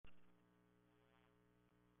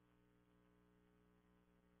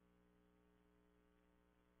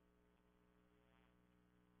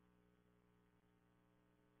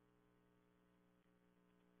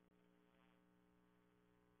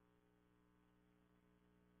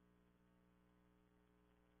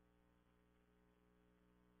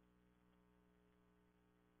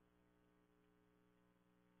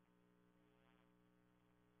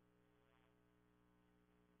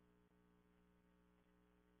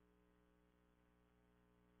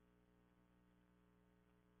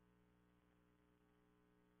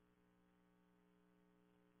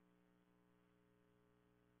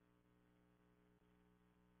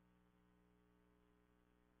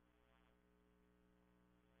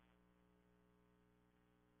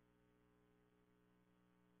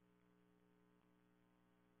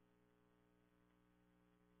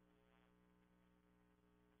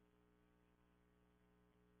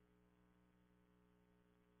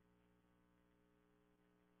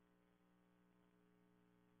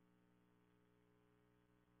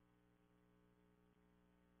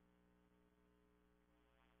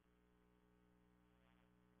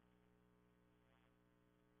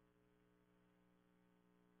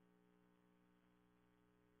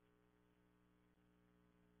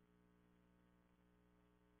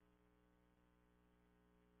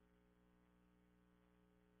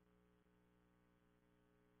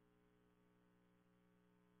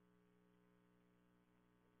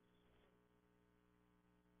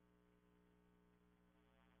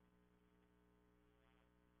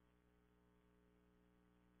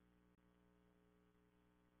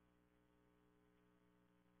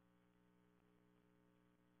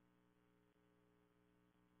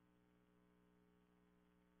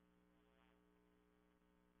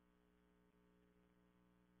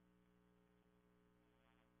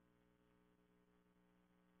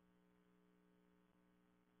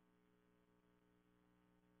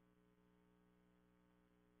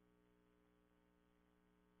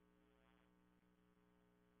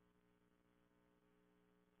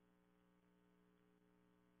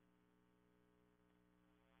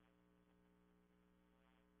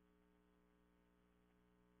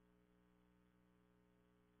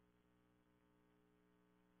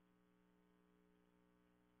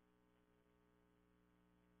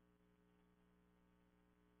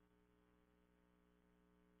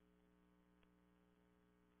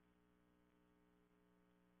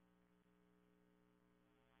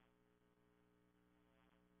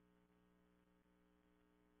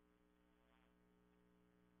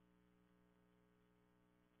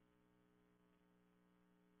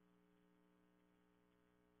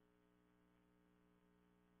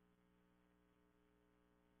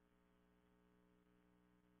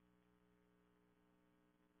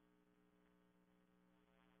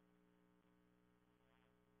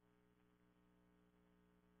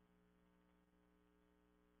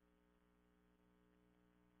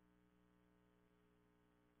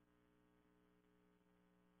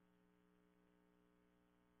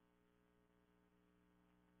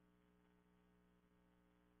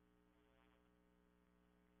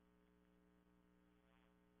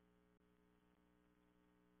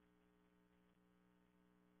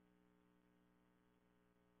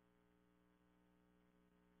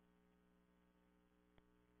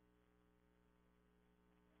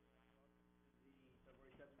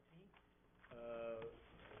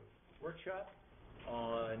workshop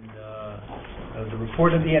on the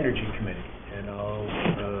report of the Energy Committee, and I'll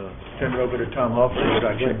turn it over to Tom Hall for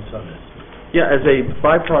introductions on this. Yeah, as a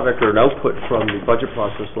byproduct or an output from the budget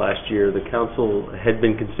process last year, the Council had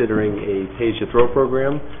been considering a pay-as-you-throw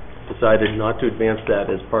program, decided not to advance that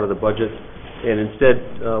as part of the budget, and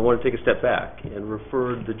instead want to take a step back and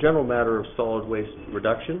referred the general matter of solid waste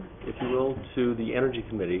reduction, if you will, to the Energy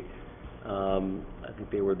Committee. I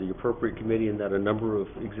think they were the appropriate committee in that a number of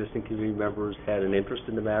existing committee members had an interest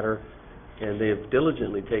in the matter, and they have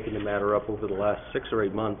diligently taken the matter up over the last 6 or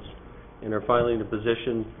 8 months and are finally in a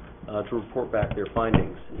position to report back their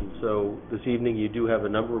findings. And so this evening you do have a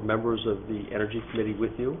number of members of the Energy Committee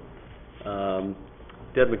with you.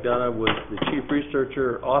 Deb McDonough was the chief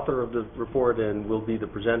researcher, author of the report, and will be the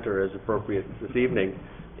presenter as appropriate this evening.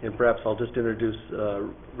 And perhaps I'll just introduce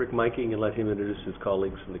Rick Miking and let him introduce his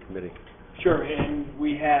colleagues from the committee. Sure, and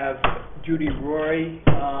we have Judy Roy,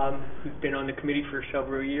 who's been on the committee for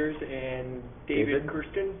several years, and David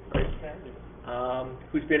Kirsten,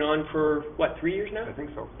 who's been on for, what, 3 years now? I think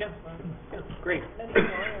so. Yeah, great.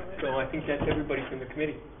 So I think that's everybody from the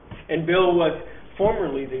committee. And Bill was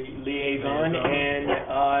formerly the liaison,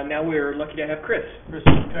 and now we're lucky to have Chris. Chris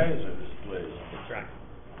Kaiser is liaison. That's right.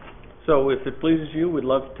 So if it pleases you, we'd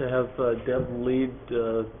love to have Deb lead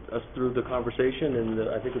us through the conversation, and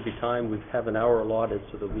I think it would be time. We have an hour allotted,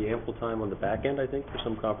 so there'll be ample time on the back end, I think, for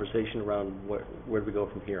some conversation around where do we go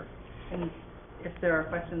from here. And if there are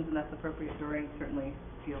questions and that's appropriate during, certainly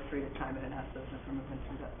feel free to chime in and ask those as we're moving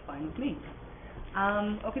through. That's fine with me.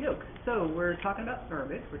 Okie doke. So we're talking about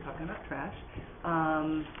garbage, we're talking about trash,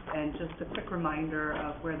 and just a quick reminder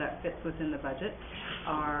of where that fits within the budget.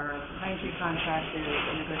 Our Pine Tree contract is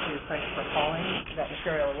a negotiated price for hauling that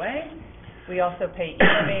material away. We also pay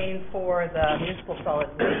Maine for the municipal solid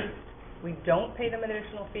waste. We don't pay them an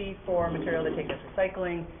additional fee for material that takes us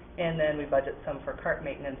recycling, and then we budget some for cart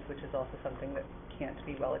maintenance, which is also something that can't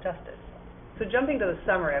be well adjusted. So jumping to the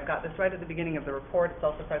summary, I've got this right at the beginning of the report. It's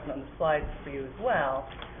also present on the slides for you as well.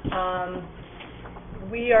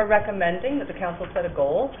 We are recommending that the Council set a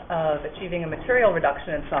goal of achieving a material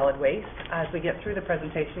reduction in solid waste. As we get through the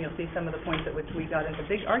presentation, you'll see some of the points at which we got into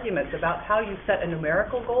big arguments about how you set a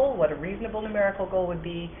numerical goal, what a reasonable numerical goal would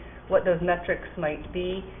be, what those metrics might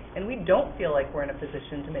be, and we don't feel like we're in a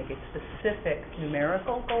position to make a specific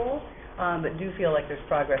numerical goal, but do feel like there's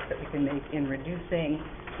progress that we can make in reducing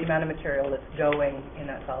the amount of material that's going in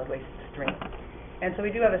that solid waste stream. And so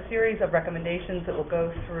we do have a series of recommendations that we'll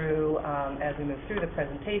go through as we move through the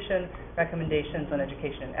presentation, recommendations on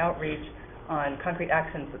education and outreach, on concrete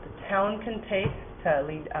actions that the town can take to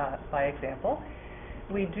lead by example.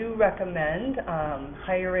 We do recommend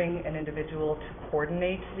hiring an individual to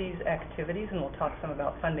coordinate these activities, and we'll talk some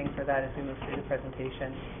about funding for that as we move through the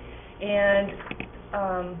presentation.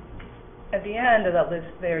 And at the end of that list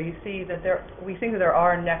there, you see that we think that there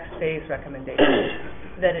are next phase recommendations,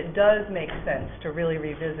 that it does make sense to really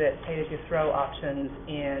revisit pay-as-you-throw options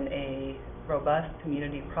in a robust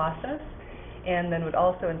community process, and then would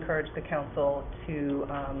also encourage the Council to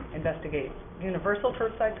investigate universal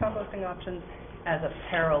curbside composting options as a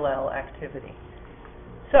parallel activity.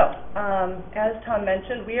 So, as Tom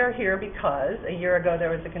mentioned, we are here because a year ago there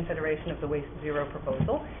was the consideration of the Waste Zero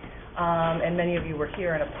proposal, and many of you were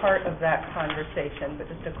here and a part of that conversation, but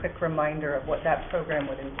just a quick reminder of what that program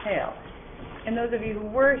would entail. And those of you who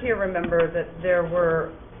were here remember that there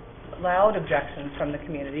were loud objections from the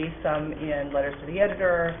community, some in letters to the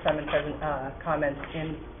editor, some in comments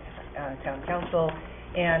in town council,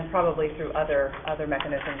 and probably through other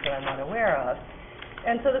mechanisms that I'm not aware of.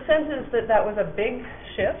 And so the sense is that that was a big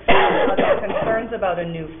shift. There were concerns about a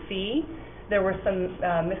new fee. There were some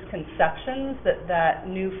misconceptions that that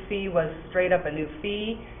new fee was straight up a new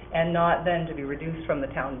fee and not then to be reduced from the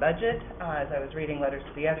town budget. As I was reading letters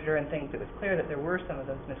to the editor and things, it was clear that there were some of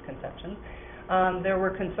those misconceptions. There were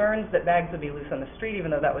concerns that bags would be loose on the street,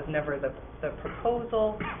 even though that was never the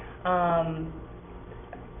proposal.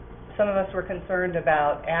 Some of us were concerned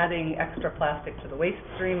about adding extra plastic to the waste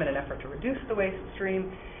stream in an effort to reduce the waste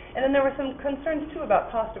stream. And then there were some concerns, too,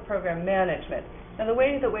 about cost of program management. Now, the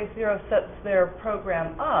way that Waste Zero sets their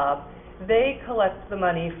program up, they collect the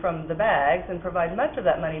money from the bags and provide much of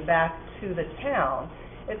that money back to the town.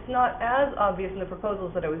 It's not as obvious in the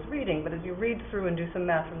proposals that I was reading, but as you read through and do some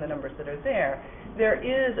math from the numbers that are there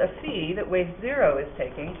is a fee that Waste Zero is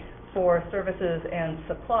taking for services and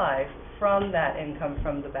supplies from that income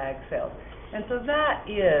from the bag sales. And so that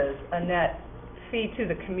is a net fee to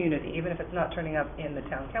the community, even if it's not turning up in the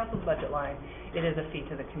town council's budget line. It is a fee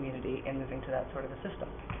to the community in moving to that sort of a system.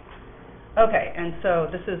 Okay, and so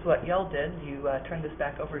this is what y'all did. You turned this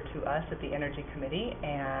back over to us at the Energy Committee,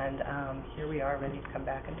 and here we are ready to come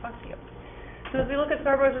back and talk to you. So as we look at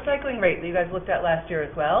Scarborough's recycling rate that you guys looked at last year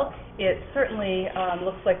as well, it certainly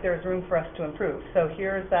looks like there's room for us to improve. So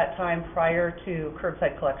here's that time prior to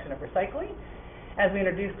curbside collection of recycling. As we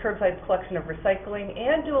introduce curbside collection of recycling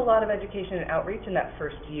and do a lot of education and outreach in that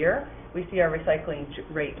first year, we see our recycling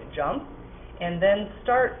rate jump and then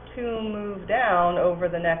start to move down over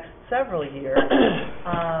the next several years.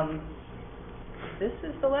 This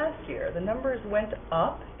is the last year. The numbers went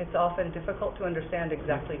up. It's often difficult to understand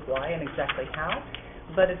exactly why and exactly how,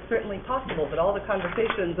 but it's certainly possible that all the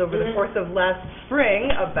conversations over the course of last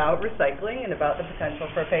spring about recycling and about the potential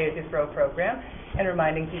for a pay-as-you-throw program and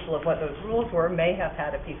reminding people of what those rules were may have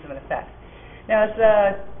had a piece of an effect. Now, as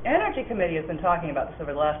the Energy Committee has been talking about this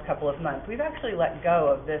over the last couple of months, we've actually let go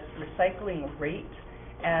of this recycling rate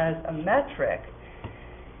as a metric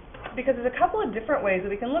because there's a couple of different ways that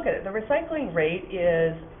we can look at it. The recycling rate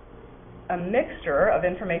is a mixture of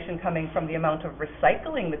information coming from the amount of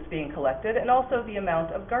recycling that's being collected and also the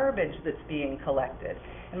amount of garbage that's being collected.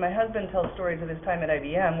 And my husband tells stories of his time at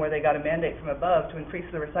IBM where they got a mandate from above to increase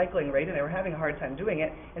the recycling rate and they were having a hard time doing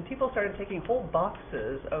it, and people started taking whole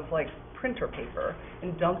boxes of like printer paper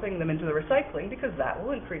and dumping them into the recycling because that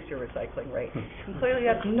will increase your recycling rate. And clearly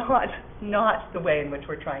that's not the way in which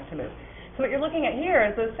we're trying to move. So what you're looking at here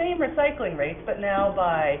is those same recycling rates, but now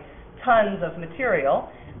by tons of material.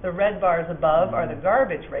 The red bars above are the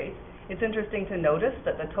garbage rates. It's interesting to notice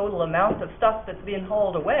that the total amount of stuff that's being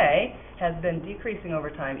hauled away has been decreasing over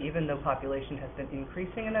time, even though population has been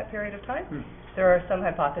increasing in that period of time. There are some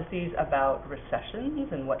hypotheses about recessions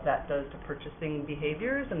and what that does to purchasing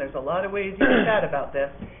behaviors, and there's a lot of ways you can chat about this,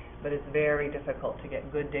 but it's very difficult to get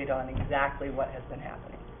good data on exactly what has been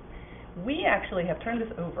happening. We actually have turned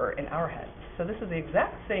this over in our heads. So this is the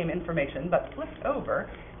exact same information, but flipped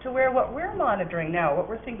over to where what we're monitoring now, what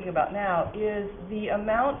we're thinking about now, is the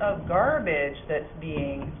amount of garbage that's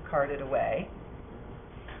being carted away,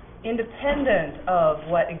 independent of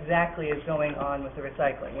what exactly is going on with the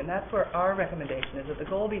recycling. And that's where our recommendation is that the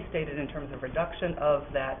goal be stated in terms of reduction of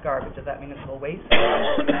that garbage, of that municipal waste,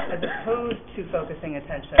 as opposed to focusing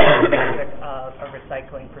attention on the metric of a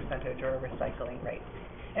recycling percentage or a recycling rate.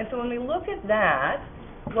 And so when we look at that,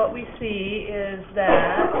 what we see is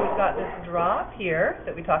that we've got this drop here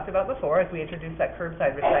that we talked about before as we introduced that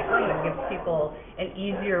curbside recycling that gives people an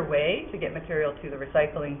easier way to get material to the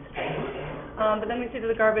recycling stream. But then we see that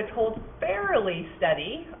the garbage holds fairly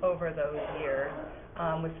steady over those years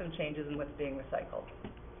with some changes in what's being recycled.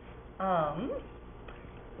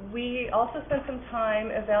 We also spent some time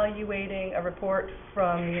evaluating a report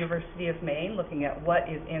from the University of Maine looking at what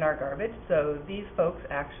is in our garbage. So these folks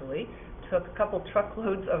actually took a couple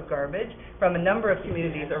truckloads of garbage from a number of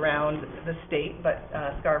communities around the state, but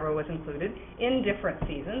Scarborough was included, in different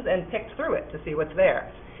seasons and picked through it to see what's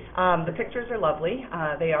there. The pictures are lovely.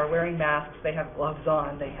 They are wearing masks. They have gloves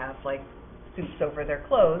on. They have like suits over their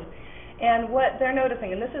clothes. And what they're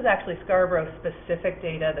noticing, and this is actually Scarborough-specific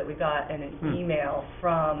data that we got in an email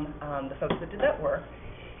from the folks that did that work,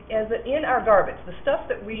 is that in our garbage, the stuff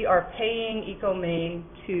that we are paying EcoMaine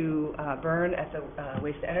to burn at the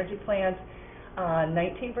waste-to-energy plants,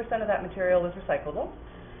 19% of that material is recyclable.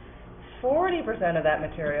 40% of that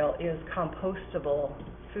material is compostable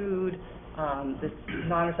food. This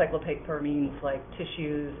non-recyclable paper means like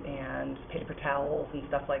tissues and paper towels and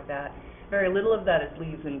stuff like that. Very little of that is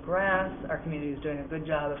leaves and grass. Our community is doing a good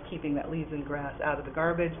job of keeping that leaves and grass out of the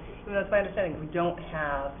garbage. Even though it's my understanding that we don't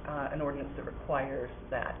have an ordinance that requires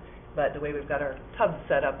that. But the way we've got our tubs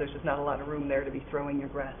set up, there's just not a lot of room there to be throwing your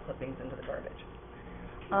grass clippings into the garbage.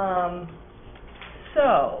 I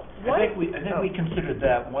think we considered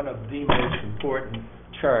that one of the most important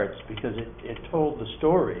charts because it told the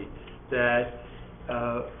story that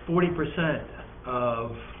 40%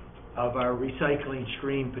 of our recycling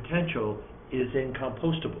stream potential is in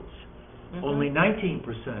compostables. Only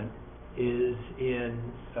 19% is in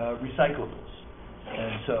recyclables.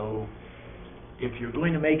 And so if you're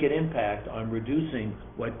going to make an impact on reducing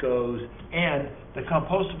what goes, and the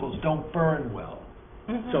compostables don't burn well,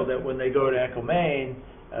 so that when they go to EcoMaine,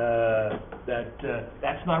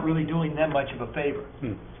 that's not really doing them much of a favor.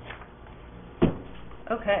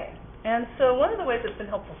 Okay. And so one of the ways that's been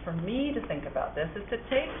helpful for me to think about this is to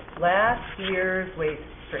take last year's waste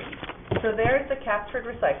stream. So there's the captured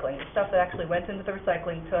recycling, the stuff that actually went into the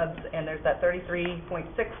recycling tubs, and there's that 33.6%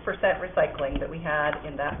 recycling that we had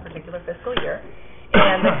in that particular fiscal year,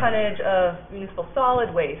 and the tonnage of municipal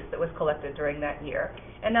solid waste that was collected during that year.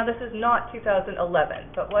 And now this is not 2011,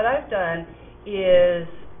 but what I've done is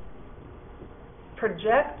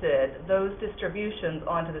projected those distributions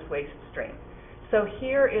onto this waste stream. So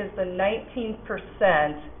here is the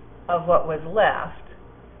 19% of what was left.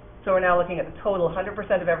 So we're now looking at the total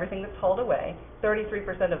 100% of everything that's hauled away.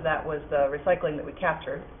 33% of that was the recycling that we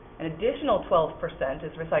captured. An additional 12%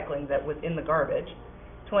 is recycling that was in the garbage.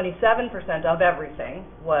 27% of everything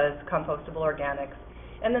was compostable organics.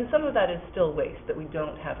 And then some of that is still waste that we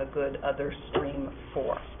don't have a good other stream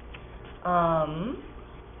for.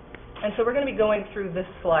 And so we're going to be going through this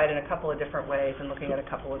slide in a couple of different ways and looking at a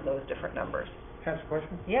couple of those different numbers. Can I ask a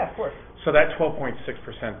question? Yeah, of course. So that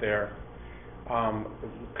 12.6% there,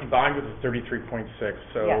 combined with the 33.6,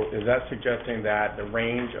 so Yes. is that suggesting that the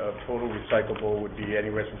range of total recyclable would be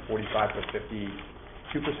anywhere from 45 to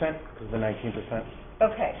 52%, because the 19%?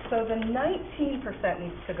 Okay, so the 19%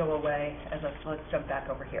 needs to go away. Let's jump back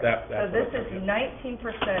over here. That's So this what I is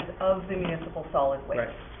thought, 19% of the municipal solid waste. Right.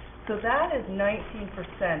 So that is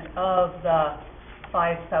 19% of the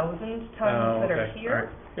 5,000 tons that are okay. here. All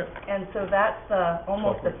right. Yep. And so that's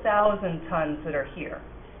almost 1,000 tons that are here,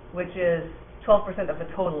 which is 12% of the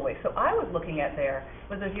total waste. So I was looking at there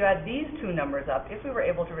was if you add these two numbers up, if we were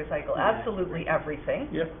able to recycle absolutely everything,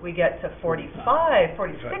 Yep. we get to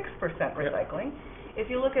 46% recycling. If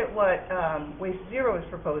you look at what Waste Zero is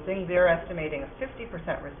proposing, they're estimating a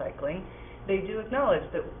 50% recycling. They do acknowledge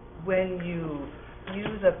that when you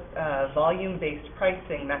use a volume-based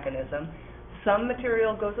pricing mechanism, some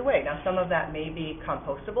material goes away. Now, some of that may be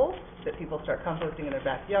compostables, that people start composting in their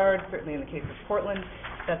backyard. Certainly in the case of Portland,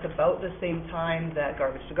 that's about the same time that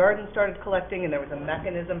Garbage to Garden started collecting, and there was a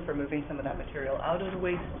mechanism for moving some of that material out of the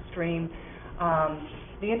waste stream.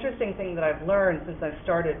 The interesting thing that I've learned since I've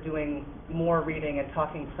started doing more reading and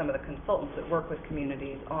talking to some of the consultants that work with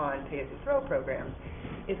communities on pay-as-you-throw programs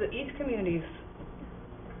is that each community's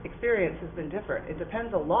experience has been different. It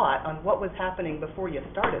depends a lot on what was happening before you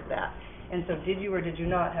started that. And so did you or did you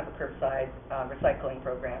not have a curbside recycling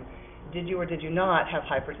program? Did you or did you not have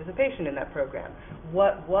high participation in that program?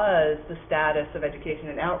 What was the status of education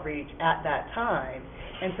and outreach at that time?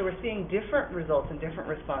 And so we're seeing different results and different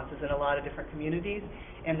responses in a lot of different communities,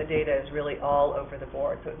 and the data is really all over the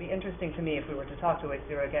board. So it would be interesting to me if we were to talk to Waste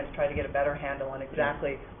Zero again to try to get a better handle on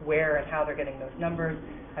exactly where and how they're getting those numbers.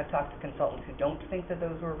 I've talked to consultants who don't think that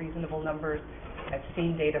those were reasonable numbers. I've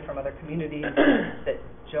seen data from other communities that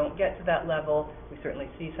don't get to that level. We certainly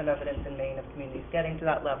see some evidence in Maine of communities getting to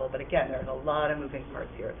that level, but again, there's a lot of moving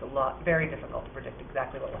parts here. It's very difficult to predict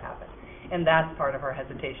exactly what will happen. And that's part of our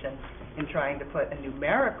hesitation in trying to put a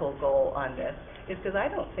numerical goal on this, is because I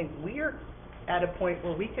don't think we're at a point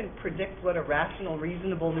where we can predict what a rational,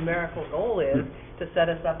 reasonable numerical goal is to set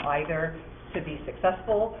us up either to be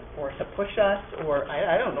successful or to push us, or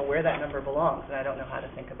I don't know where that number belongs, and I don't know how to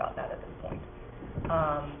think about that at this point.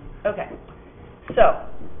 Okay, so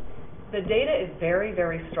the data is very,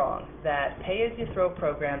 very strong that pay-as-you-throw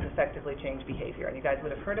programs effectively change behavior, and you guys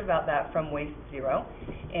would have heard about that from Waste Zero.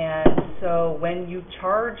 And so when you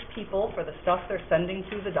charge people for the stuff they're sending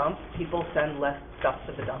to the dump, people send less stuff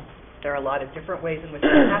to the dump. There are a lot of different ways in which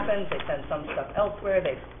that happens. They send some stuff elsewhere.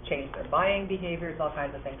 They change their buying behaviors. All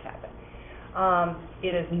kinds of things happen.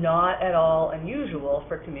 It is not at all unusual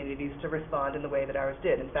for communities to respond in the way that ours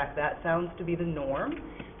did. In fact, that sounds to be the norm,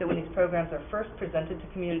 that when these programs are first presented to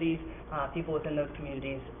communities, people within those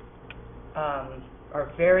communities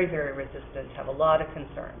are very, very resistant, have a lot of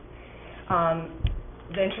concerns.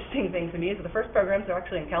 The interesting thing to me is that the first programs are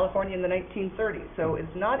actually in California in the 1930s, so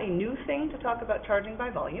it's not a new thing to talk about charging by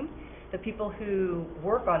volume. The people who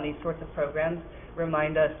work on these sorts of programs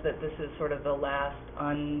remind us that this is sort of the last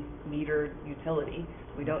unmetered utility.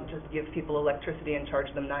 We don't just give people electricity and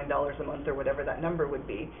charge them $9 a month or whatever that number would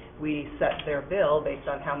be. We set their bill based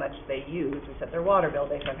on how much they use. We set their water bill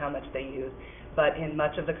based on how much they use. But in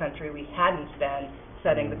much of the country, we hadn't been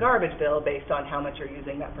setting the garbage bill based on how much you're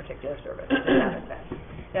using that particular service. We haven't been.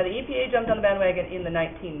 Now, the EPA jumped on the bandwagon in the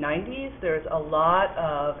 1990s. There's a lot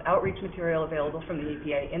of outreach material available from the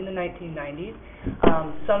EPA in the 1990s.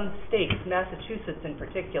 Some states, Massachusetts in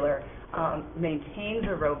particular, maintains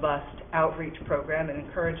a robust outreach program and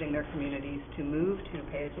encouraging their communities to move to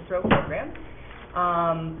pay-as-you-throw programs.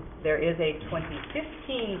 There is a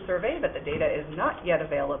 2015 survey, but the data is not yet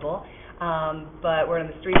available. But word on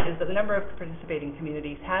the street is that the number of participating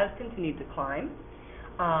communities has continued to climb.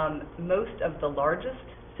 Most of the largest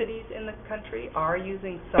cities in the country are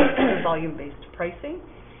using some sort of volume-based pricing,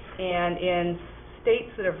 and in states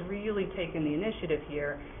that have really taken the initiative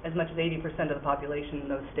here, as much as 80% of the population in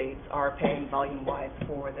those states are paying volume-wise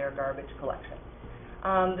for their garbage collection.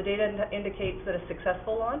 The data indicates that a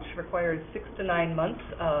successful launch requires 6 to 9 months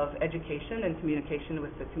of education and communication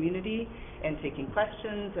with the community and taking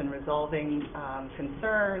questions and resolving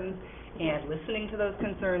concerns and listening to those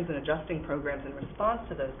concerns and adjusting programs in response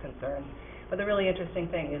to those concerns. But the really interesting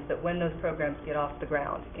thing is that when those programs get off the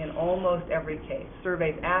ground, in almost every case,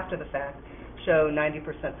 surveys after the fact show 90%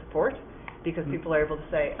 support, because people are able to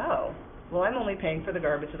say, oh, well, I'm only paying for the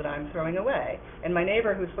garbage that I'm throwing away, and my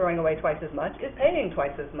neighbor who's throwing away twice as much is paying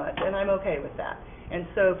twice as much, and I'm okay with that. And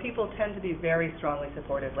so people tend to be very strongly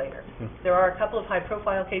supported later. There are a couple of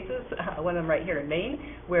high-profile cases, one of them right here in Maine,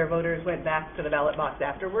 where voters went back to the ballot box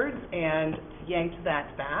afterwards and yanked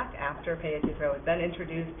that back after pay-as-you-throw had been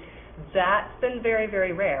introduced. That's been very,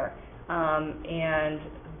 very rare. And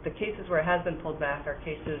the cases where it has been pulled back are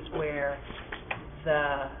cases where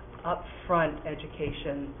the upfront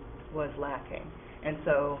education was lacking. And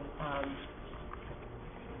so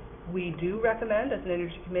we do recommend as an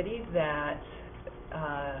Energy Committee that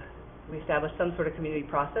we establish some sort of community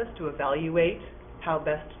process to evaluate how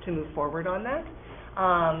best to move forward on that.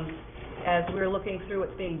 As we're looking through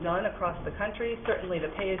what's being done across the country, certainly the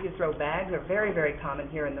pay-as-you-throw bags are very, very common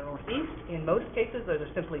here in the Northeast. In most cases, those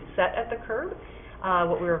are simply set at the curb.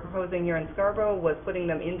 What we were proposing here in Scarborough was putting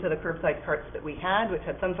them into the curbside carts that we had, which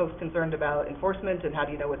had some folks concerned about enforcement and how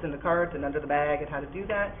do you know what's in the cart and under the bag and how to do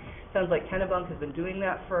that. Sounds like Kennebunk has been doing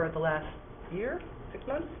that for the last year, 6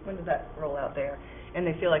 months? When did that roll out there? And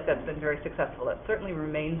they feel like that's been very successful. That certainly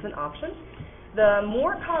remains an option. The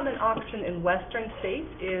more common option in Western states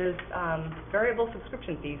is variable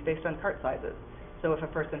subscription fees based on cart sizes. So if a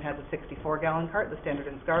person has a 64-gallon cart, the standard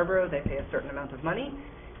in Scarborough, they pay a certain amount of money.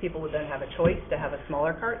 People would then have a choice to have a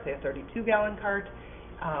smaller cart, say a 32-gallon cart,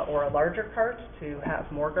 or a larger cart to have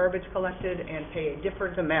more garbage collected and pay a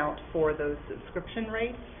different amount for those subscription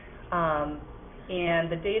rates. And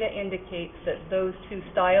the data indicates that those two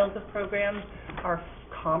styles of programs are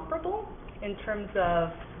comparable in terms of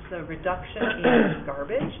the reduction in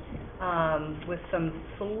garbage, with some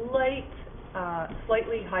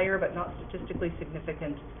slightly higher but not statistically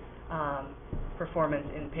significant performance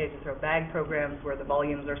in pay-as-you-throw bag programs where the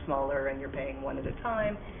volumes are smaller and you're paying one at a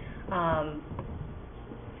time.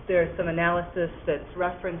 There's some analysis that's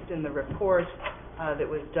referenced in the report that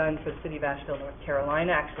was done for the city of Asheville, North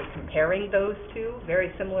Carolina, actually comparing those two,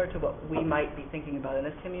 very similar to what we might be thinking about in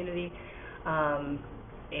this community.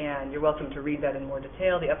 And you're welcome to read that in more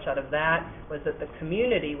detail. The upshot of that was that the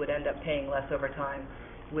community would end up paying less over time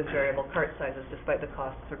with variable cart sizes, despite the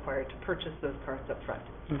costs required to purchase those carts up front.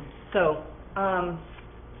 So,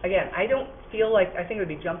 again, I think it would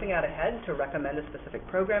be jumping out ahead to recommend a specific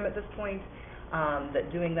program at this point.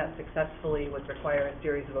 That doing that successfully would require a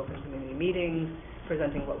series of open community meetings,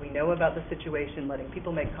 presenting what we know about the situation, letting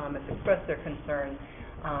people make comments, express their concerns,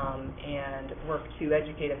 and work to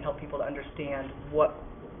educate and help people to understand what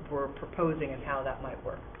we're proposing and how that might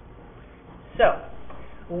work. So,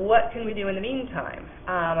 what can we do in the meantime?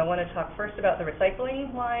 I want to talk first about the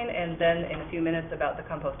recycling line and then in a few minutes about the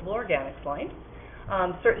compostable organics line.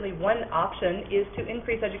 Certainly one option is to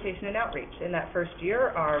increase education and outreach. In that first year,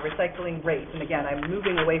 our recycling rate, and again, I'm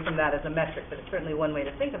moving away from that as a metric, but it's certainly one way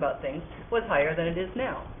to think about things, was higher than it is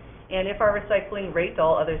now. And if our recycling rate,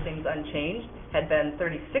 all other things unchanged, had been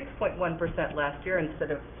 36.1% last year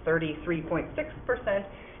instead of 33.6%,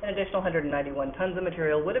 an additional 191 tons of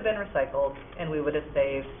material would have been recycled, and we would have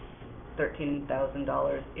saved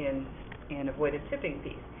 $13,000 in avoided tipping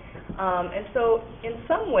fees. And so, in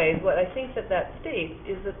some ways, what I think that states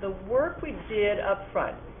is that the work we did up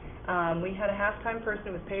front, we had a half-time person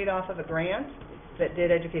who was paid off of a grant that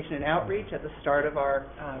did education and outreach at the start of our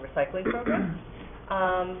recycling program.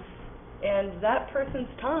 And that person's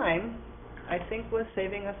time, I think, was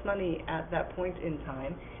saving us money at that point in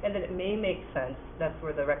time, and that it may make sense, that's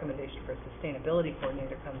where the recommendation for a sustainability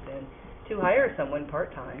coordinator comes in, to hire someone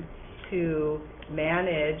part-time to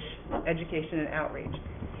manage education and outreach.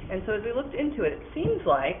 And so as we looked into it, it seems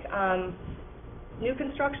like new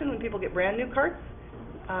construction, when people get brand new carts,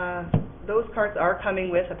 those carts are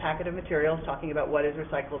coming with a packet of materials talking about what is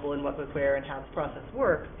recyclable and what goes where and how this process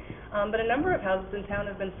works. But a number of houses in town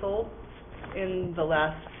have been sold in the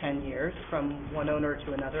last 10 years from one owner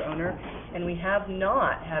to another owner, and we have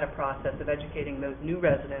not had a process of educating those new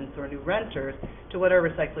residents or new renters to what our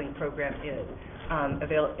recycling program is.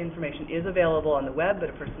 Information is available on the web, but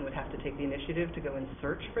a person would have to take the initiative to go and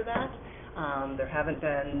search for that. There haven't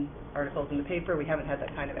been articles in the paper. We haven't had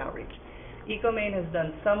that kind of outreach. Maine has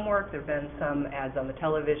done some work. There have been some ads on the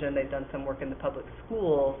television. They've done some work in the public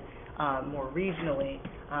schools, more regionally,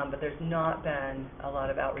 but there's not been a lot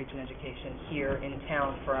of outreach and education here in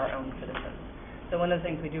town for our own citizens. So one of the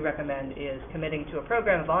things we do recommend is committing to a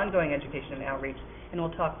program of ongoing education and outreach, and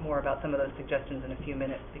we'll talk more about some of those suggestions in a few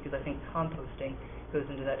minutes, because I think composting goes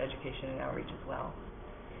into that education and outreach as well.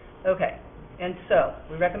 Okay, and so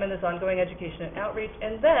we recommend this ongoing education and outreach,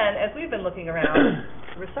 and then, as we've been looking around,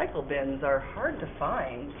 recycle bins are hard to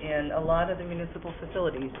find in a lot of the municipal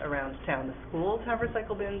facilities around town. The schools have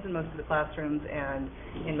recycle bins in most of the classrooms and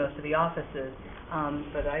in most of the offices,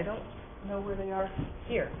 but I don't know where they are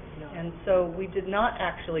here. No. And so we did not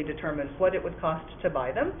actually determine what it would cost to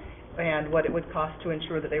buy them and what it would cost to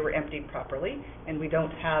ensure that they were emptied properly, and we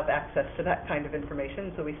don't have access to that kind of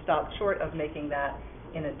information, so we stopped short of making that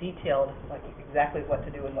in a detailed, like exactly what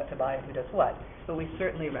to do and what to buy and who does what. But we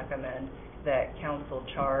certainly recommend that council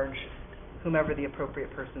charge whomever the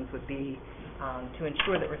appropriate persons would be to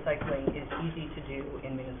ensure that recycling is easy to do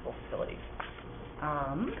in municipal facilities.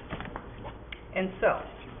 And so,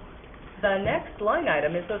 the next line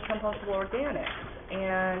item is those compostable organics.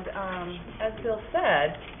 And as Bill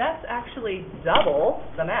said, that's actually double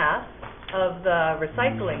the mass of the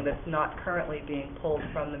recycling that's not currently being pulled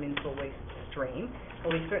from the municipal waste stream.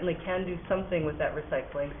 But we certainly can do something with that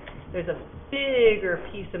recycling. There's a bigger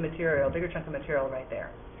piece of material, bigger chunk of material right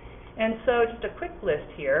there. And so just a quick list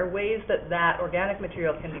here, ways that that organic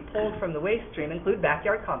material can be pulled from the waste stream include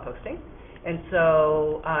backyard composting. And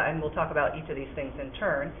so, and we'll talk about each of these things in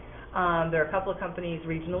turn. There are a couple of companies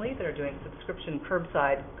regionally that are doing subscription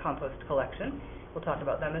curbside compost collection. We'll talk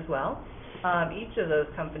about them as well. Each of those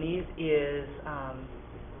companies is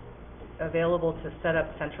available to set up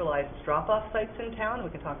centralized drop-off sites in town.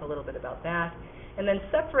 We can talk a little bit about that. And then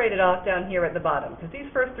separate it off down here at the bottom, because these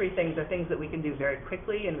first three things are things that we can do very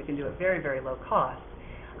quickly and we can do at very, very low cost.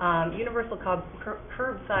 Universal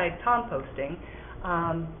curbside composting,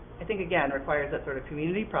 I think, again, requires that sort of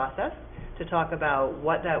community process to talk about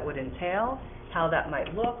what that would entail, how that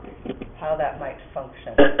might look, how that might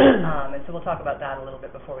function. And so we'll talk about that a little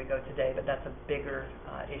bit before we go today, but that's a bigger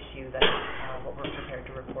issue than what we're prepared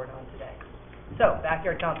to report on today. So,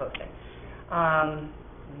 backyard composting.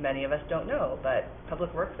 Many of us don't know, but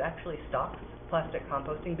Public Works actually stocks plastic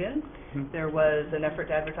composting bins. There was an effort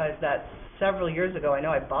to advertise that several years ago. I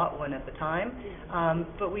know I bought one at the time,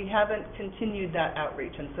 but we haven't continued that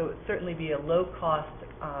outreach, and so it would certainly be a low-cost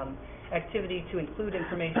activity to include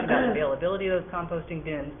information about the availability of those composting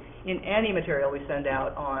bins in any material we send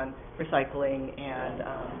out on recycling and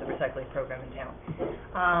the recycling program in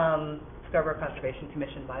town. Scarborough Conservation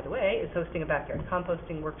Commission, by the way, is hosting a backyard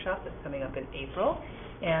composting workshop that's coming up in April,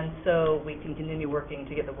 and so we can continue working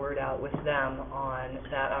to get the word out with them on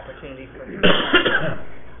that opportunity for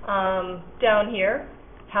down here,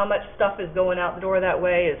 how much stuff is going out the door that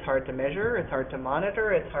way is hard to measure, it's hard to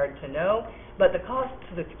monitor, it's hard to know, but the cost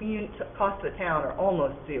to the cost to the town are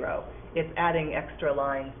almost zero. It's adding extra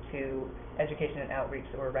lines to education and outreach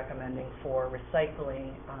that we're recommending for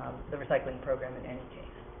recycling, the recycling program in any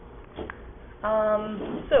case.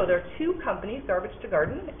 So there are two companies, Garbage to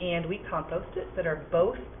Garden and We Compost It, that are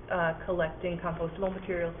both collecting compostable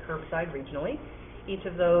materials curbside regionally. Each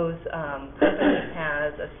of those companies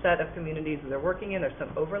has a set of communities that they're working in. There's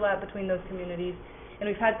some overlap between those communities, and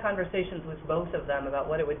we've had conversations with both of them about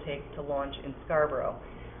what it would take to launch in Scarborough.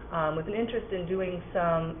 With an interest in doing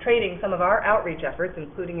trading some of our outreach efforts,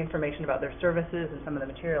 including information about their services and some of the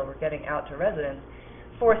material we're getting out to residents,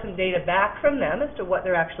 for some data back from them as to what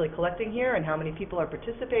they're actually collecting here and how many people are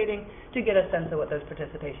participating, to get a sense of what those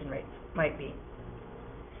participation rates might be.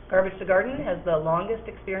 Garbage to Garden has the longest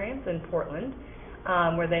experience in Portland,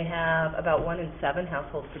 where they have about 1 in 7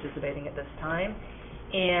 households participating at this time,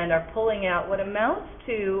 and are pulling out what amounts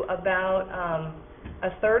to about a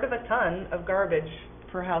third of a ton of garbage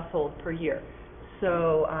per household per year.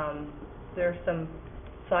 So there's some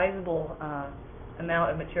sizable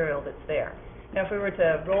amount of material that's there. Now, if we were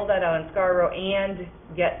to roll that out in Scarborough and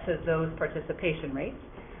get to those participation rates,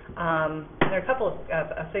 there are a couple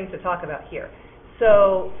of things to talk about here.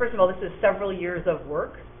 So, first of all, this is several years of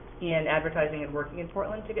work in advertising and working in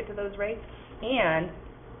Portland to get to those rates, and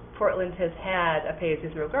Portland has had a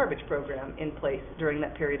pay-as-you-throw garbage program in place during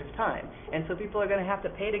that period of time. And so people are going to have to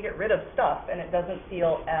pay to get rid of stuff, and it doesn't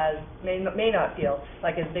feel may not feel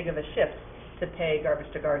like as big of a shift to pay Garbage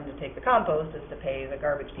to Garden to take the compost as to pay the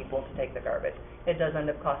garbage people to take the garbage. It does end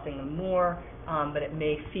up costing them more, but it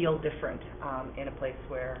may feel different in a place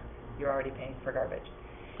where you're already paying for garbage.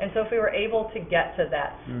 And so if we were able to get to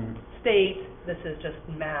that state, this is just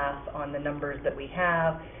math on the numbers that we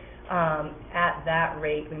have, at that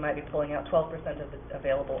rate we might be pulling out 12% of the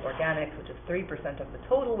available organics, which is 3% of the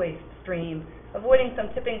total waste stream, avoiding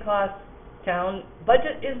some tipping costs. Town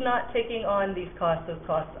budget is not taking on these costs. Those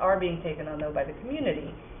costs are being taken on, though, by the community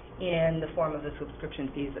in the form of the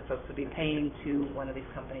subscription fees that folks would be paying to one of these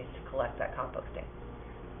companies to collect that composting.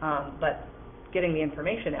 But getting the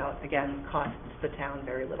information out, again, costs the town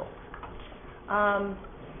very little.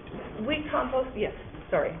 We compost, yes,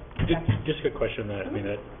 sorry. Just a question that, I mean,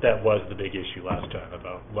 that was the big issue last time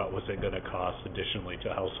about what was it gonna cost additionally to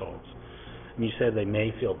households. And you said they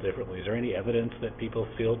may feel differently. Is there any evidence that people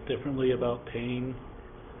feel differently about paying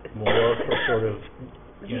more for sort of,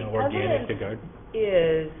 organic to garden?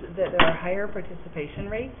 Is that there are higher participation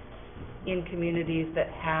rates in communities that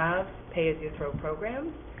have pay-as-you-throw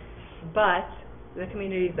programs, but the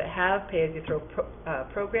communities that have pay-as-you-throw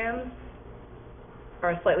programs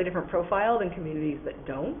are a slightly different profile than communities that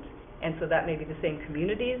don't, and so that may be the same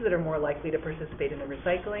communities that are more likely to participate in the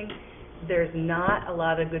recycling. There's not a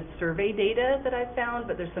lot of good survey data that I've found,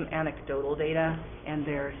 but there's some anecdotal data and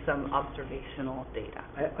there's some observational data.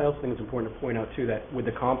 I also think it's important to point out too that with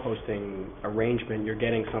the composting arrangement, you're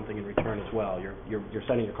getting something in return as well. You're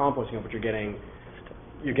setting your composting up, but you're getting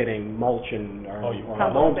mulch and or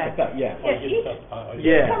loam back. stuff. Yeah.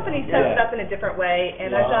 Each company sets it up in a different way,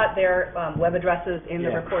 and I've got their web addresses in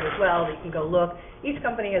the report as well. You can go look. Each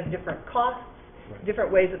company has different costs,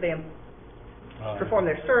 different ways that they perform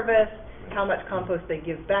their service, how much compost they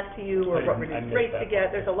give back to you, or what reduced rates you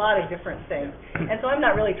get. There's a lot of different things. And so I'm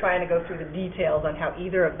not really trying to go through the details on how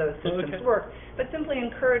either of those systems work, but simply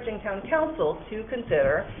encouraging town council to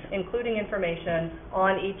consider including information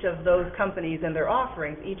on each of those companies and their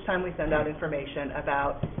offerings each time we send out information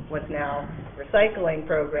about what's now recycling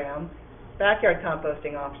program, backyard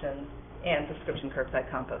composting options, and subscription curbside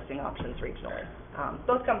composting options regionally.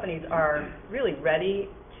 Both companies are really ready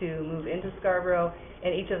to move into Scarborough,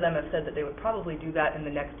 and each of them have said that they would probably do that in the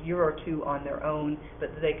next year or two on their own, but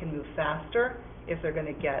they can move faster if they're going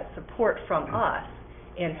to get support from us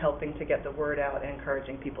in helping to get the word out and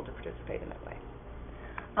encouraging people to participate in that way.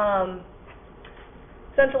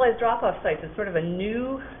 Centralized drop-off sites is sort of a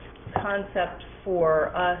new concept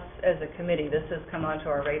for us as a committee. This has come onto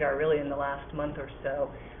our radar really in the last month or so.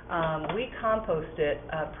 We Compost It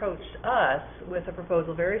approached us with a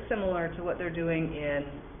proposal very similar to what they're doing in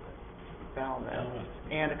Falmouth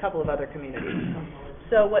and a couple of other communities.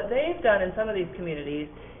 So what they've done in some of these communities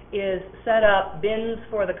is set up bins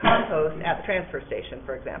for the compost at the transfer station,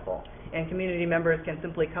 for example. And community members can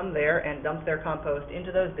simply come there and dump their compost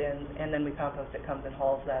into those bins, and then We Compost It comes and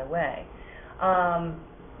hauls that away.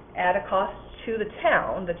 At a cost to the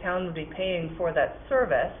town would be paying for that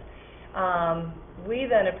service. We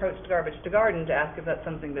then approached Garbage to Garden to ask if that's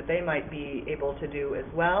something that they might be able to do as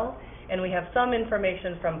well. And we have some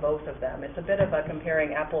information from both of them. It's a bit of a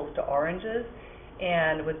comparing apples to oranges,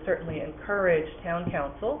 and would certainly encourage town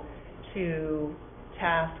council to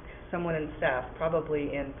task someone in staff,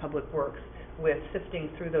 probably in Public Works, with sifting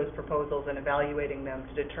through those proposals and evaluating them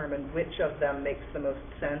to determine which of them makes the most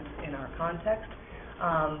sense in our context.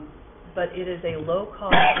 But it is a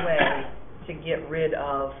low-cost way to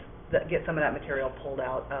get some of that material pulled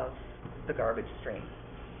out of the garbage stream.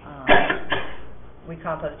 We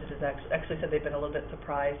Compost It has actually said they've been a little bit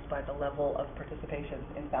surprised by the level of participation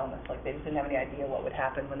in Falmouth. Like, they just didn't have any idea what would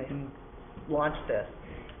happen when they launched this.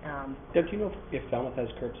 Doug, do you know if Falmouth has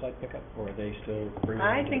curbside pickup, or are they still bringing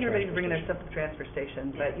I think everybody's bringing their stuff to the transfer station,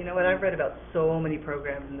 but you know what, I've read about so many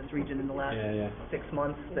programs in this region in the last 6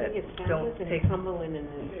 months that don't take... Cumberland and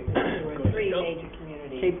there were three major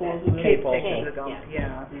communities. Cape taking the dump,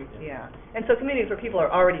 yeah. And so communities where people are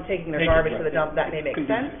already taking their garbage to the dump, that may make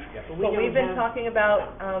sense. What we've been talking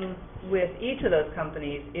about with each of those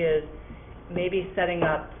companies is maybe setting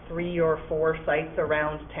up 3 or 4 sites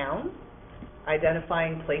around town,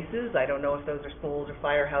 identifying places. I don't know if those are schools or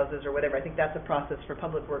firehouses or whatever. I think that's a process for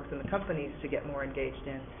Public Works and the companies to get more engaged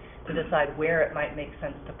in, to decide where it might make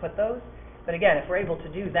sense to put those. But again, if we're able to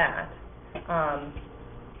do that,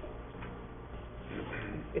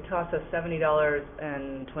 it costs us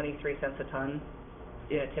 $70.23 a ton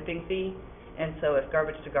in a tipping fee. And so if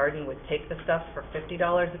Garbage to Garden would take the stuff for $50 a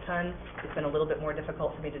ton, it's been a little bit more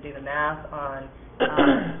difficult for me to do the math on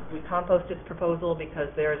We Compost It's proposal, because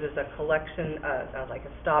theirs is a collection, like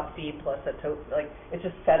a stop fee plus a tote, like it's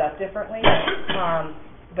just set up differently.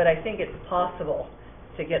 But I think it's possible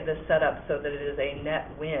to get this set up so that it is a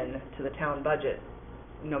net win to the town budget,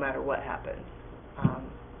 no matter what happens.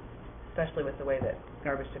 Especially with the way that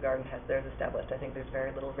Garbage to Garden has theirs established, I think there's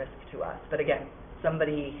very little risk to us. But again,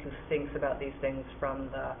 somebody who thinks about these things from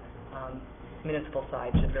the municipal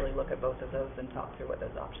side should really look at both of those and talk through what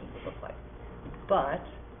those options would look like. But,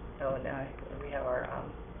 we have our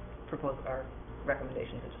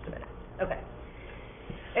recommendations in just a minute. Okay.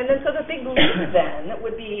 And then, so the big leap then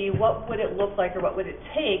would be, what would it look like or what would it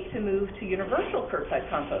take to move to universal curbside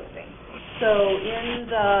composting? So in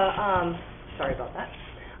the, sorry about that.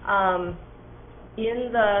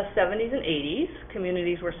 In the 70s and 80s,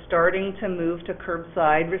 communities were starting to move to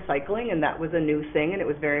curbside recycling, and that was a new thing, and it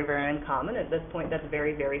was very, very uncommon. At this point, that's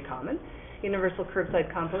very, very common. Universal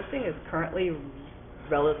curbside composting is currently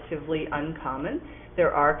relatively uncommon.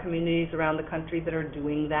 There are communities around the country that are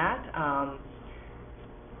doing that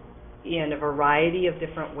in a variety of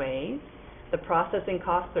different ways. The processing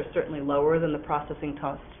costs are certainly lower than the processing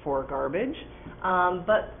costs for garbage,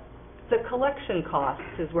 but the collection costs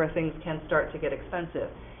is where things can start to get expensive.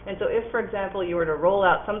 And so if, for example, you were to roll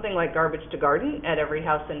out something like garbage to garden at every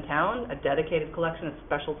house in town, a dedicated collection, a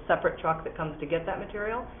special separate truck that comes to get that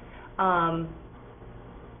material,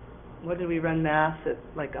 what did we run math at,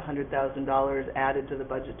 like $100,000 added to the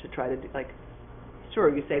budget to try to do, like,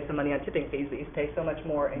 sure, you save some money on tipping fees, but you pay so much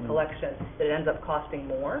more in collection that it ends up costing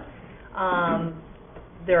more.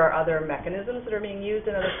 There are other mechanisms that are being used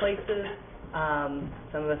in other places.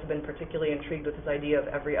 Some of us have been particularly intrigued with this idea of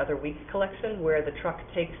every other week collection, where the truck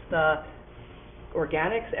takes the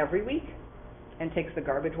organics every week and takes the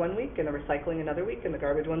garbage one week and the recycling another week and the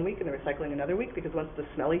garbage one week and the recycling another week, because once the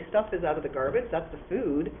smelly stuff is out of the garbage, that's the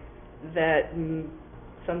food that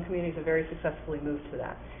some communities have very successfully moved to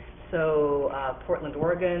that. So Portland,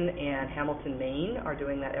 Oregon and Hamilton, Maine are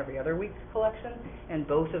doing that every other week collection, and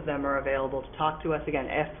both of them are available to talk to us, again,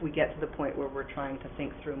 if we get to the point where we're trying to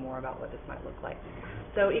think through more about what this might look like.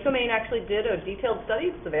 So EcoMaine actually did a detailed study.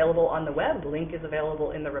 It's available on the web. The link is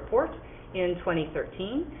available in the report in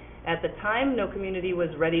 2013. At the time, no community was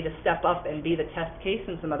ready to step up and be the test case,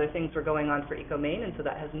 and some other things were going on for EcoMaine, and so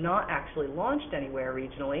that has not actually launched anywhere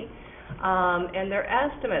regionally. And their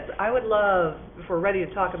estimates, I would love, if we're ready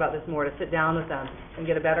to talk about this more, to sit down with them and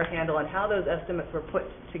get a better handle on how those estimates were put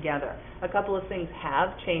together. A couple of things have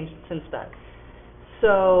changed since then.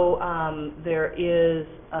 So there is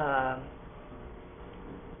an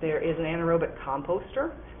anaerobic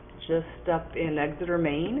composter just up in Exeter,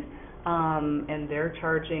 Maine, and they're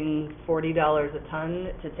charging $40 a ton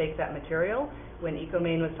to take that material. When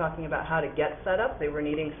EcoMaine was talking about how to get set up, they were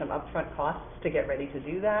needing some upfront costs to get ready to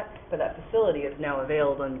do that, but that facility is now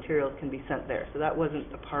available and materials can be sent there. So that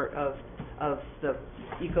wasn't a part of the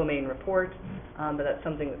EcoMaine report, but that's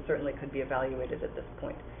something that certainly could be evaluated at this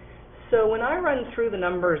point. So when I run through the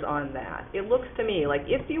numbers on that, it looks to me like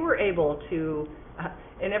if you were able to,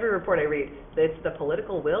 in every report I read, it's the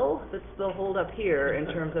political will that's the hold up here in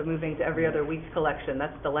terms of moving to every other week collection.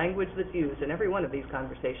 That's the language that's used in every one of these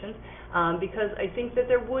conversations, because I think that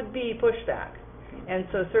there would be pushback. And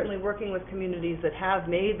so certainly working with communities that have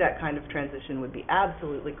made that kind of transition would be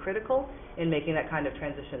absolutely critical in making that kind of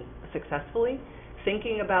transition successfully.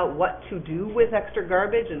 Thinking about what to do with extra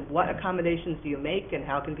garbage and what accommodations do you make and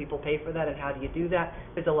how can people pay for that and how do you do that,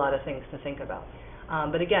 there's a lot of things to think about.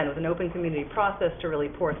 But again, with an open community process to really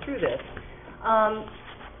pour through this,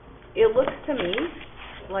 it looks to me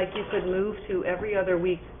like you could move to every other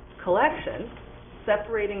week collection,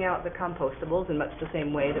 separating out the compostables in much the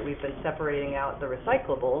same way that we've been separating out the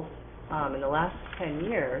recyclables in the last 10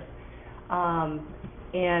 years.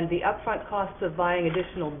 And the upfront costs of buying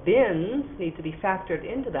additional bins need to be factored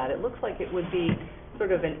into that. It looks like it would be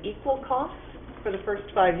sort of an equal cost for the first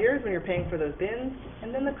 5 years when you're paying for those bins,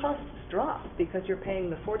 and then the costs drop because you're paying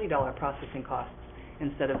the $40 processing costs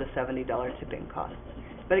instead of the $70 tipping costs.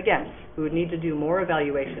 But again, we would need to do more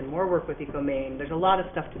evaluation, more work with EcoMaine. There's a lot of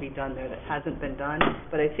stuff to be done there that hasn't been done,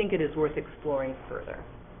 but I think it is worth exploring further.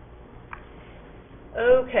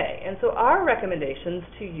 Okay, and so our recommendations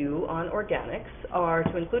to you on organics are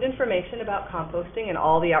to include information about composting and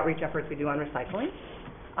all the outreach efforts we do on recycling,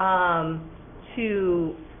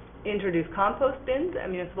 to introduce compost bins at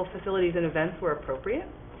municipal facilities and events where appropriate,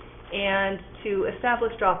 and to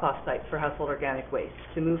establish drop-off sites for household organic waste,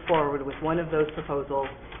 to move forward with one of those proposals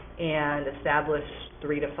and establish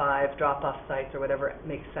 3 to 5 drop-off sites or whatever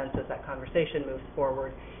makes sense as that conversation moves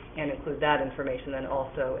forward, and include that information then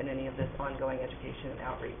also in any of this ongoing education and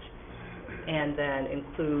outreach. And then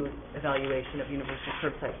include evaluation of universal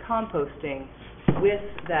curbside composting with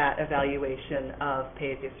that evaluation of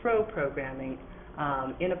pay-as-you-throw programming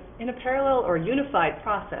in a parallel or unified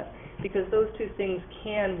process, because those two things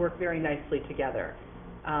can work very nicely together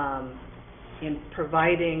in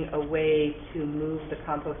providing a way to move the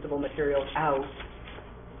compostable materials out.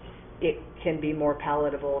 It can be more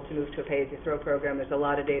palatable to move to a pay-as-you-throw program. There's a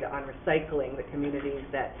lot of data on recycling. The communities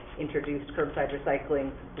that introduced curbside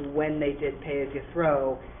recycling when they did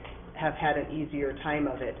pay-as-you-throw have had an easier time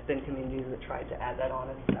of it than communities that tried to add that on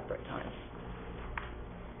at a separate time.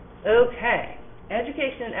 Okay,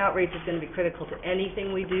 education and outreach is going to be critical to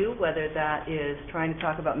anything we do, whether that is trying to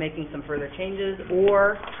talk about making some further changes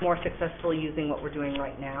or more successfully using what we're doing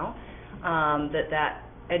right now. That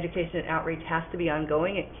education and outreach has to be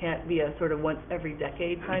ongoing. It can't be a sort of once every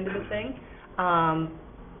decade kind of a thing,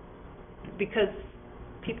 because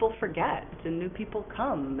people forget and new people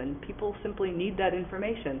come and people simply need that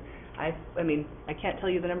information. I mean, I can't tell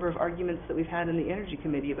you the number of arguments that we've had in the Energy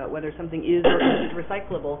Committee about whether something is or isn't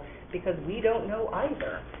recyclable, because we don't know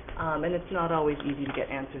either. And it's not always easy to get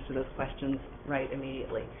answers to those questions right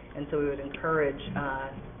immediately. And so we would encourage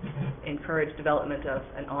development of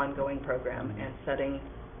an ongoing program and setting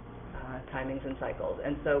timings and cycles.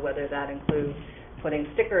 And so whether that includes putting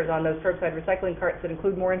stickers on those curbside recycling carts that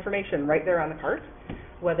include more information right there on the cart,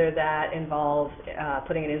 whether that involves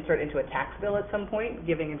putting an insert into a tax bill at some point,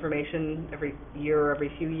 giving information every year or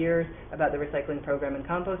every few years about the recycling program and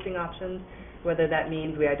composting options, whether that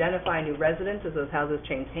means we identify new residents as those houses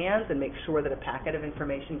change hands and make sure that a packet of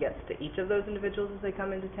information gets to each of those individuals as they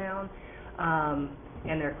come into town.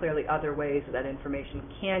 And there are clearly other ways that information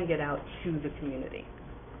can get out to the community.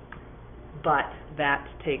 But that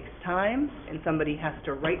takes time, and somebody has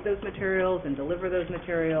to write those materials and deliver those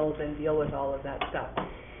materials and deal with all of that stuff.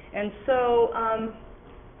 And so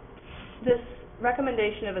this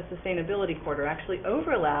recommendation of a sustainability quarter actually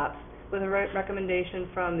overlaps with a recommendation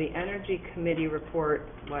from the Energy Committee report,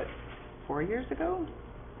 4 years ago?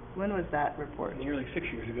 When was that report? Nearly 6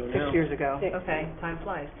 years ago now. 6 years ago. Okay, time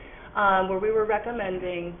flies. Where we were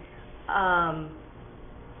recommending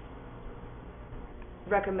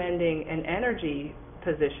an energy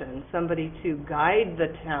position, somebody to guide the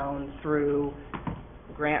town through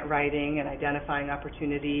grant writing and identifying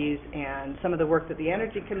opportunities, and some of the work that the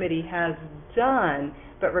Energy Committee has done,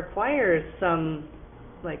 but requires some,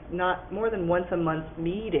 not more than once a month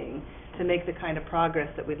meeting to make the kind of progress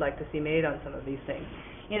that we'd like to see made on some of these things.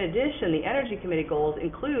 In addition, the Energy Committee goals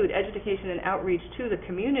include education and outreach to the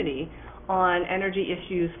community on energy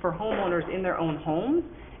issues for homeowners in their own homes,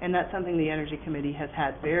 and that's something the Energy Committee has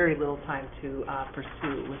had very little time to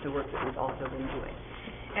pursue with the work that we've also been doing.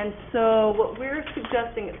 And so what we're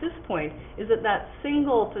suggesting at this point is that that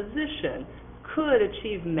single position could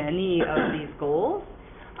achieve many of these goals,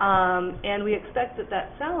 and we expect that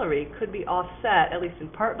that salary could be offset, at least in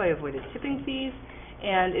part, by avoided tipping fees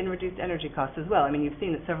and in reduced energy costs as well. I mean, you've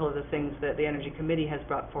seen that several of the things that the Energy Committee has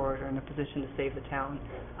brought forward are in a position to save the town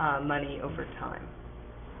money over time.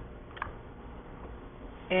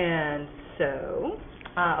 And so,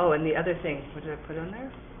 and the other thing, what did I put on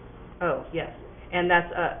there? Oh, yes. And that's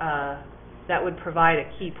that would provide a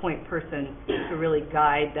key point person to really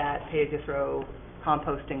guide that pay-as-you-throw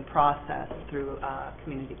composting process through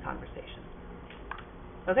community conversation.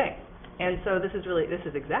 Okay. And so this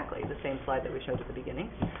is exactly the same slide that we showed at the beginning.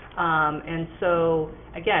 And so,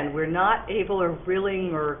 again, we're not able or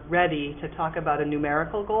willing or ready to talk about a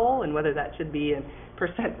numerical goal and whether that should be in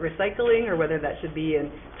percent recycling or whether that should be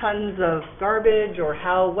in tons of garbage or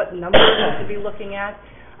what numbers we should be looking at.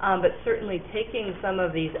 But certainly taking some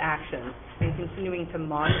of these actions and continuing to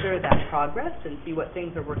monitor that progress and see what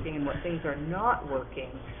things are working and what things are not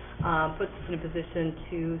working puts us in a position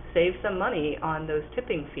to save some money on those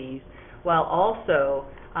tipping fees, while also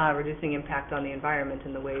reducing impact on the environment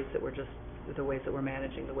in the ways that we're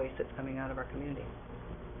managing the waste that's coming out of our community.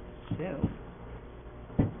 So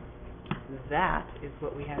that is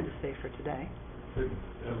what we had to say for today.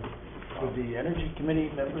 Would the Energy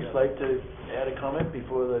Committee members like to add a comment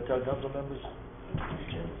before the town council members?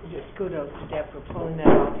 Just kudos to Deb for pulling that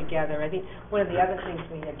all together. I think one of the other things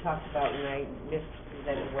we had talked about, and I missed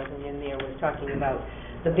that it wasn't in there, was talking about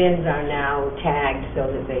the bins are now tagged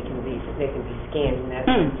so that they can be scanned, and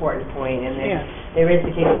that's an important point. And there is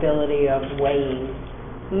the capability of weighing.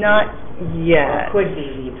 Not yet. Could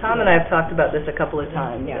be. Tom and I have talked about this a couple of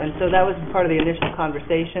times, and so that was part of the initial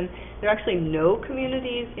conversation. There are actually no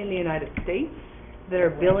communities in the United States that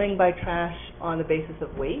are billing by trash on the basis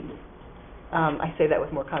of weight. I say that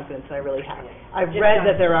with more confidence than I really have. I've read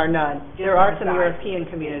that there are none. There are some European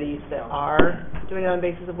communities that are doing it on the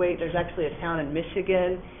basis of weight. There's actually a town in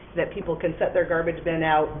Michigan that people can set their garbage bin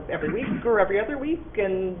out every week or every other week,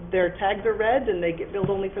 and their tags are red, and they get billed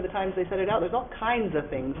only for the times they set it out. There's all kinds of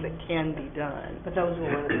things that can be done. But those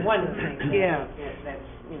were one of the things that's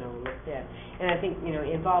looked at. And I think,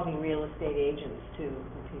 involving real estate agents, too,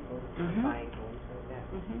 when people buying homes.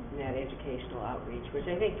 That educational outreach, which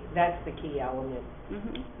I think that's the key element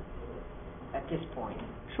at this point.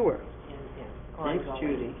 Sure. Thanks,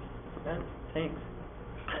 Judy. Thanks.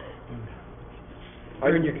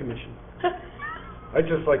 You're in your commission. I'd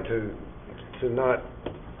just like to not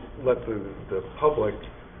let the public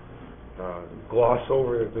gloss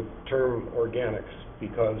over the term organics,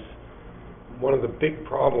 because one of the big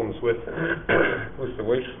problems with with the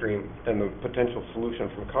waste stream and the potential solution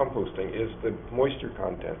from composting is the moisture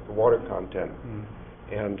content, the water content.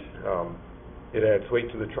 And it adds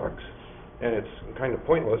weight to the trucks, and it's kind of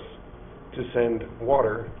pointless to send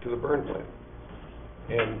water to the burn plant.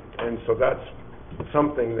 And so that's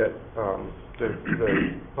something that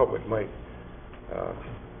the public might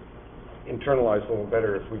internalize a little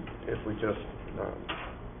better if we just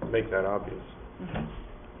make that obvious.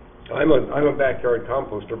 I'm a backyard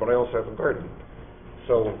composter, but I also have a garden,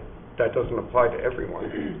 so that doesn't apply to everyone.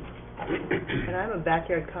 And I'm a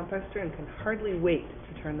backyard composter and can hardly wait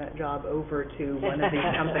to turn that job over to one of these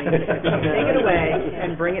companies to take it away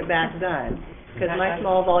and bring it back done. Because my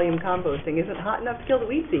small volume composting isn't hot enough to kill the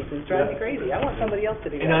weed seeds, and it's driving me crazy. I want somebody else to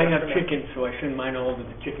do that. And I have chickens, so I shouldn't mind all of the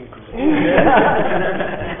chicken coop. I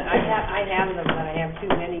have them, but I have too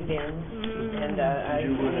many bins, and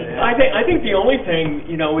I think the only thing,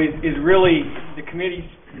 you know, is really the committee's,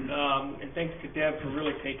 and thanks to Deb for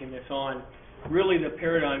really taking this on. Really, the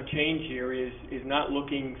paradigm change here is not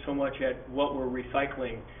looking so much at what we're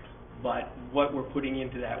recycling, but what we're putting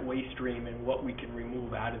into that waste stream and what we can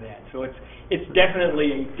remove out of that. So it's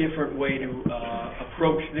definitely a different way to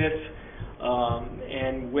approach this,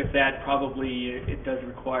 and with that, probably it does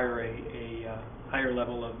require a higher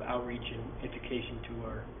level of outreach and education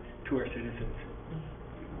to our citizens.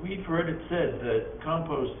 We've heard it said that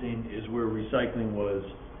composting is where recycling was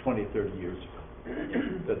 20, 30 years ago.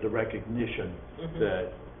 That the recognition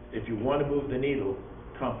that if you want to move the needle,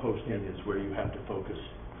 composting is where you have to focus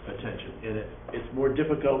attention. And it's more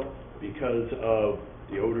difficult because of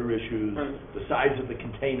the odor issues, the size of the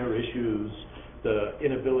container issues, the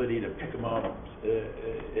inability to pick them up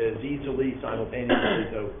as easily, simultaneously.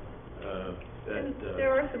 So there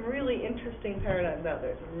are some really interesting paradigms out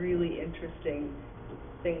there, some really interesting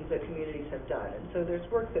things that communities have done. And so there's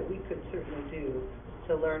work that we could certainly do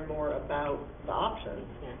to learn more about the options.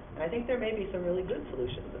 And I think there may be some really good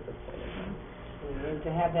solutions at this point in time. And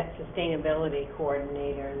to have that sustainability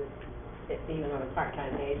coordinator, even on a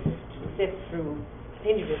part-time basis,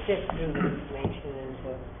 continue to sift through the information and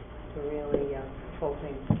to really pull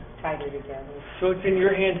things tighter together. So it's in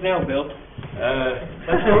your hands now, Bill.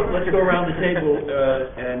 Let's go around the table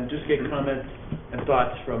and just get comments and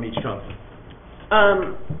thoughts from each council.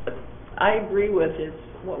 I agree with it.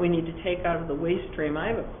 What we need to take out of the waste stream. I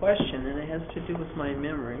have a question, and it has to do with my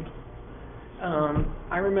memory.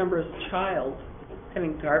 I remember as a child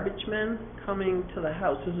having garbage men coming to the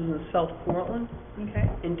house. This is in South Portland. Okay.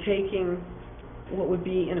 And taking what would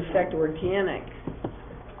be, in effect, organic.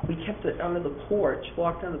 We kept it under the porch,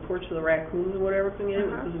 walked on the porch of the raccoons or whatever thing it is,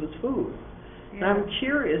 because it was food. And I'm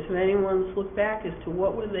curious if anyone's looked back as to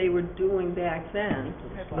what they were doing back then.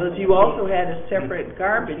 Because you also had a separate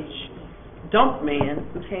garbage dump man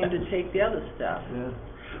who came to take the other stuff.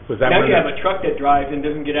 Was that now when you have a truck that drives and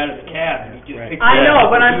doesn't get out of the cab. And he just picks I it know,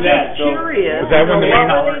 up but and I'm do just that. curious. Was that when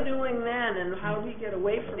what were they doing then, and how do we get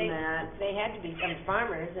away from that? They had to be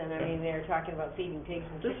farmers, and I mean, they're talking about feeding pigs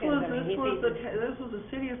and This chickens. was the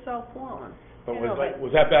city of South Portland. But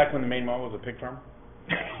was that back when the Maine Mall was a pig farm?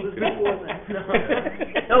 It was before that.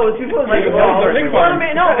 No, it was before Like it was a pig farm.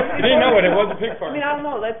 No, I didn't know it. It was a pig farm. I mean, I don't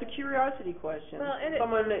know. That's a curiosity question. Well, and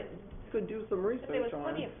someone that could do some research There was on.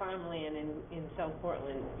 plenty of farmland in South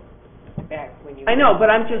Portland back when you... I know, but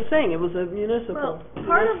I'm just saying, it was a municipal. Well,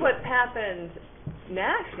 part of what's happened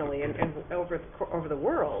nationally and over the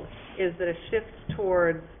world is that a shift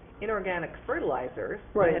towards inorganic fertilizers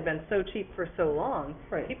that had been so cheap for so long,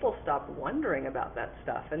 people stopped wondering about that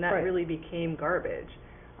stuff, and that really became garbage.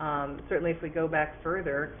 Certainly if we go back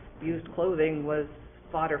further, used clothing was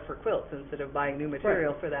fodder for quilts instead of buying new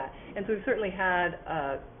material for that. And so we've certainly had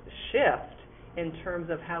a shift in terms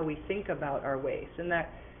of how we think about our waste, and that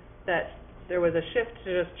there was a shift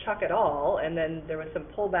to just chuck it all, and then there was some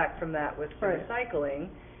pullback from that with recycling,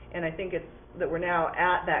 and I think it's that we're now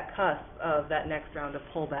at that cusp of that next round of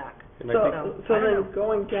pullback. So then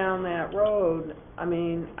going down that road, I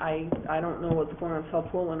mean, I don't know what's going on in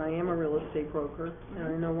South Portland. I am a real estate broker, and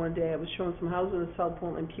I know one day I was showing some houses in South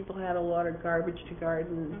Portland, and people had a lot of garbage to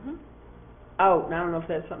garden out, and I don't know if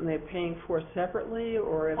that's something they're paying for separately,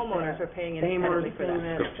 or if homeowners are paying independently for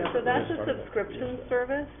that. So that's a subscription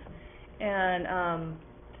service, and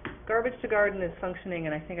Garbage to Garden is functioning,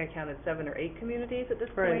 and I think I counted 7 or 8 communities at this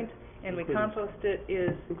point. And We Compost It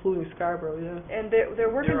is... Including Scarborough, And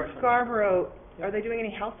their work in Scarborough, are they doing any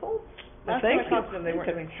households? Last time I Thank talked to you. them, they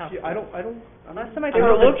weren't doing house. I don't, Last time I They talked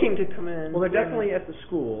were to them. looking to come in. well, they're definitely at the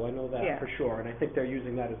school, I know that Yeah. for sure, and I think they're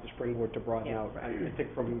using that as the springboard to broaden out. I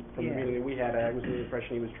think from the Yeah. meeting that we had, I was under the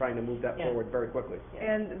impression he was trying to move that Yeah. forward very quickly.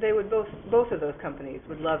 And they would both of those companies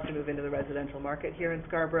would love to move into the residential market here in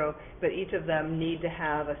Scarborough, but each of them need to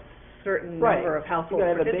have a certain Right. number of You households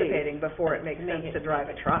gotta have a base. participating before it makes To make sense it- to drive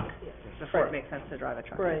a truck. Before Right. it makes sense to drive a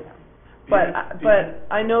truck. Right. But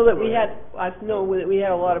I know that we had, we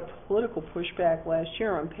had a lot of political pushback last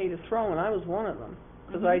year on pay to throw, and I was one of them.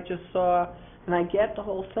 Because I just saw, and I get the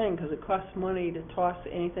whole thing, because it costs money to toss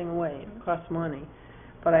anything away, it costs money.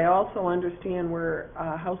 But I also understand where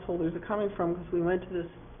householders are coming from, because we went to this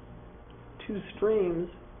two streams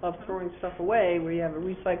of throwing stuff away, where you have a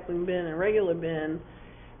recycling bin and a regular bin,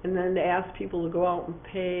 and then to ask people to go out and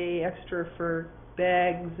pay extra for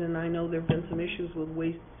bags, and I know there've been some issues with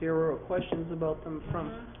Waste Zero, or questions about them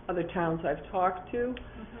from other towns I've talked to.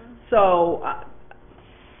 So,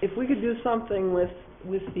 if we could do something with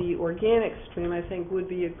the organic stream, I think would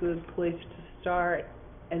be a good place to start,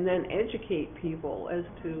 and then educate people as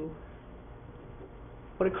to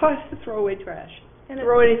what it costs to throw away trash.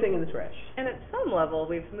 Throw anything in the trash. And at some level,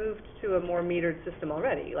 we've moved to a more metered system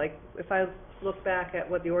already. Like, if I look back at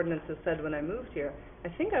what the ordinances said when I moved here, I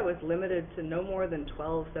think I was limited to no more than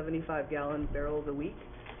 12 75-gallon barrels a week.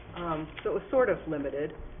 So it was sort of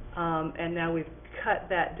limited. And now we've cut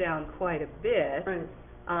that down quite a bit.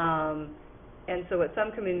 Right. And so what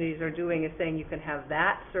some communities are doing is saying you can have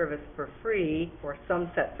that service for free, or some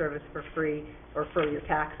set service for free, or for your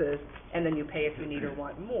taxes, and then you pay if you need or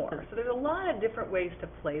want more. So there's a lot of different ways to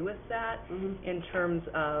play with that in terms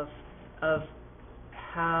of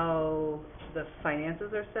how the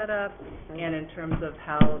finances are set up, and in terms of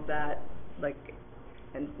how that, like,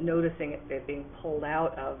 and noticing it being pulled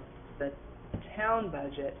out of the town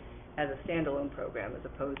budget as a standalone program, as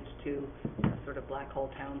opposed to a sort of black hole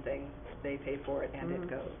town thing. They pay for it and it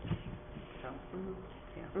goes. So,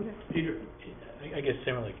 yeah. Okay. Peter, I guess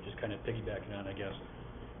similarly, just kind of piggybacking on, I guess,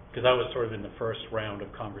 because I was sort of in the first round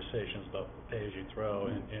of conversations about pay-as-you-throw,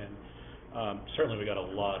 and certainly we got a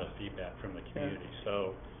lot of feedback from the community.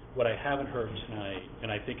 So what I haven't heard tonight,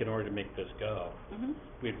 and I think in order to make this go,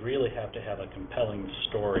 we'd really have to have a compelling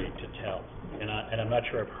story to tell. And I'm not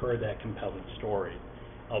sure I've heard that compelling story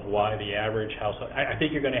of why the average household. I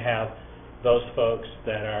think you're going to have those folks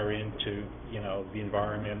that are into, the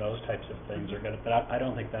environment and those types of things are going to, but I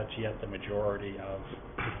don't think that's yet the majority of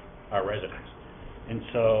our residents. And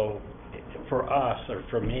so for us, or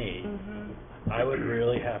for me, I would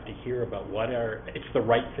really have to hear about it's the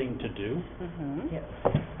right thing to do,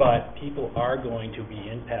 but people are going to be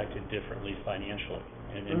impacted differently financially,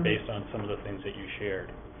 and based on some of the things that you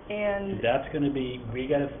shared. And that's going to be, we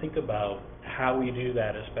got to think about how we do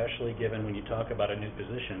that, especially given when you talk about a new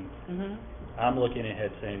position. I'm looking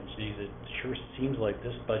ahead saying, geez, it sure seems like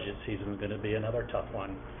this budget season is going to be another tough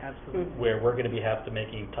one. Absolutely. Where we're going to have to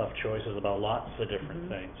making tough choices about lots of different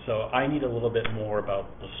things. So I need a little bit more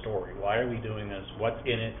about the story. Why are we doing this? What's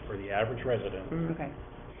in it for the average resident? Okay.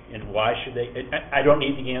 And why should they? I don't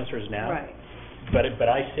need the answers now. Right. But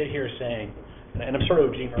I sit here saying, and I'm sort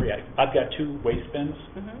of Jean Marie, I've got 2 waste bins,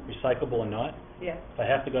 recyclable and not. Yeah. If I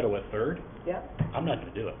have to go to a third, Yeah. I'm not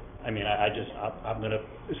going to do it. I mean, I'm going to,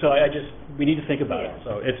 we need to think about it.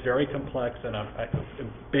 So it's very complex, and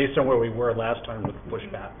based on where we were last time with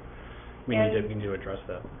pushback, we need to address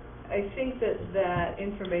that. I think that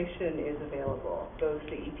information is available. Both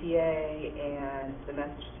the EPA and the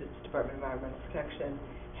Massachusetts Department of Environmental Protection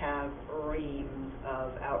have reams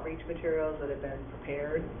of outreach materials that have been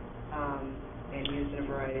prepared and used in a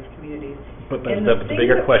variety of communities. But And the thing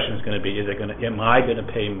bigger that- question is going to be, am I going to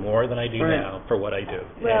pay more than I do now for what I do?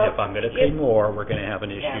 Well, and if I'm going to pay more, we're going to have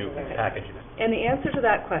an issue packaging it. And the answer to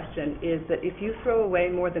that question is that if you throw away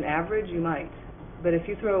more than average, you might. But if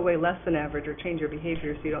you throw away less than average or change your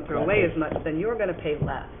behavior so you don't throw away as much, then you're going to pay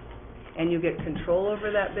less. And you get control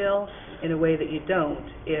over that bill in a way that you don't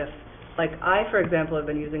if, like I, for example, have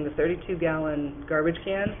been using the 32-gallon garbage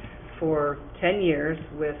can for 10 years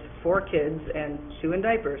with 4 kids and chewing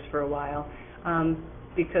diapers for a while,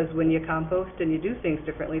 because when you compost and you do things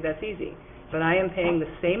differently, that's easy. But I am paying the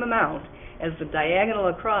same amount as the diagonal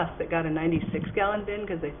across that got a 96-gallon bin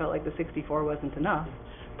because they felt like the 64 wasn't enough.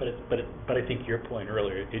 But I think your point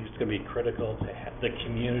earlier, it's going to be critical to the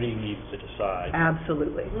community needs to decide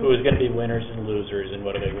Absolutely. who's going to be winners and losers and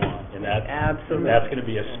what do they want, and Absolutely. that's going to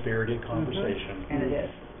be a spirited conversation, And it is.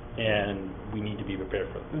 And we need to be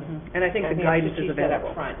prepared for that. And I think the guidance is available.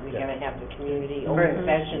 Up front, we gotta have the community, Right. open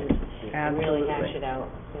sessions, and really Absolutely. hash it out.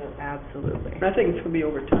 Absolutely. I think it's going to be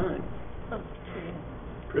over time.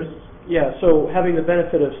 Chris? Yeah, so having the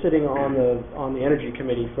benefit of sitting on the Energy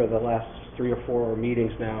Committee for the last 3 or 4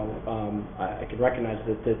 meetings now, I can recognize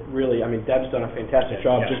that really, I mean, Deb's done a fantastic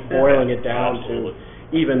job just boiling it down to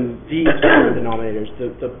even these common denominators.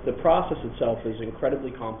 The process itself is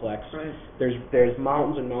incredibly complex. Right. There's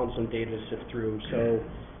mountains and mountains of data to sift through. So,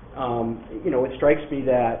 it strikes me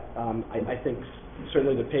that I think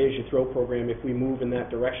certainly the pay-as-you-throw program, if we move in that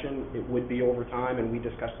direction, it would be over time, and we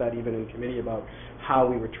discussed that even in committee about how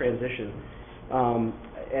we would transition.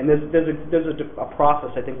 And there's a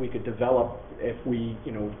process I think we could develop if we,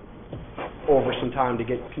 over some time to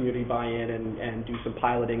get community buy-in and do some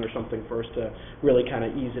piloting or something first to really kind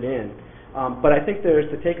of ease it in. But I think there's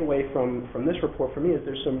the takeaway from this report for me is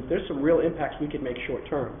there's some real impacts we could make short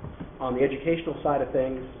term on the educational side of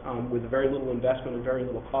things with very little investment and very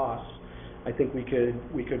little costs. I think we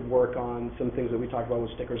could work on some things that we talked about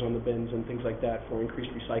with stickers on the bins and things like that for increased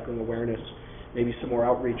recycling awareness. Maybe some more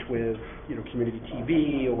outreach with community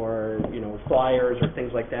TV or flyers or things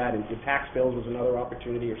like that. And the tax bills was another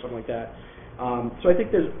opportunity or something like that. So I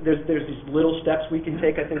think there's these little steps we can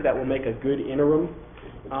take. I think that will make a good interim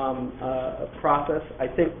process. I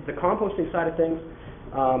think the composting side of things,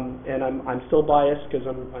 and I'm still biased because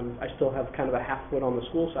I still have kind of a half foot on the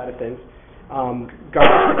school side of things.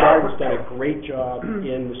 Garden's done a great job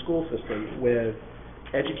in the school system with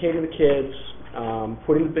educating the kids,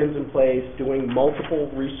 putting the bins in place, doing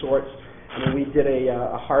multiple resorts. I mean, we did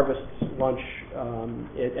a harvest lunch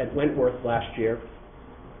at Wentworth last year,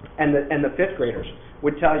 and the fifth graders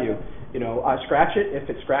would tell you, scratch it. If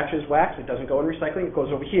it scratches wax, it doesn't go in recycling. It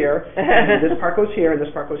goes over here. And this part goes here, and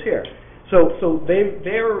this part goes here. So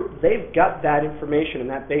they've got that information and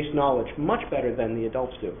that base knowledge much better than the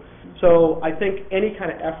adults do. So I think any kind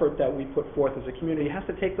of effort that we put forth as a community has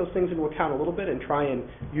to take those things into account a little bit and try and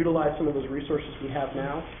utilize some of those resources we have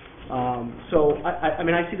now. So I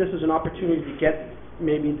mean, I see this as an opportunity to get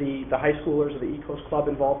maybe the high schoolers or the Ecos Club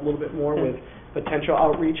involved a little bit more with potential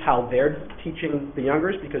outreach, how they're teaching the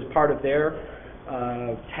youngers, because part of their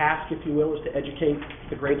task, if you will, is to educate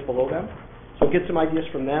the grades below them. So get some ideas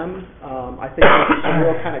from them. I think there's some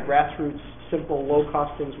real kind of grassroots, simple,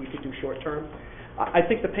 low-cost things we could do short-term. I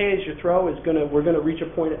think the pay-as-you-throw we're going to reach a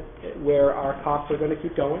point where our costs are going to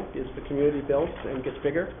keep going as the community builds and gets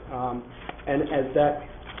bigger. And as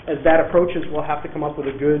that approaches, we'll have to come up with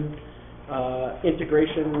a good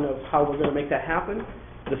integration of how we're going to make that happen.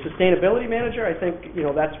 The sustainability manager, I think,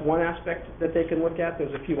 that's one aspect that they can look at.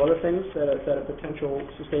 There's a few other things that a potential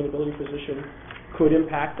sustainability position could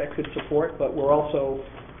impact, that could support, but we're also,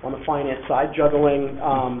 on the finance side, juggling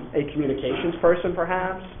a communications person,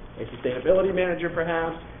 perhaps, a sustainability manager,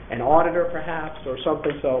 perhaps, an auditor, perhaps, or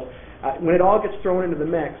something. So when it all gets thrown into the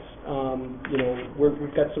mix,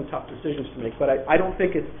 we've got some tough decisions to make. But I don't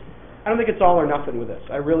think it's all or nothing with this.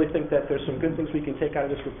 I really think that there's some good things we can take out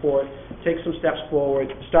of this report, take some steps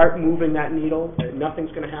forward, start moving that needle.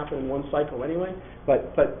 Nothing's going to happen in one cycle anyway,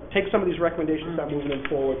 but take some of these recommendations, start moving them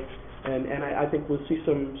forward, and I think we'll see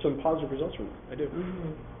some positive results from it. I do.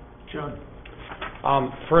 John?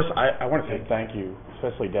 First, I want to say thank you,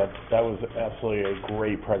 especially Deb. That was absolutely a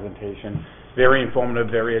great presentation. Very informative,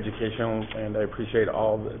 very educational, and I appreciate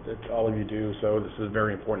all that all of you do. So this is a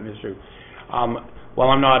very important issue. While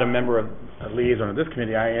I'm not a member of a liaison of this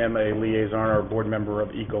committee, I am a liaison or board member of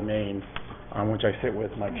Eco Maine, which I sit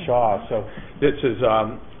with Mike Shaw. So this is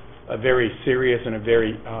a very serious and a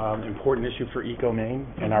very important issue for Eco Maine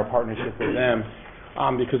and our partnership with them,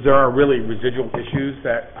 because there are really residual issues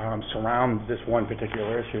that surround this one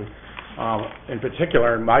particular issue. In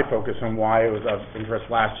particular, my focus on why it was of interest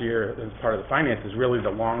last year as part of the finance is really the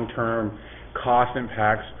long-term cost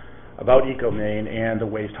impacts about Eco Maine and the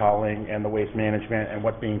waste hauling and the waste management and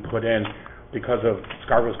what's being put in because of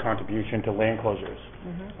Scarborough's contribution to land closures.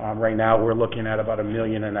 Right now we're looking at about $1.5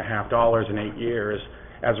 million in 8 years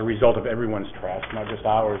as a result of everyone's trash, not just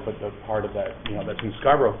ours, but the part of that that's in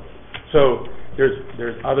Scarborough. So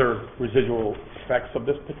there's other residual effects of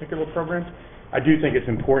this particular program. I do think it's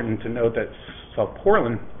important to note that South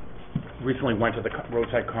Portland recently went to the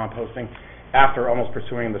roadside composting after almost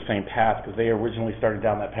pursuing the same path, because they originally started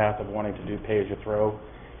down that path of wanting to do pay-as-you-throw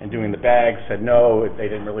and doing the bags, said no, they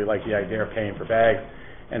didn't really like the idea of paying for bags,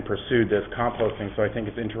 and pursued this composting. So I think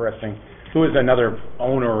it's interesting. Who is another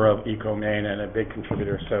owner of Eco Maine and a big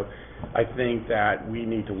contributor. So I think that we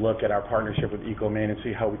need to look at our partnership with Eco Maine and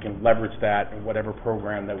see how we can leverage that in whatever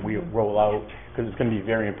program that we roll out, because it's going to be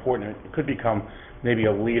very important. It could become maybe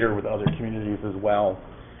a leader with other communities as well.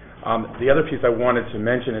 The other piece I wanted to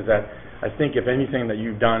mention is that I think if anything that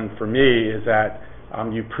you've done for me is that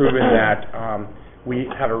you've proven that we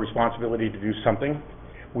have a responsibility to do something,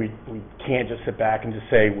 we can't just sit back and just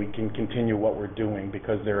say we can continue what we're doing,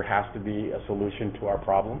 because there has to be a solution to our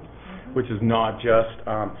problem, which is not just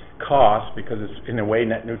cost, because it's in a way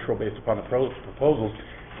net neutral based upon the proposals,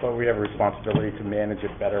 but we have a responsibility to manage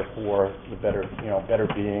it better for the better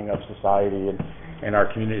being of society and our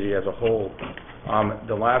community as a whole.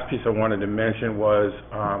 The last piece I wanted to mention was,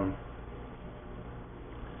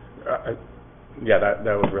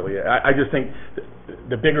 that was really it. I just think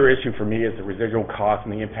the bigger issue for me is the residual cost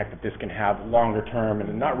and the impact that this can have longer term,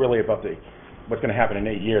 and not really about what's going to happen in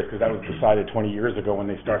 8 years, because that was decided 20 years ago when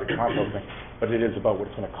they started composting, but it is about what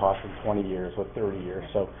it's going to cost in 20 years or 30 years.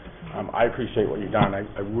 So I appreciate what you've done. I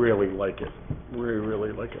really like it.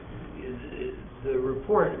 Really like it. The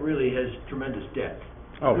report really has tremendous depth.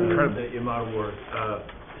 Oh, incredible. The amount of work.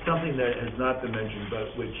 Something that has not been mentioned,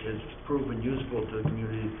 but which has proven useful to the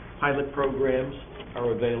community, pilot programs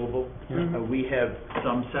are available. We have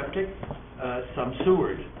some septic, some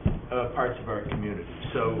sewered parts of our community.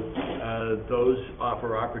 So those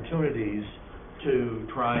offer opportunities to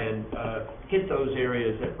try and hit those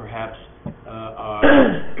areas that perhaps are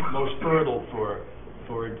most fertile for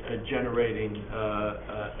generating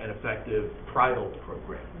an effective trial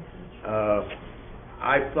program.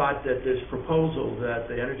 I thought that this proposal that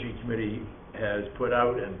the Energy Committee has put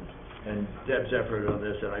out, and Deb's effort on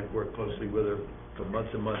this, and I've worked closely with her for months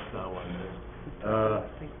and months now on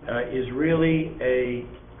this, is really a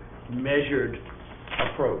measured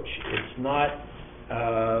approach. It's not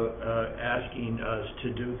asking us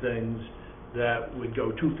to do things that would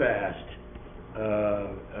go too fast.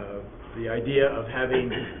 The idea of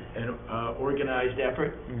having an organized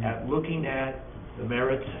effort at looking at the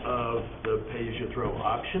merits of the pay-as-you-throw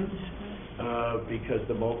options, because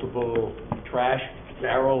the multiple trash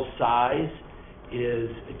barrel size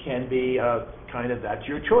can be that's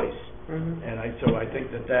your choice. And so I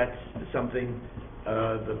think that's something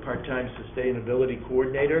the part-time sustainability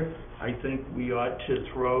coordinator, I think we ought to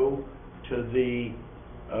throw to the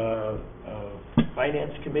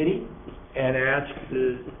finance committee and ask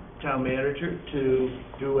the town manager to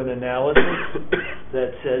do an analysis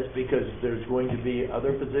that says, because there's going to be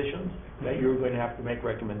other positions that you're going to have to make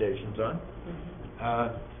recommendations on,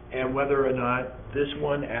 and whether or not this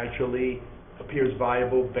one actually appears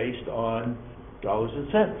viable based on dollars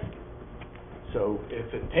and cents. So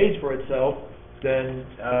if it pays for itself, then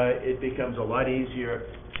it becomes a lot easier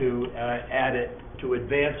to add it, to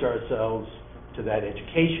advance ourselves to that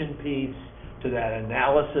education piece, to that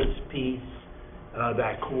analysis piece,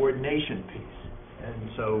 that coordination piece. And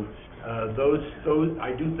so those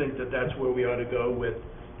I do think that's where we ought to go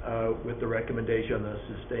with the recommendation on the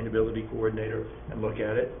sustainability coordinator and look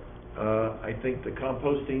at it. I think the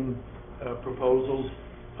composting proposals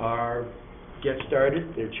get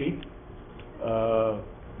started. They're cheap.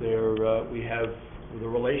 We have the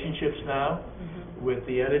relationships now with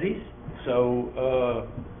the entities, so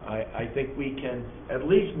I think we can at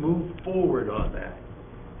least move forward on that,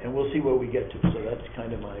 and we'll see where we get to. So that's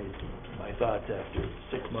kind of my thoughts after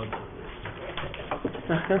 6 months of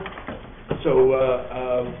this. So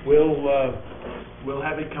we'll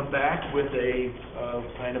have it come back with a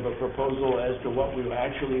kind of a proposal as to what we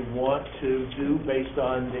actually want to do based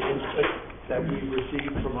on the input that we've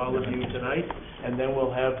received from all of you tonight, and then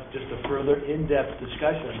we'll have just a further in-depth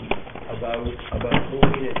discussion about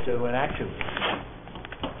moving it to an action.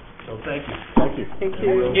 So thank you. Thank you. Thank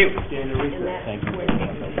And we'll you. stand in recess. Thank you.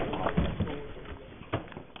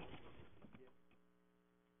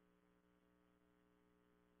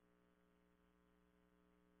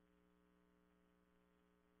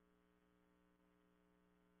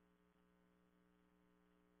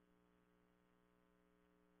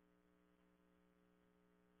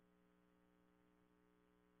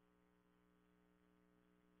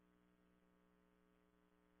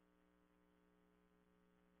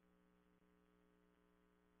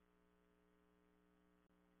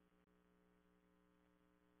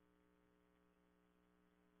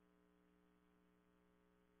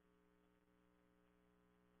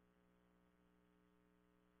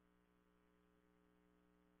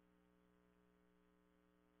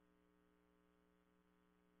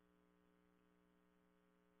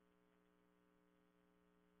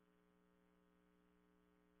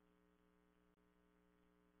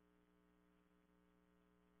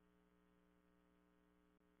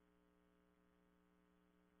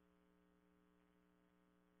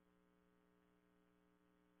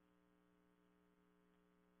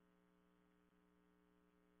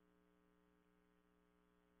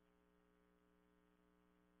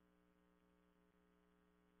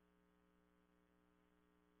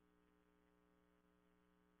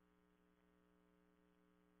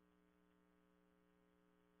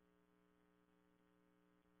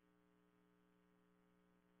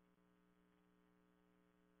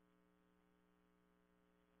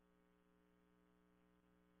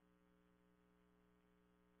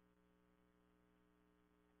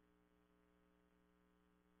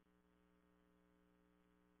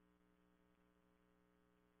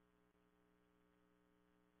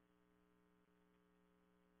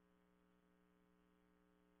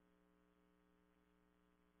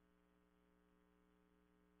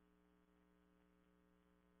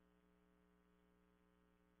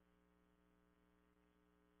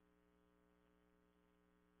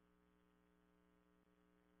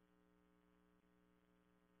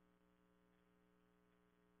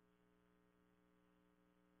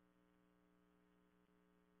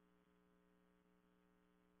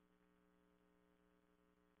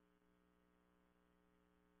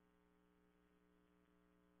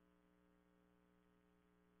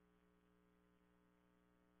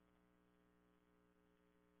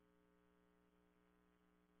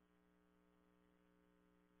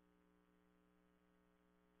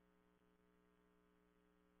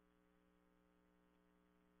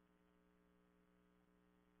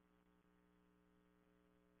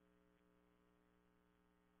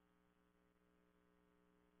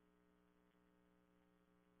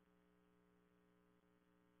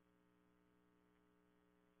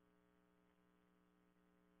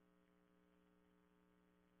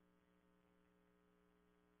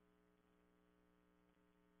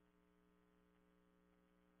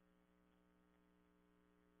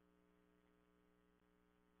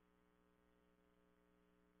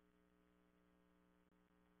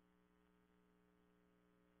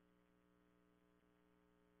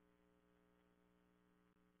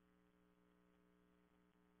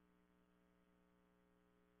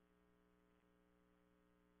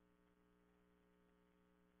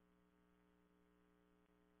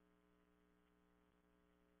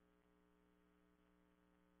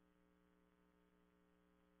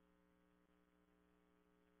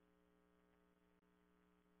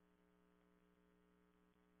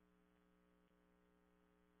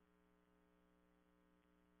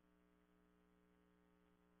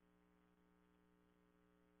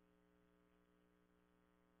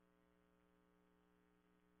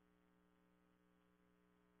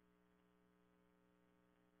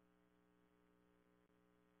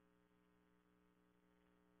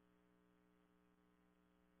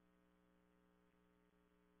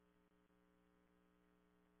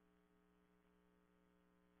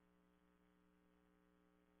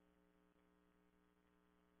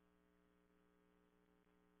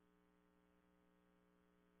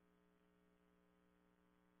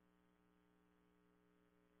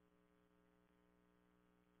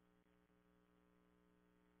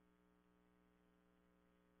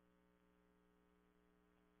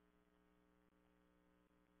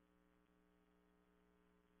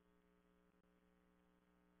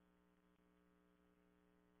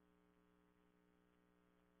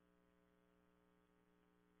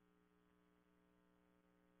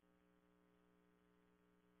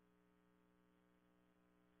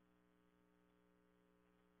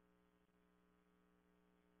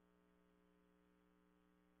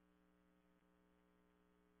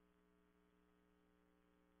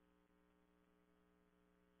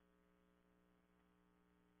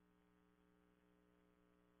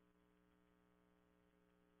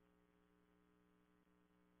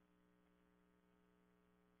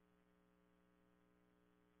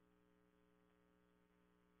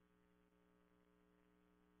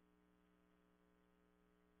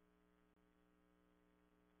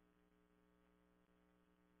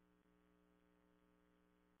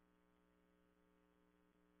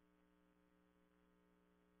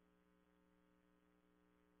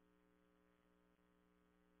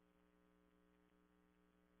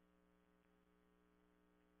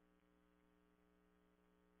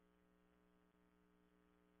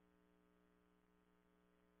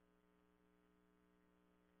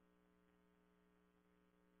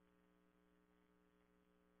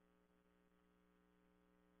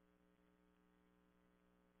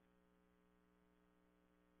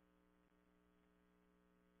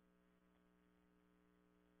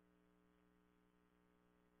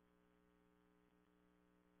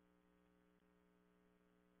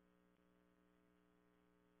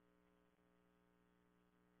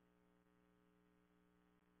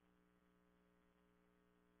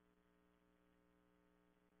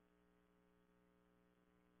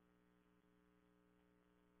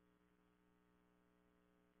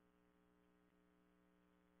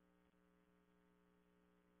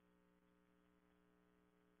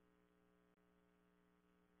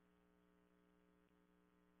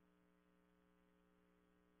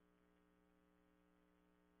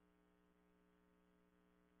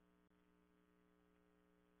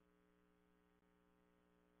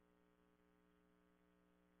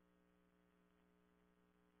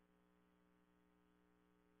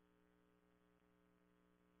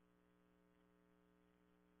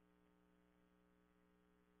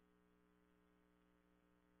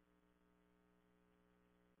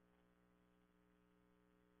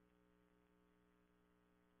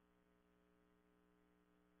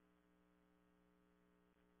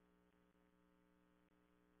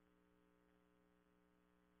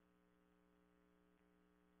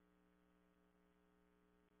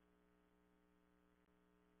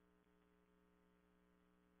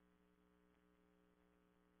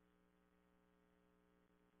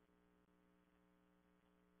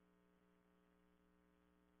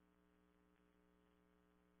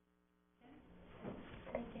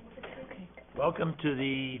 Welcome to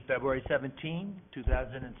the February 17,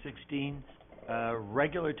 2016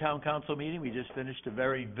 regular town council meeting. We just finished a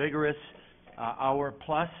very vigorous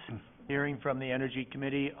hour-plus hearing from the Energy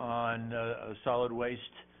Committee on a solid waste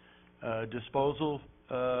disposal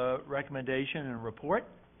recommendation and report.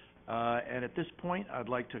 And at this point, I'd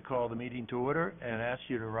like to call the meeting to order and ask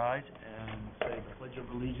you to rise and say the Pledge of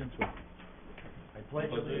Allegiance with me. I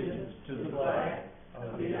pledge allegiance to the flag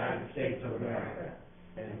of the United States of America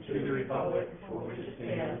and to the republic for which it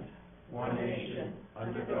stands, one nation,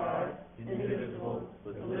 under God, indivisible,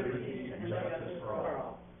 with liberty and justice for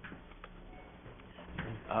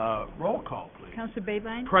all. Roll call, please. Councilor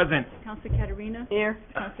Babine? Present. Councilor Caterina? Here.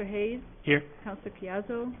 Councilor Hayes? Here. Councilor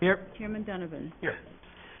Piazza? Here. Chairman Donovan? Here.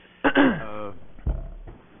 A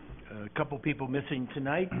couple people missing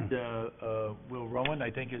tonight. Will Rowan,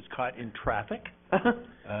 I think, is caught in traffic.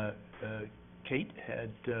 Kate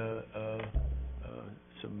had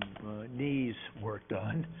some knees worked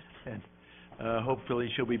on, and hopefully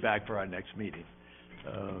she'll be back for our next meeting.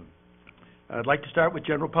 I'd like to start with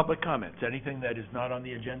general public comments. Anything that is not on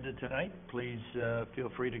the agenda tonight, please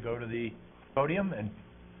feel free to go to the podium and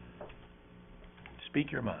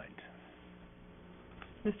speak your mind.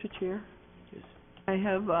 Mr. Chair, Yes. I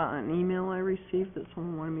have an email I received that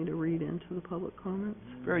someone wanted me to read into the public comments.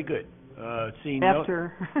 Very good. Seeing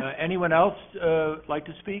After. anyone else like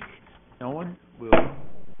to speak? No one? We'll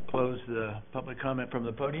close the public comment from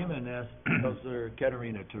the podium and ask Councilor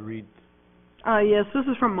Caterina to read. Yes, this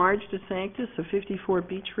is from Marge DeSanctis of 54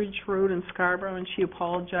 Beach Ridge Road in Scarborough, and she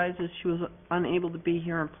apologizes she was unable to be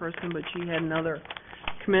here in person, but she had another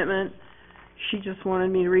commitment. She just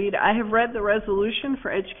wanted me to read. I have read the resolution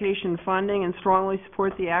for education funding and strongly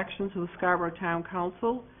support the actions of the Scarborough Town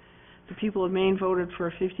Council. The people of Maine voted for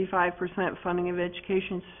a 55% funding of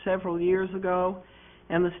education several years ago,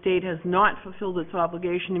 and the state has not fulfilled its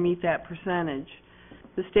obligation to meet that percentage.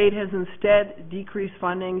 The state has instead decreased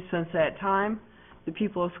funding since that time. The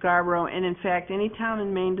people of Scarborough, and in fact any town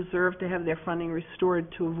in Maine, deserve to have their funding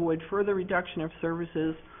restored to avoid further reduction of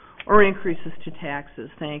services or increases to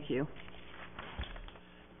taxes. Thank you.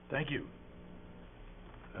 Thank you.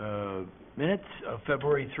 Minutes of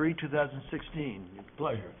February 3, 2016.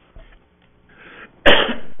 Pleasure.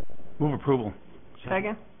 Move approval.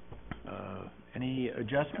 Second? Any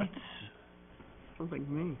adjustments? Sounds like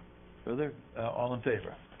me. Further? All in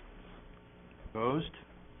favor? Opposed?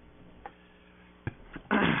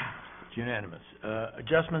 It's unanimous.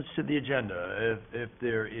 Adjustments to the agenda. If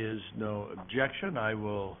there is no objection, I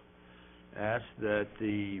will ask that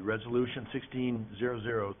the resolution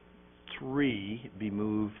 16003 be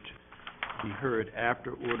heard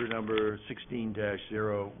after order number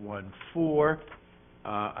 16-014.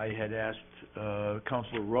 I had asked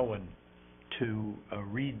Councilor Rowan to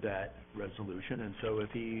read that resolution, and so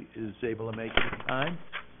if he is able to make it in time,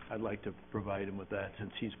 I'd like to provide him with that,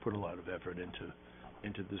 since he's put a lot of effort into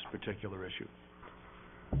this particular issue.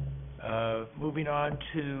 Moving on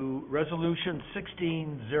to resolution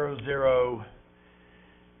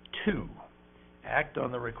 16002. Act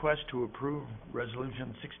on the request to approve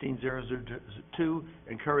resolution 16002,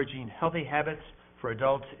 encouraging healthy habits for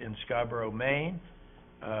adults in Scarborough, Maine.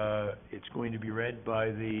 It's going to be read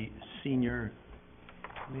by the senior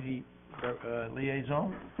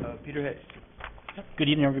liaison, Peter Hayes. Good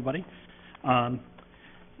evening, everybody.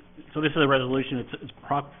 So this is a resolution. It's a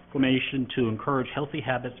proclamation to encourage healthy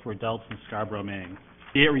habits for adults in Scarborough, Maine.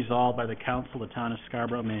 Be it resolved by the Council of the Town of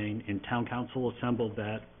Scarborough, Maine, and Town Council assembled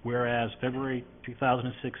that whereas February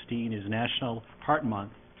 2016 is National Heart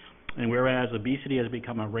Month, and whereas obesity has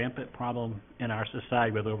become a rampant problem in our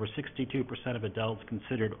society, with over 62% of adults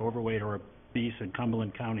considered overweight or obese in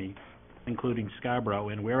Cumberland County, including Scarborough,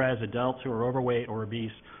 and whereas adults who are overweight or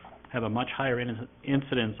obese have a much higher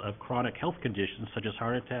incidence of chronic health conditions such as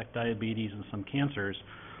heart attack, diabetes, and some cancers,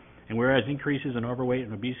 and whereas increases in overweight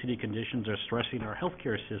and obesity conditions are stressing our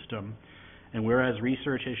healthcare system, and whereas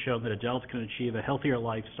research has shown that adults can achieve a healthier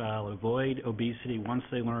lifestyle, avoid obesity once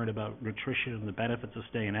they learn about nutrition and the benefits of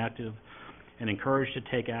staying active, and encouraged to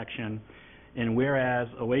take action, and whereas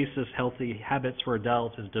Oasis Healthy Habits for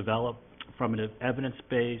Adults is developed from an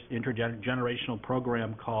evidence-based intergenerational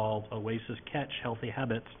program called Oasis Catch Healthy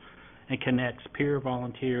Habits, and connects peer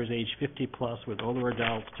volunteers aged 50 plus with older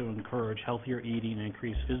adults to encourage healthier eating and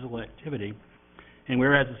increase physical activity. And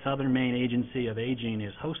whereas the Southern Maine Agency of Aging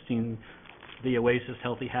is hosting the Oasis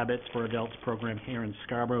Healthy Habits for Adults program here in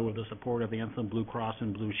Scarborough with the support of Anthem Blue Cross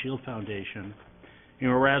and Blue Shield Foundation. And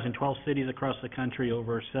whereas in 12 cities across the country,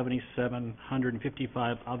 over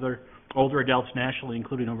 7,755 other older adults nationally,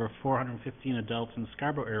 including over 415 adults in the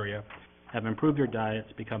Scarborough area, have improved their diets,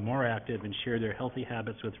 become more active, and share their healthy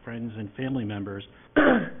habits with friends and family members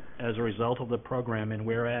as a result of the program. And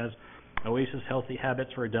whereas Oasis Healthy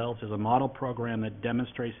Habits for Adults is a model program that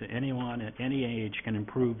demonstrates that anyone at any age can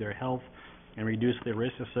improve their health and reduce the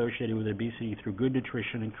risks associated with obesity through good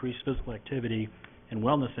nutrition, increased physical activity, and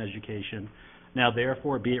wellness education. Now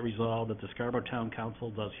therefore be it resolved that the Scarborough Town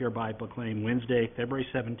Council does hereby proclaim Wednesday, February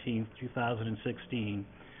 17th, 2016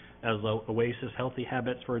 as Oasis Healthy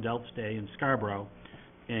Habits for Adults Day in Scarborough,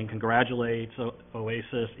 and congratulates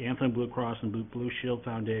Oasis, Anthem Blue Cross and Blue Shield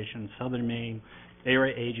Foundation, Southern Maine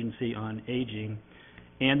Area Agency on Aging,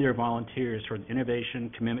 and their volunteers for the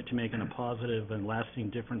innovation, commitment to making a positive and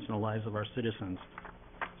lasting difference in the lives of our citizens.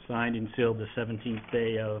 Signed and sealed the 17th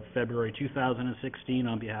day of February 2016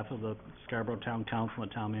 on behalf of the Scarborough Town Council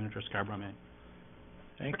and Town Manager, Scarborough, Maine.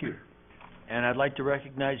 Thank you. And I'd like to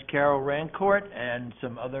recognize Carol Rancourt and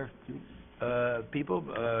some other people.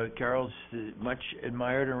 Carol's much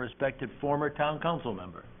admired and respected former town council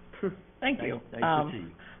member. Thank you. Nice to see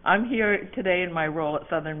you. I'm here today in my role at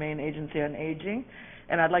Southern Maine Agency on Aging,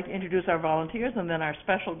 and I'd like to introduce our volunteers and then our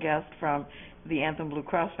special guest from the Anthem Blue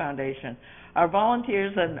Cross Foundation. Our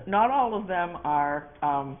volunteers, and not all of them are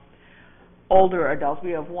older adults.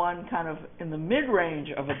 We have one kind of in the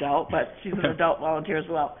mid-range of adult, but she's an adult volunteer as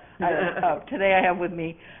well. Today I have with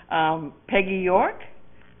me Peggy York,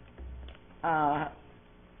 and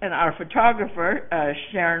our photographer,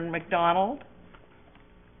 Sharon McDonald.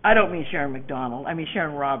 I don't mean Sharon McDonald, I mean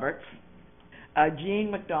Sharon Roberts, Jean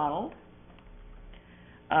McDonald,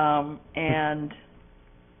 and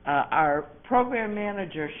our program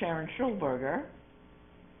manager, Sharon Schulberger,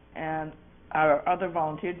 and our other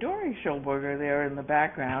volunteer, Dory Schulberger, there in the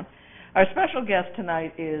background. Our special guest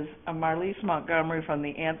tonight is Marlise Montgomery from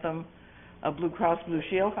the Anthem Blue Cross Blue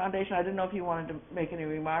Shield Foundation. I didn't know if you wanted to make any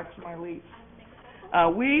remarks, Marlise.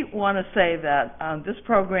 We want to say that this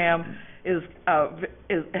program has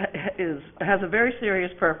a very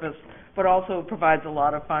serious purpose, but also provides a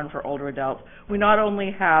lot of fun for older adults. We not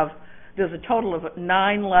only have, there's a total of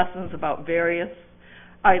 9 lessons about various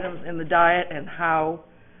items in the diet and how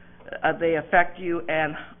they affect you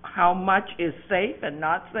and how much is safe and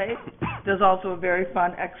not safe. There's also a very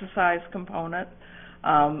fun exercise component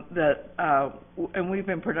and we've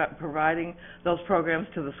been providing those programs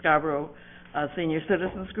to the Scarborough Senior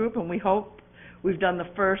Citizens Group, and we hope we've done the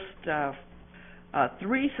first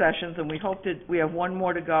 3 sessions, and we have 1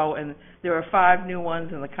 more to go, and there are 5 new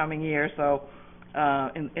ones in the coming year, so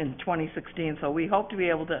in 2016. So we hope to be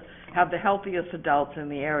able to have the healthiest adults in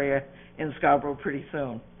the area in Scarborough pretty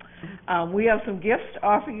soon. We have some gifts to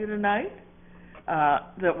offer you tonight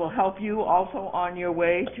that will help you also on your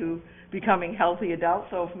way to becoming healthy adults.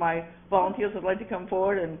 So if my volunteers would like to come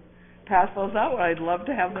forward and pass those out, I'd love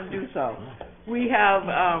to have them do so. We have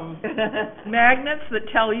magnets that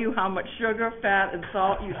tell you how much sugar, fat, and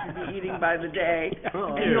salt you should be eating by the day.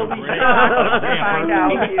 And you'll be shocked to find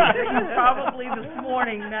out that you probably this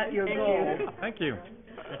morning met your goal. Thank you.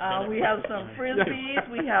 We have some frisbees,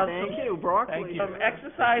 we have some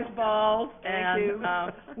exercise balls, and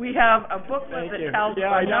we have a booklet that tells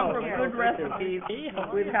a number of good recipes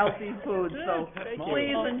with healthy foods, so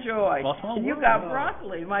please enjoy. And you got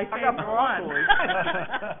broccoli, my favorite one.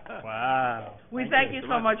 Wow. We thank you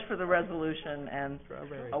so much for the resolution, and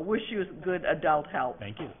wish you good adult health.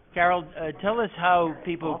 Thank you. Carol, tell us how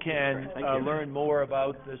people can learn more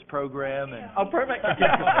about this program. And Oh, perfect.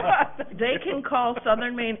 They can call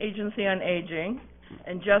Southern Maine Agency on Aging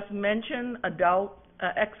and just mention adult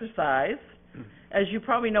exercise. As you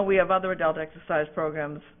probably know, we have other adult exercise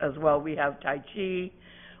programs as well. We have Tai Chi.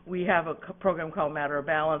 We have a program called Matter of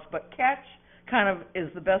Balance. But Catch kind of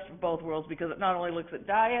is the best of both worlds because it not only looks at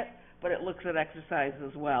diet, but it looks at exercise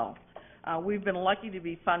as well. We've been lucky to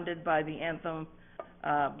be funded by the Anthem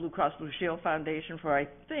Blue Cross Blue Shield Foundation for, I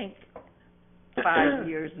think, 5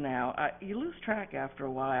 years now. You lose track after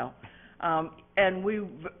a while. And we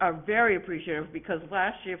are very appreciative because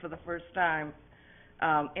last year, for the first time,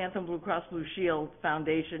 Anthem Blue Cross Blue Shield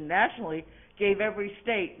Foundation nationally gave every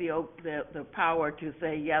state the power to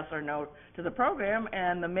say yes or no to the program,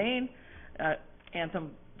 and the Maine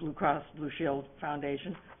Anthem Blue Cross Blue Shield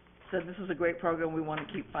Foundation said this is a great program, we want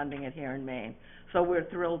to keep funding it here in Maine. So we're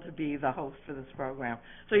thrilled to be the host for this program.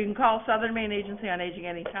 So you can call Southern Maine Agency on Aging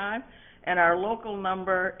anytime, and our local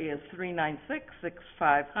number is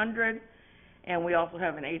 396-6500, and we also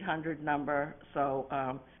have an 800 number. So,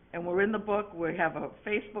 and we're in the book. We have a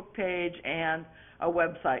Facebook page and a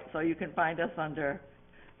website, so you can find us under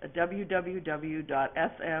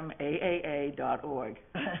www.smaaa.org.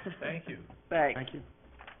 Thank you. Thanks. Thank you.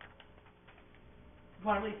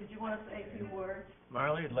 Marley, did you want to say a few words?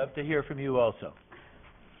 Marley, I'd love to hear from you also.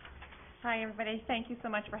 Hi, everybody. Thank you so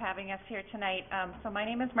much for having us here tonight. So my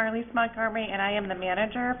name is Marlise Montgomery, and I am the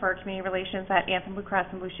manager for community relations at Anthem Blue Cross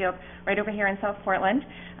and Blue Shield right over here in South Portland.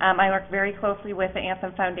 I work very closely with the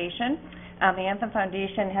Anthem Foundation. The Anthem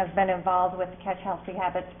Foundation has been involved with Catch Healthy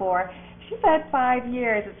Habits for, she said, 5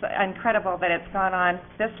 years. It's incredible that it's gone on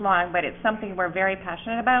this long, but it's something we're very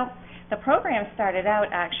passionate about. The program started out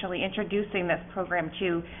actually introducing this program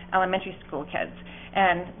to elementary school kids.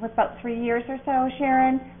 And with about 3 years or so,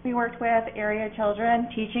 Sharon, we worked with area children,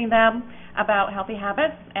 teaching them about healthy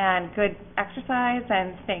habits and good exercise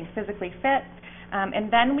and staying physically fit.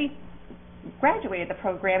 And then we graduated the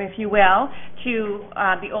program, if you will, to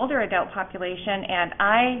the older adult population. And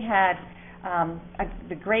I had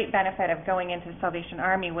the great benefit of going into the Salvation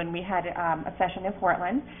Army when we had a session in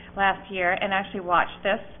Portland last year and actually watched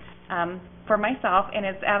this for myself, and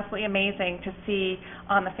it's absolutely amazing to see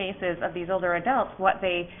on the faces of these older adults what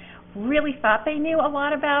they really thought they knew a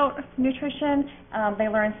lot about nutrition. They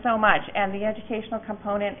learned so much, and the educational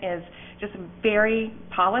component is just very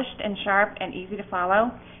polished and sharp and easy to follow.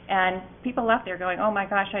 And people left there going, oh my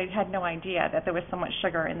gosh, I had no idea that there was so much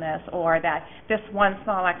sugar in this, or that this one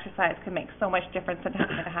small exercise could make so much difference in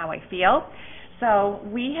how I feel. So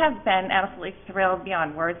we have been absolutely thrilled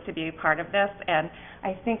beyond words to be a part of this, and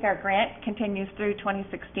I think our grant continues through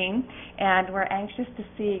 2016, and we're anxious to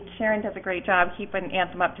see. Sharon does a great job keeping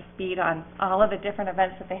Anthem up to speed on all of the different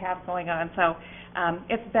events that they have going on. So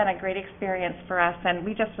it's been a great experience for us, and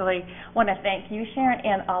we just really want to thank you, Sharon,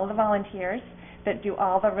 and all the volunteers that do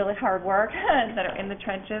all the really hard work that are in the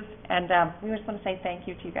trenches, and we just want to say thank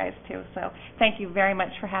you to you guys too. So thank you very much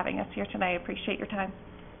for having us here tonight. I appreciate your time.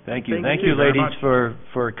 Thank you. Thank you, ladies, for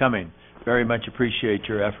coming. Very much appreciate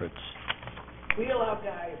your efforts. We allow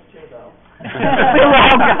guys too, though. We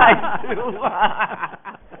allow guys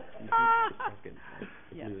too.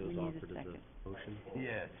 Yeah, we need a second.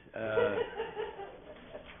 Yes.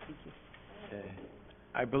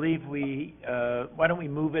 I believe why don't we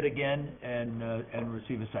move it again and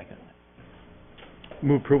receive a second?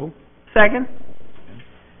 Move approval? Second?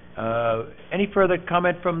 Any further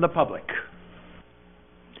comment from the public?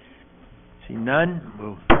 See none,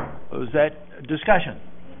 we'll close that discussion.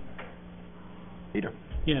 Peter.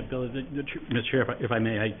 Yeah, Bill, Mr. Chair, if I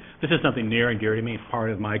may, this is something near and dear to me. Part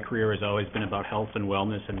of my career has always been about health and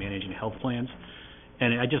wellness and managing health plans.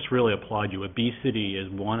 And I just really applaud you. Obesity is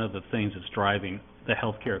one of the things that's driving the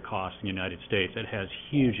healthcare costs in the United States. It has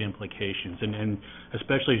huge implications, and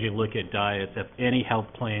especially as you look at diets, if any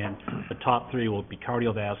health plan, the top three will be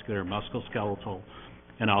cardiovascular, musculoskeletal,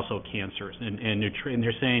 and also cancers. And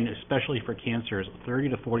they're saying, especially for cancers, 30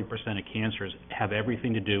 to 40% of cancers have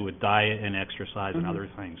everything to do with diet and exercise and other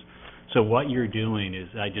things. So what you're doing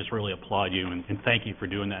is, I just really applaud you, and thank you for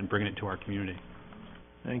doing that and bringing it to our community.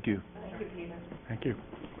 Thank you. Thank you, Peter. Thank you.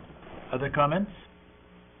 Other comments?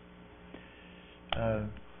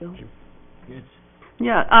 Yes.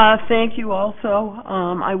 Yeah, thank you also.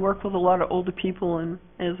 I work with a lot of older people and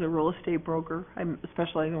as a real estate broker. I'm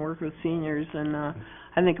specializing in working with seniors, and I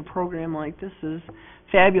think a program like this is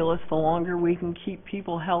fabulous. The longer we can keep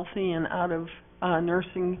people healthy and out of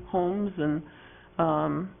nursing homes and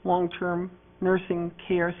long-term nursing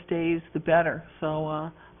care stays, the better. So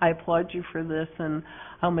I applaud you for this, and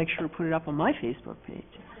I'll make sure to put it up on my Facebook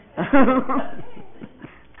page.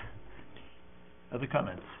 Other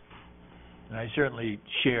comments? And I certainly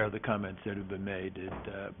share the comments that have been made and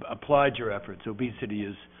applaud your efforts. Obesity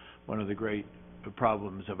is one of the great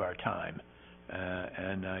problems of our time,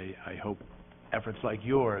 and I hope efforts like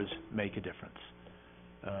yours make a difference.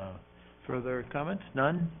 Further comments?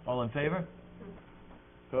 None? All in favor?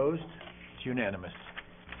 Opposed? It's unanimous.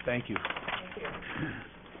 Thank you. Thank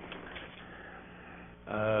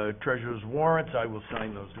you. Treasurer's warrants, I will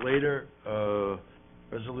sign those later.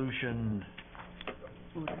 Resolution...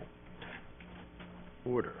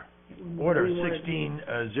 Order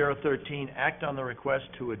 16-013, act on the request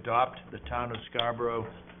to adopt the Town of Scarborough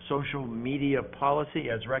social media policy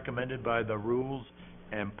as recommended by the Rules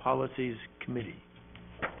and Policies Committee.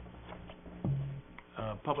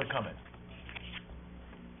 Public comment.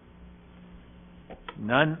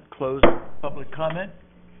 None. Close public comment.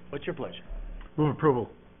 What's your pleasure? Move approval.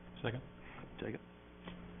 Second. Second.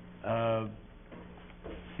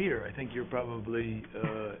 Peter, I think you're probably,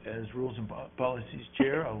 as Rules and Policies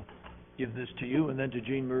Chair, I'll give this to you, and then to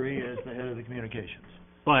Jean Marie as the head of the communications.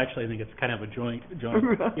 Well, actually, I think it's kind of a joint,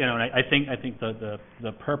 and I think the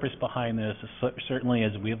purpose behind this is certainly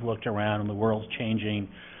as we've looked around and the world's changing,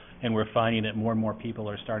 and we're finding that more and more people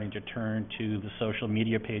are starting to turn to the social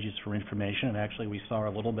media pages for information, and actually we saw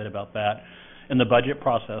a little bit about that in the budget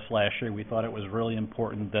process last year, we thought it was really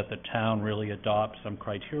important that the town really adopt some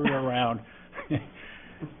criteria around.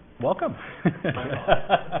 Welcome.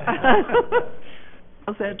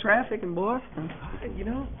 How's that traffic in Boston? You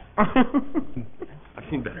know, I've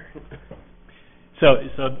seen better. So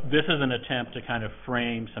this is an attempt to kind of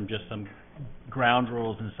frame some ground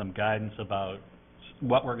rules and some guidance about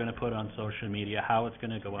what we're going to put on social media, how it's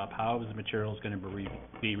going to go up, how the material is going to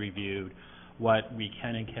be reviewed, what we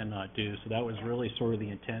can and cannot do. So that was really sort of the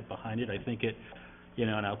intent behind it. I think it,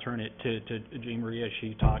 and I'll turn it to Jean Maria.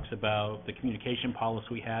 She talks about the communication policy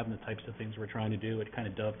we have and the types of things we're trying to do. It kind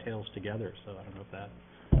of dovetails together. So I don't know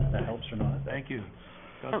if that helps or not. Thank you.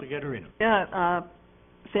 Councilor Caterina. Yeah,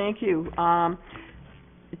 thank you.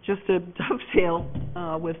 Just to dovetail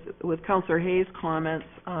with Councilor Hayes' comments,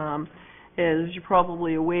 as you're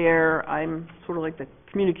probably aware, I'm sort of like the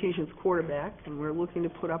communications quarterback, and we're looking to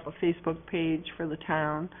put up a Facebook page for the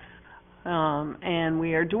town. And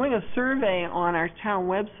we are doing a survey on our town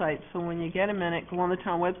website, so when you get a minute, go on the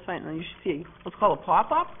town website and you should see what's called a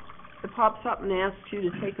pop-up. It pops up and asks you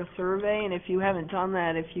to take a survey, and if you haven't done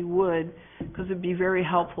that, if you would, because it would be very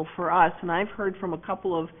helpful for us. And I've heard from a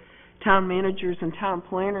couple of town managers and town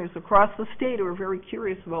planners across the state who are very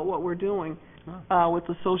curious about what we're doing with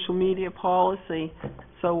the social media policy.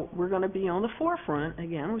 So we're going to be on the forefront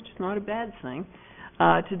again, which is not a bad thing,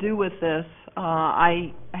 to do with this.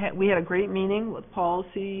 We had a great meeting with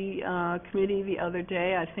policy committee the other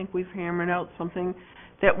day. I think we've hammered out something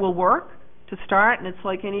that will work to start, and it's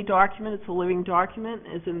like any document, it's a living document,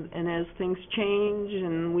 and as things change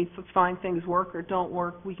and we find things work or don't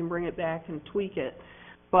work, we can bring it back and tweak it.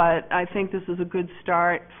 But I think this is a good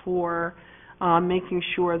start for making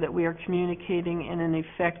sure that we are communicating in an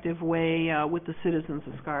effective way with the citizens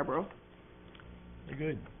of Scarborough. Very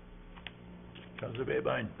good. Councilor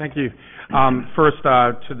Babine. Thank you. First,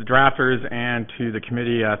 to the drafters and to the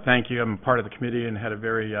committee, thank you. I'm part of the committee and had a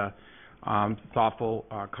very thoughtful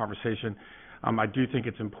conversation. I do think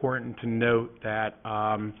it's important to note that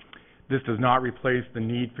this does not replace the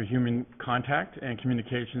need for human contact and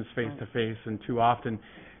communications face-to-face, and too often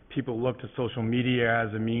people look to social media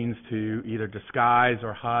as a means to either disguise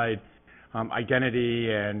or hide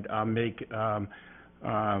identity and make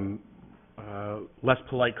less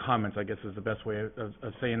polite comments, I guess is the best way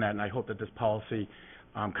of saying that, and I hope that this policy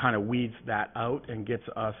kind of weeds that out and gets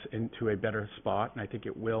us into a better spot, and I think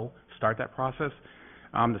it will start that process.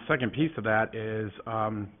 The second piece of that is,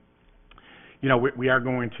 we are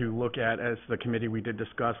going to look at, as the committee we did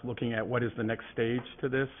discuss, looking at what is the next stage to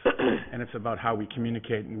this, and it's about how we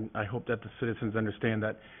communicate, and I hope that the citizens understand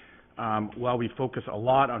that while we focus a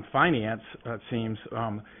lot on finance, it seems,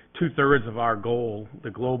 2/3 of our goal,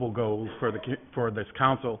 the global goal for this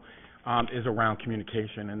council, is around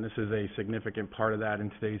communication, and this is a significant part of that in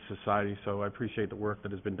today's society, so I appreciate the work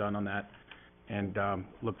that has been done on that, and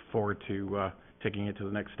look forward to taking it to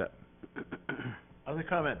the next step. Other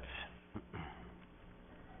comments?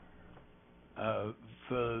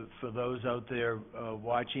 For those out there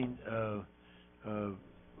watching,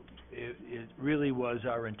 it really was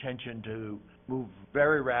our intention to move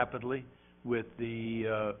very rapidly with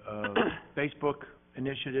the Facebook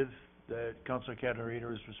initiative that Councilor Caterina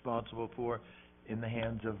is responsible for in the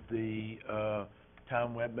hands of the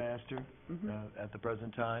town webmaster at the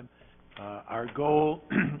present time. Our goal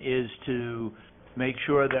is to make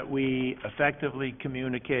sure that we effectively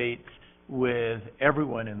communicate with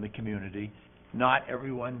everyone in the community. Not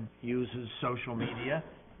everyone uses social media,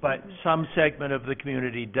 but some segment of the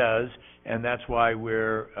community does, and that's why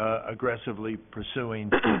we're aggressively pursuing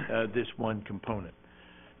this one component.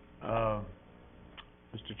 Mr.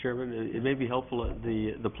 Chairman, it may be helpful,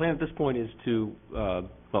 the plan at this point is to,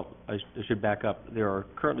 I should back up. There are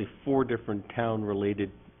currently 4 different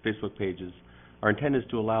town-related Facebook pages. Our intent is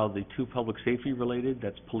to allow the 2 public safety-related,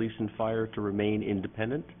 that's police and fire, to remain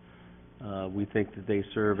independent. We think that they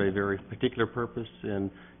serve a very particular purpose and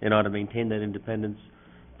ought to maintain that independence.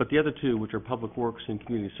 But the other 2, which are public works and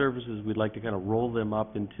community services, we'd like to kind of roll them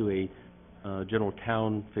up into a general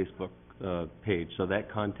town Facebook page. So that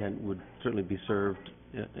content would certainly be served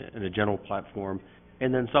in a general platform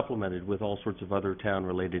and then supplemented with all sorts of other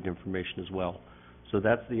town-related information as well. So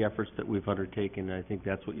that's the efforts that we've undertaken, and I think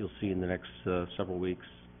that's what you'll see in the next several weeks.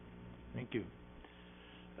 Thank you.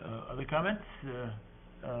 Other comments?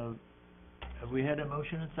 Have we had a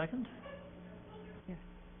motion and second?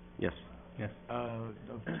 Yes. Yes.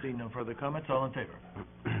 Seeing no further comments, all in favor?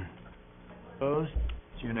 Opposed?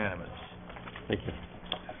 It's unanimous. Thank you.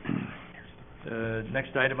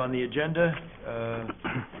 Next item on the agenda,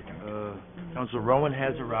 Councilor Rowan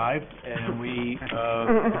has arrived, and we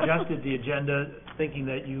adjusted the agenda thinking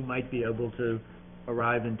that you might be able to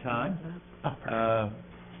arrive in time.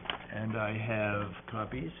 And I have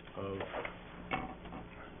copies of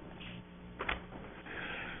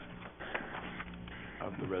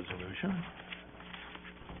the resolution.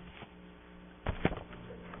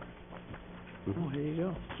 Oh, here you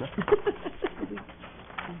go.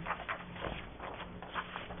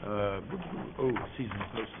 Season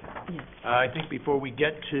posting. Yes. I think before we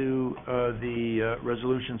get to the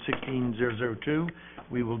resolution 16002,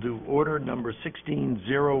 we will do order number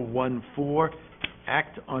 16014,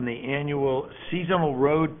 act on the annual seasonal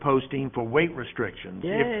road posting for weight restrictions,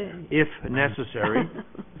 if necessary,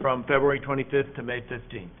 from February 25th to May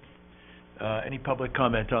 15th. Any public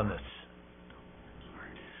comment on this?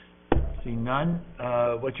 Seeing none,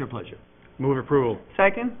 what's your pleasure? Move approval.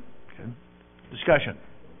 Second? Okay. Discussion.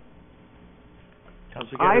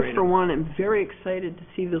 Councilor I, Gatorino. for one, am very excited to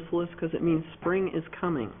see this list because it means spring is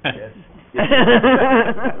coming. Yes.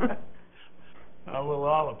 We'll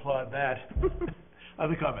all applaud that.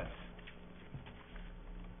 Other comments?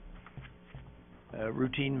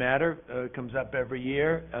 Routine matter comes up every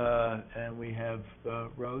year, and we have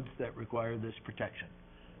roads that require this protection,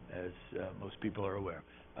 as most people are aware.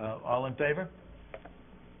 All in favor?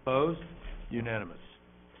 Opposed? Unanimous.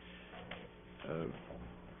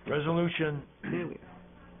 Resolution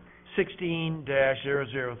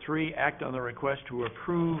 16-003, act on the request to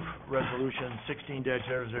approve Resolution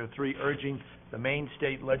 16-003, urging the Maine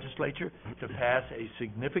State Legislature to pass a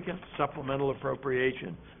significant supplemental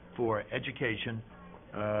appropriation for education,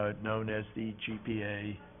 known as the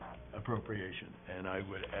GPA appropriation. And I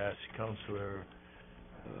would ask Councilor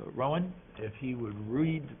Rowan if he would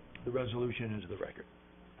read the resolution into the record.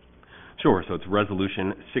 Sure. So it's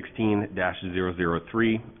Resolution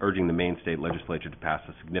 16-003, urging the Maine State Legislature to pass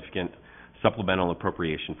a significant supplemental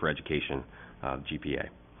appropriation for education, GPA.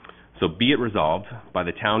 So be it resolved by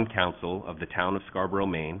the Town Council of the Town of Scarborough,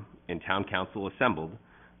 Maine, and Town Council assembled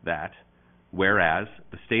that, whereas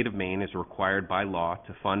the state of Maine is required by law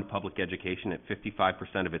to fund public education at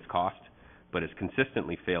 55% of its cost, but has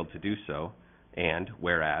consistently failed to do so, and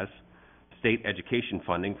whereas state education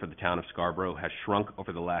funding for the town of Scarborough has shrunk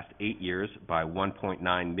over the last 8 years by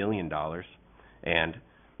 $1.9 million, and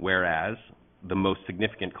whereas the most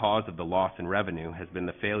significant cause of the loss in revenue has been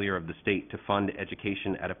the failure of the state to fund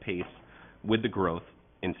education at a pace with the growth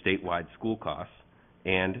in statewide school costs,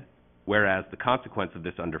 and whereas the consequence of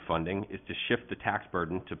this underfunding is to shift the tax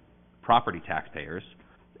burden to property taxpayers,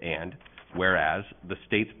 and whereas the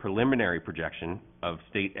state's preliminary projection of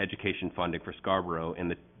state education funding for Scarborough in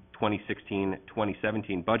the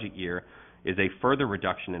 2016-2017 budget year is a further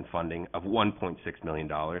reduction in funding of $1.6 million,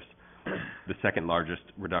 the second largest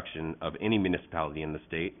reduction of any municipality in the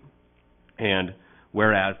state. And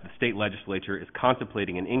whereas the state legislature is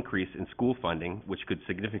contemplating an increase in school funding, which could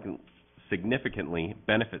significantly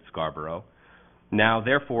benefit Scarborough, now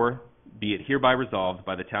therefore be it hereby resolved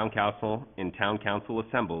by the Town Council and Town Council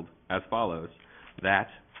assembled as follows, that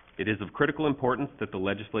it is of critical importance that the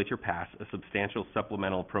legislature pass a substantial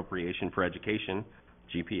supplemental appropriation for education,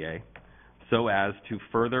 GPA, so as to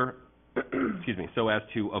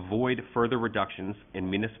avoid further reductions in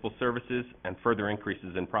municipal services and further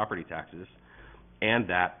increases in property taxes, and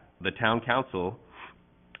that the Town Council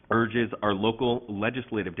urges our local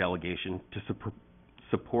legislative delegation to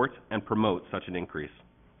support and promote such an increase.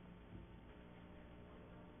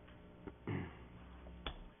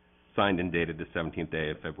 Signed and dated the 17th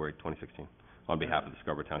day of February 2016, on behalf of the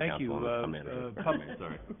Scarborough Town Thank Council you. and the Town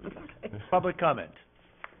Manager. Public comment.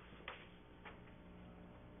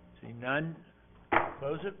 See none,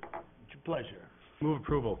 close it. It's your pleasure. Move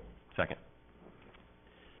approval. Second.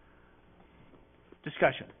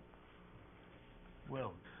 Discussion.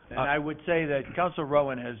 Will. And I would say that Councilor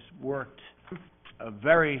Rowan has worked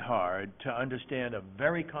very hard to understand a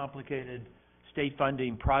very complicated state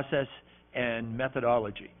funding process and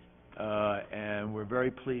methodology. And we're very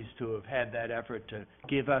pleased to have had that effort to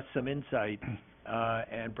give us some insight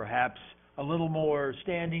and perhaps a little more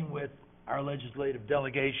standing with our legislative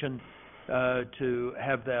delegation to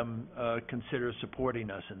have them consider supporting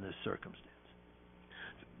us in this circumstance.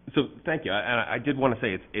 So thank you. I did want to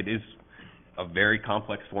say it is a very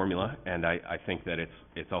complex formula, and I think that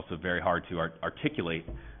it's also very hard to articulate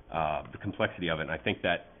the complexity of it. And I think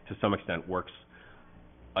that to some extent works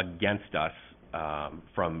against us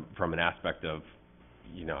from an aspect of,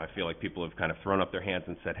 I feel like people have kind of thrown up their hands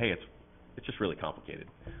and said, hey, it's just really complicated.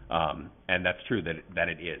 And that's true that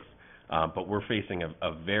it is. But we're facing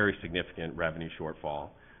a very significant revenue shortfall.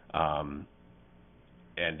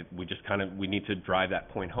 and we just we need to drive that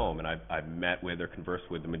point home. And I've met with or conversed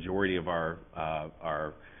with the majority of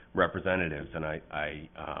our representatives, and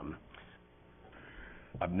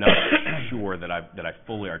I'm not sure that I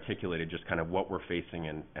fully articulated just kind of what we're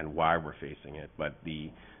facing and why we're facing it. But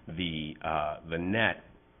the net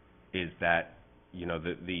is that, you know,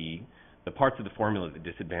 the parts of the formula that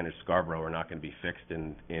disadvantage Scarborough are not going to be fixed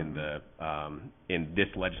in this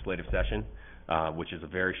legislative session, which is a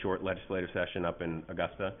very short legislative session up in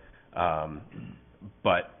Augusta.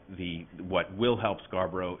 But what will help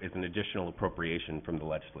Scarborough is an additional appropriation from the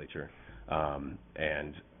legislature,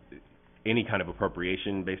 and any kind of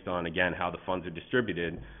appropriation based on, again, how the funds are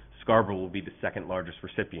distributed. Scarborough will be the second largest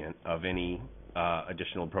recipient of any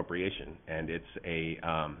additional appropriation, and it's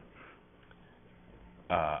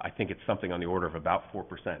I think it's something on the order of about 4%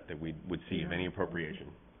 that we would see of any appropriation.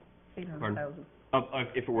 800,000.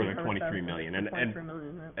 If it were like 23 million,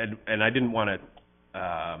 and I didn't want to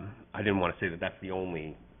say that that's the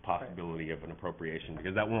only possibility of an appropriation,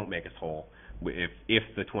 because that won't make us whole. If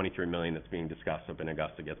the 23 million that's being discussed up in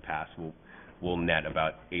Augusta gets passed, we'll net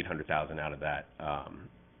about 800,000 out of that,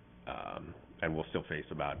 and we'll still face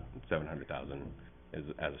about 700,000 as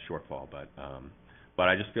a shortfall. But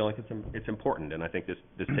I just feel like it's important, and I think this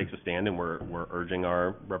takes a stand, and we're urging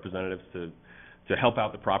our representatives to help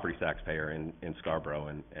out the property taxpayer in Scarborough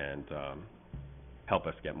and help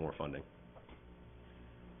us get more funding.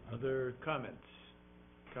 Other comments?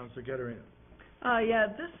 Councilor Getterino. Yeah,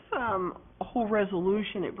 this whole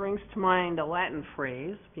resolution, it brings to mind a Latin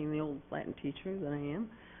phrase, being the old Latin teacher that I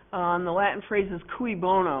am. The Latin phrase is cui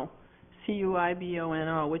bono,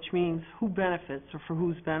 C-U-I-B-O-N-O, which means who benefits, or for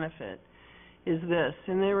whose benefit is this.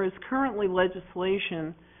 And there is currently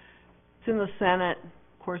legislation, it's in the Senate,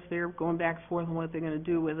 of course they're going back and forth on what they're going to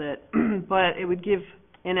do with it, but it would give,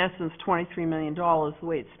 in essence, $23 million, the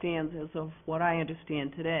way it stands as of what I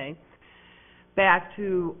understand today, back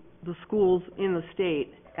to the schools in the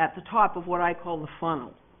state at the top of what I call the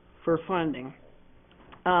funnel for funding.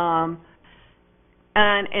 And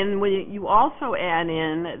when you also add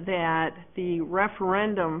in that the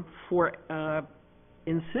referendum for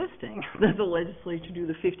insisting that the legislature do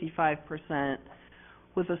the 55%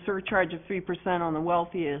 with a surcharge of 3% on the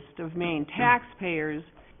wealthiest of Maine taxpayers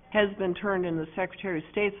has been turned in the Secretary of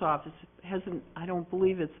State's office. I don't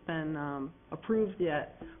believe it's been approved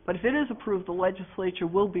yet. But if it is approved, the legislature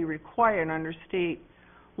will be required under state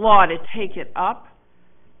law to take it up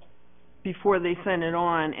before they send it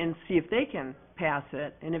on and see if they can pass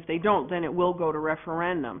it. And if they don't, then it will go to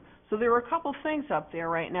referendum. So there are a couple things up there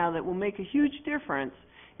right now that will make a huge difference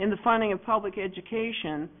in the funding of public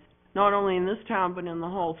education, not only in this town but in the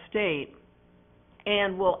whole state,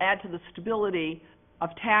 and will add to the stability of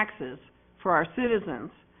taxes for our citizens.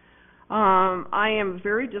 I am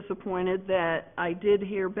very disappointed that I did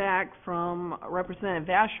hear back from Representative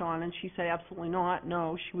Vachon, and she said absolutely not.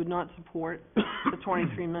 No, she would not support the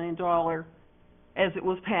 $23 million as it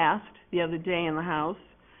was passed the other day in the House.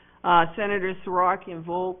 Senators Siraki and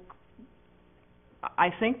Volk, I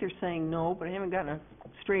think they're saying no, but I haven't gotten a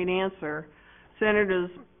straight answer. Senators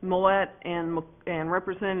Millett and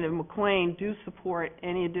Representative McLean do support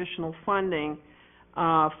any additional funding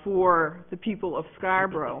for the people of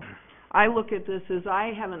Scarborough. I look at this as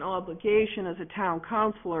I have an obligation as a town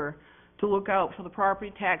councilor to look out for the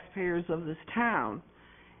property taxpayers of this town.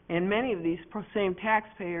 And many of these same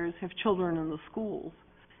taxpayers have children in the schools.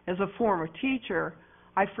 As a former teacher,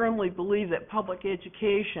 I firmly believe that public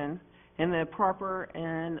education and the proper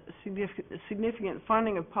and significant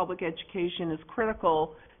funding of public education is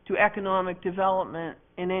critical to economic development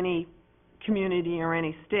in any community or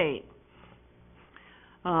any state.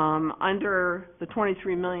 Under the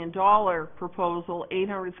 $23 million proposal,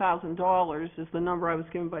 $800,000 is the number I was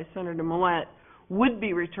given by Senator Millett, would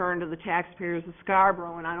be returned to the taxpayers of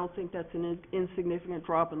Scarborough, and I don't think that's an insignificant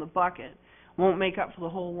drop in the bucket. Won't make up for the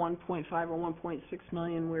whole 1.5 or 1.6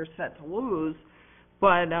 million we're set to lose,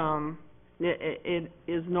 but it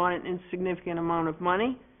is not an insignificant amount of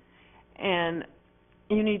money. And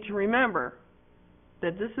you need to remember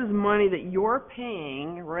that this is money that you're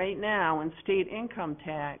paying right now in state income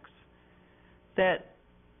tax that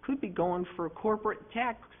could be going for a corporate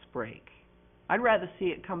tax break. I'd rather see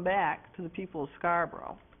it come back to the people of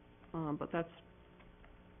Scarborough, but that's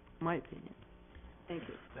my opinion. Thank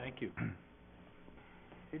you. Thank you.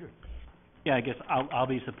 Peter? Yeah, I guess I'll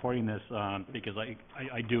be supporting this because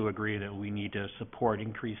I do agree that we need to support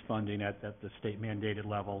increased funding at the state mandated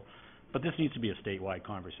level. But this needs to be a statewide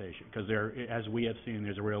conversation because as we have seen,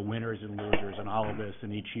 there's real winners and losers in all of this,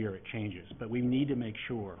 and each year it changes. But we need to make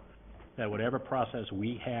sure that whatever process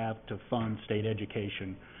we have to fund state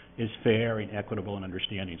education is fair and equitable and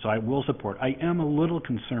understanding. So I will support. I am a little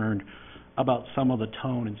concerned about some of the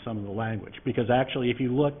tone and some of the language, because actually if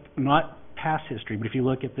you look, not past history, but if you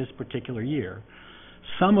look at this particular year,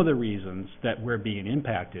 some of the reasons that we're being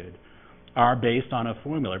impacted are based on a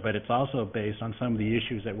formula, but it's also based on some of the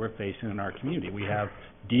issues that we're facing in our community. We have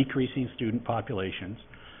decreasing student populations,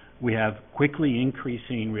 we have quickly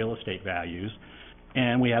increasing real estate values,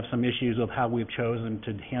 and we have some issues of how we've chosen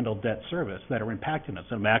to handle debt service that are impacting us.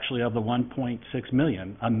 And actually, of the 1.6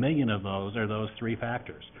 million, 1 million of those are those three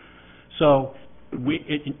factors. So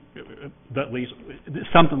at least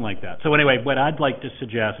something like that. So anyway, what I'd like to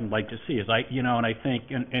suggest and like to see is I think,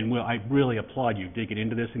 I really applaud you digging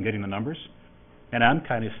into this and getting the numbers. And I'm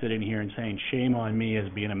kind of sitting here and saying, shame on me as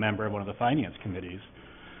being a member of one of the finance committees.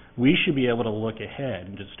 We should be able to look ahead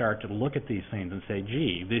and to start to look at these things and say,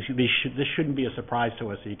 gee, this shouldn't be a surprise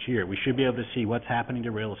to us each year. We should be able to see what's happening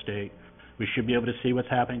to real estate. We should be able to see what's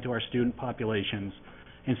happening to our student populations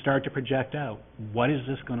and start to project out what is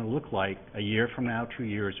this going to look like a year from now, 2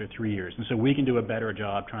 years, or 3 years. And so we can do a better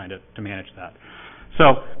job trying to manage that. So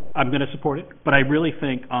I'm going to support it, but I really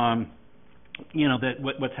think that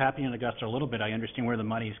what's happening in Augusta a little bit, I understand where the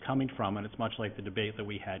money is coming from, and it's much like the debate that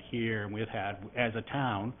we had here, and we've had as a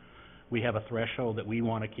town. We have a threshold that we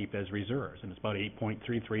want to keep as reserves, and it's about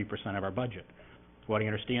 8.33% of our budget. What I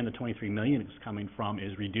understand the $23 million is coming from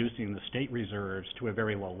is reducing the state reserves to a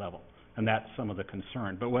very low level, and that's some of the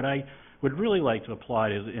concern. But what I would really like to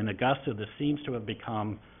applaud is in Augusta, this seems to have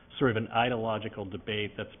become sort of an ideological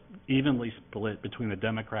debate that's evenly split between the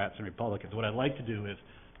Democrats and Republicans. What I'd like to do is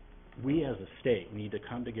we as a state need to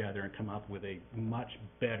come together and come up with a much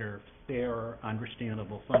better, fairer,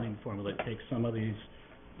 understandable funding formula that takes some of these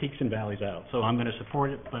peaks and valleys out. So I'm going to support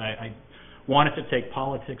it, but I wanted to take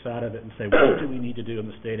politics out of it and say, what do we need to do in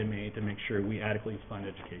the state of Maine to make sure we adequately fund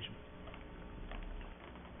education?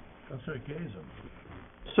 Councilor Kaza.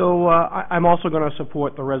 So I'm also going to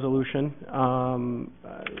support the resolution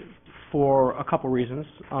for a couple reasons.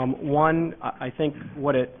 One, I think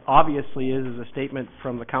what it obviously is a statement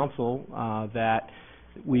from the council that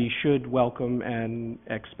we should welcome and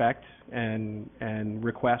expect and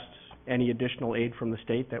request any additional aid from the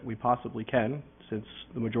state that we possibly can, since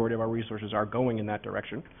the majority of our resources are going in that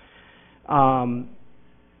direction.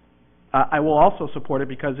 I will also support it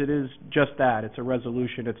because it is just that. It's a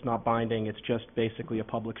resolution. It's not binding. It's just basically a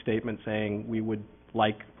public statement saying we would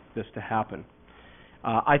like this to happen.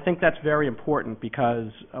 I think that's very important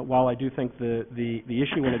because while I do think the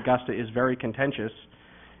issue in Augusta is very contentious,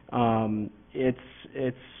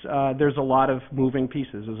 there's a lot of moving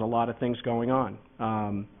pieces. There's a lot of things going on.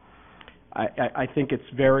 I think it's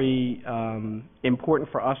very important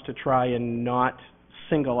for us to try and not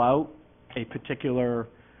single out a particular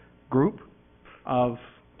group of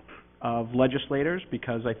legislators,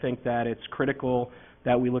 because I think that it's critical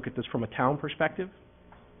that we look at this from a town perspective.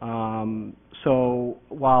 So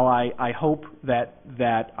while I hope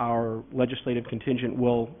that our legislative contingent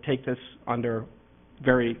will take this under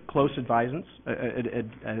very close advice,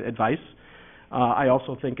 I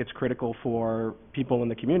also think it's critical for people in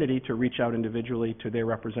the community to reach out individually to their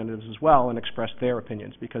representatives as well and express their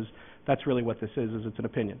opinions, because that's really what this is it's an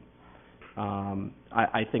opinion.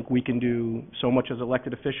 I think we can do so much as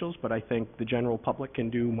elected officials, but I think the general public can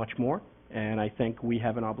do much more, and I think we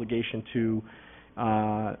have an obligation to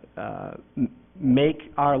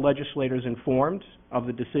make our legislators informed of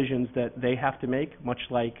the decisions that they have to make, much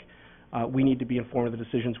like we need to be informed of the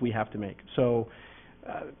decisions we have to make. So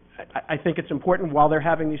I think it's important while they're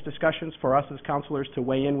having these discussions for us as councilors to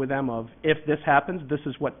weigh in with them of, if this happens, this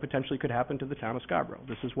is what potentially could happen to the town of Scarborough.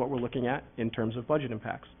 This is what we're looking at in terms of budget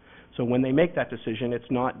impacts. So when they make that decision, it's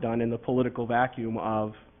not done in the political vacuum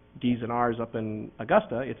of D's and R's up in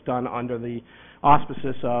Augusta. It's done under the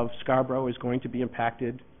auspices of Scarborough is going to be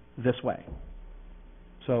impacted this way.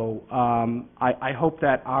 So I hope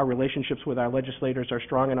that our relationships with our legislators are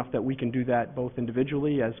strong enough that we can do that both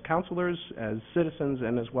individually as councilors, as citizens,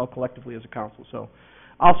 and as well collectively as a council. So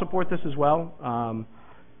I'll support this as well.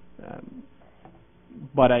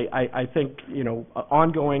 But I think,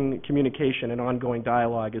 ongoing communication and ongoing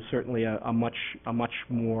dialogue is certainly a much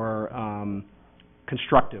more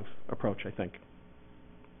constructive approach, I think.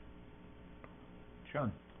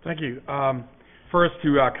 Sean. Thank you. First,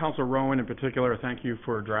 to Councilor Rowan in particular, thank you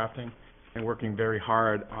for drafting and working very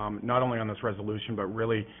hard, not only on this resolution, but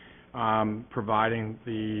really providing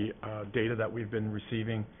the data that we've been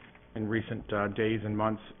receiving in recent days and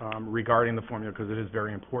months regarding the formula, because it is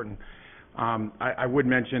very important. I would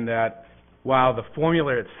mention that while the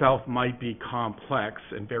formula itself might be complex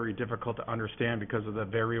and very difficult to understand because of the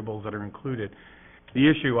variables that are included, the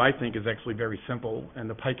issue, I think, is actually very simple, and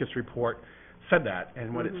the Pikus report said that.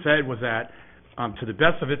 And what it said was that, to the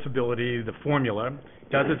best of its ability, the formula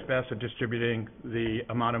does its best at distributing the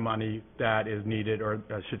amount of money that is needed, or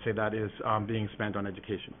I should say that is being spent on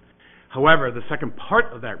education. However, the second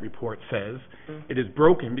part of that report says it is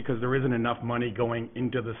broken because there isn't enough money going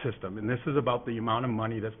into the system. And this is about the amount of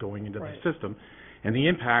money that's going into the system. And the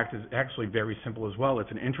impact is actually very simple as well.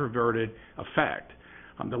 It's an introverted effect.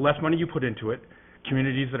 The less money you put into it,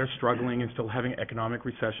 communities that are struggling and still having economic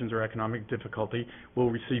recessions or economic difficulty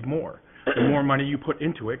will receive more. The more money you put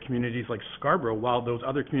into it, communities like Scarborough, while those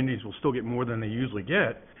other communities will still get more than they usually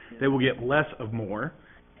get, they will get less of more,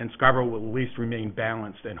 and Scarborough will at least remain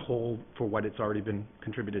balanced and whole for what it's already been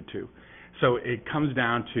contributed to. So it comes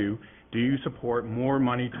down to, do you support more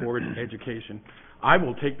money towards education? I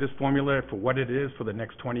will take this formula for what it is for the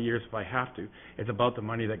next 20 years if I have to. It's about the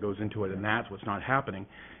money that goes into it, and that's what's not happening.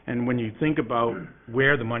 And when you think about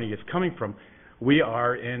where the money is coming from, we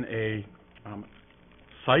are in a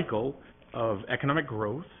cycle of economic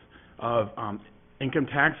growth, of income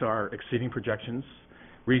tax are exceeding projections.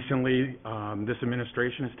 Recently, this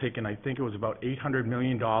administration has taken, I think it was about $800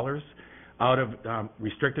 million out of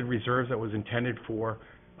restricted reserves that was intended for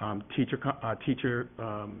teacher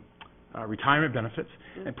retirement benefits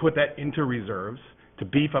and put that into reserves to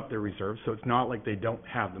beef up their reserves. So it's not like they don't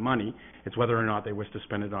have the money. It's whether or not they wish to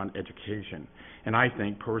spend it on education. And I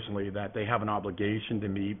think personally that they have an obligation to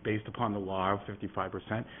meet based upon the law of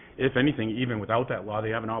 55%. If anything, even without that law, they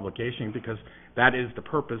have an obligation because that is the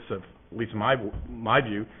purpose of, at least in my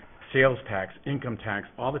view, sales tax, income tax,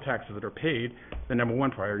 all the taxes that are paid. The number one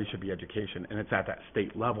priority should be education, and it's at that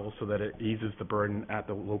state level so that it eases the burden at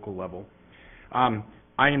the local level.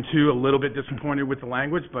 I am, too, a little bit disappointed with the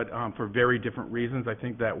language, but for very different reasons. I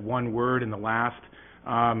think that one word in the last,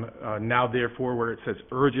 now therefore, where it says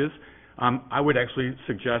urges, I would actually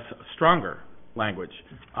suggest stronger language.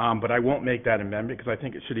 But I won't make that amendment because I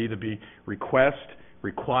think it should either be request,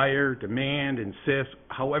 require, demand, insist,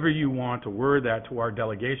 however you want to word that to our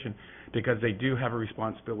delegation, because they do have a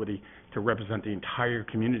responsibility to represent the entire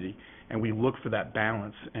community, and we look for that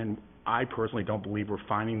balance. And I personally don't believe we're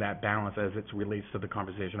finding that balance as it relates to the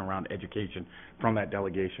conversation around education from that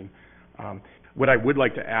delegation. What I would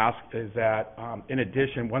like to ask is that, in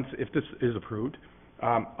addition, if this is approved,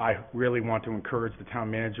 I really want to encourage the town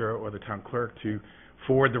manager or the town clerk to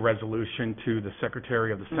forward the resolution to the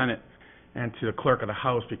Secretary of the Senate and to the Clerk of the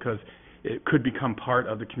House, because it could become part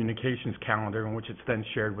of the communications calendar in which it's then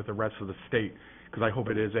shared with the rest of the state, because I hope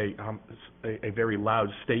it is a very loud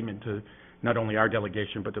statement to not only our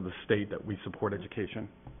delegation, but to the state that we support education.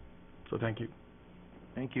 So thank you.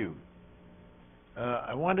 Thank you.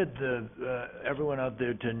 I wanted everyone out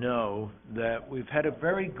there to know that we've had a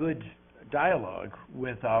very good dialogue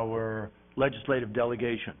with our legislative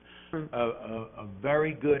delegation. A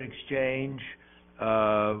very good exchange.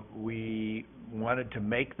 We wanted to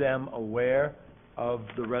make them aware of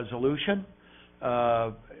the resolution,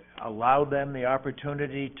 allow them the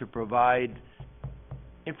opportunity to provide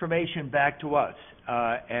information back to us,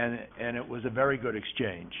 and it was a very good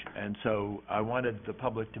exchange. And so I wanted the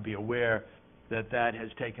public to be aware that that has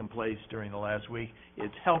taken place during the last week.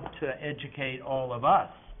 It's helped to educate all of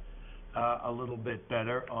us a little bit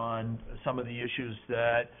better on some of the issues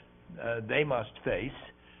that they must face,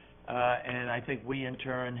 and I think we in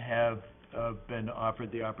turn have been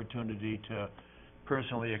offered the opportunity to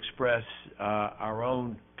personally express our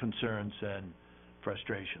own concerns and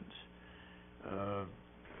frustrations.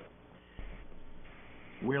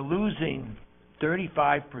 We're losing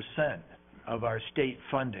 35% of our state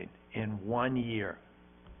funding in 1 year.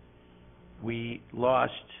 We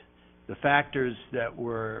lost the factors that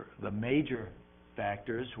were the major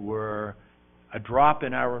factors were a drop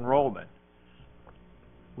in our enrollment.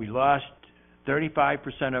 We lost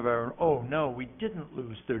 35% of our, oh no, we didn't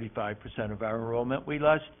lose 35% of our enrollment. We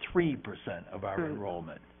lost 3% of our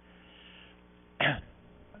enrollment.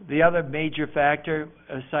 The other major factor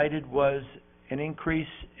cited was an increase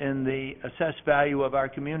in the assessed value of our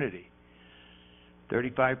community.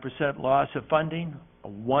 35% loss of funding, a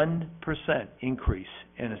 1% increase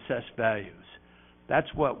in assessed values. That's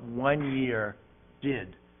what 1 year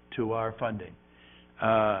did to our funding.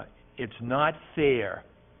 It's not fair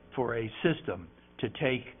for a system to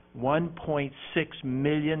take $1.6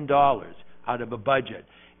 million out of a budget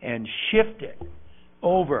and shift it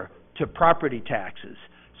over to property taxes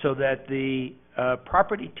so that the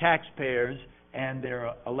property taxpayers and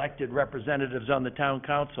their elected representatives on the town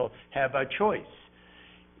council have a choice.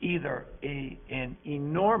 either an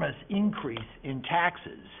enormous increase in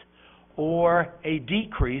taxes or a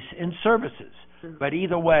decrease in services. But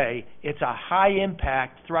either way, it's a high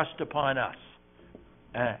impact thrust upon us,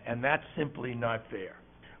 and that's simply not fair.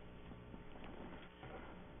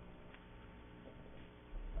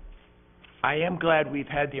 I am glad we've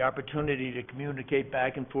had the opportunity to communicate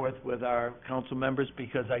back and forth with our council members,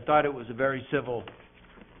 because I thought it was a very civil,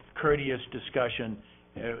 courteous discussion.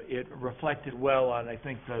 It reflected well on, I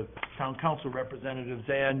think, the town council representatives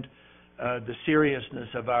and the seriousness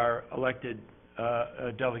of our elected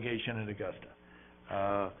delegation in Augusta.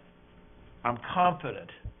 I'm confident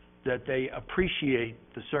that they appreciate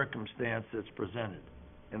the circumstance that's presented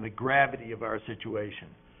and the gravity of our situation.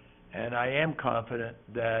 And I am confident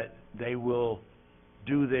that they will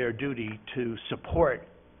do their duty to support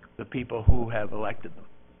the people who have elected them.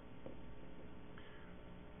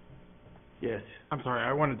 Yes. I'm sorry,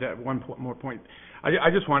 I wanted to add one more point. I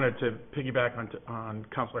just wanted to piggyback on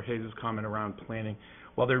Councilor Hayes' comment around planning.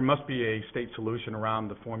 While there must be a state solution around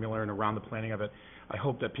the formula and around the planning of it, I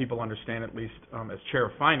hope that people understand, at least as Chair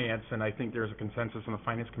of Finance, and I think there's a consensus on the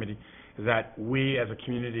Finance Committee, that we as a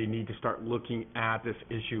community need to start looking at this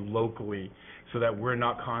issue locally so that we're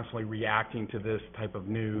not constantly reacting to this type of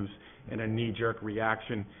news in a knee-jerk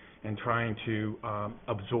reaction and trying to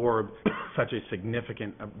absorb such a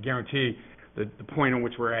significant guarantee. The point in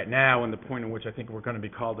which we're at now and the point in which I think we're going to be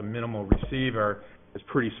called a minimal receiver is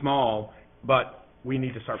pretty small, but we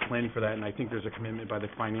need to start planning for that, and I think there's a commitment by the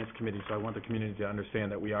Finance Committee, so I want the community to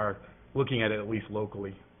understand that we are looking at it at least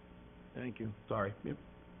locally. Thank you. Sorry. Yep.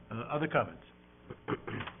 Other comments?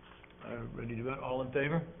 Ready to vote? All in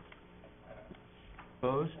favor?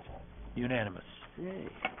 Opposed? Unanimous. Yay.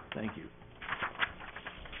 Thank you.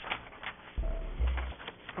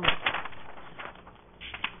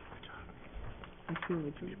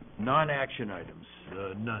 Non-action items,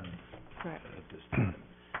 none at this time.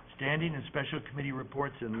 Standing and special committee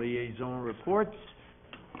reports and liaison reports.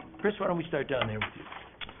 Chris, why don't we start down there with you?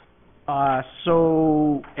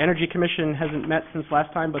 So, Energy Commission hasn't met since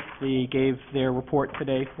last time, but they gave their report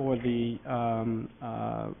today for the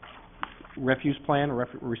refuse plan, or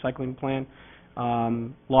recycling plan.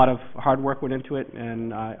 A lot of hard work went into it,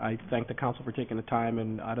 and I thank the council for taking the time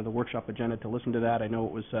and out of the workshop agenda to listen to that. I know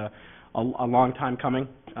it was a long time coming,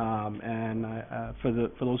 and for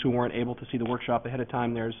those who weren't able to see the workshop ahead of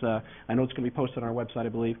time, there's I know it's going to be posted on our website, I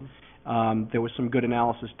believe. There was some good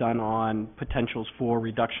analysis done on potentials for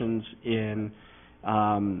reductions in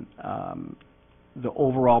the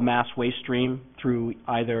overall mass waste stream through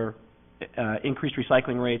either increased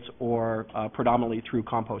recycling rates or predominantly through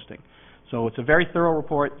composting. So it's a very thorough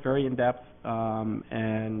report, very in-depth,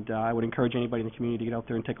 and I would encourage anybody in the community to get out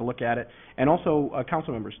there and take a look at it, and also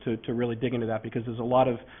council members to really dig into that, because there's a lot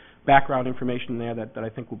of background information there that I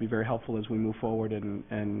think will be very helpful as we move forward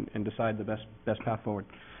and decide the best path forward.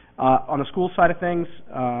 On the school side of things,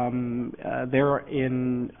 they're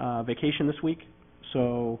in vacation this week,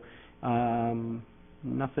 so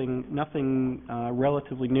nothing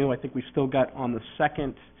relatively new. I think we've still got on the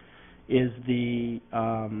 2nd is the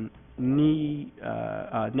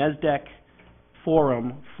NESDEC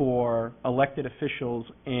forum for elected officials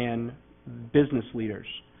and business leaders.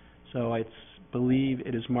 So I believe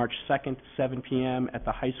it is March 2nd, 7 p.m. at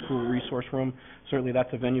the high school resource room. Certainly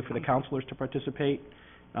that's a venue for the counselors to participate,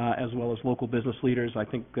 as well as local business leaders. I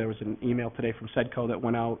think there was an email today from SEDCO that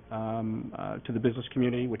went out to the business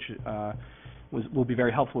community, which will be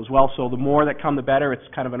very helpful as well. So the more that come, the better. It's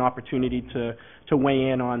kind of an opportunity to weigh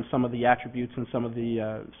in on some of the attributes and some of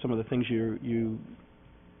the things you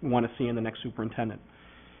want to see in the next superintendent.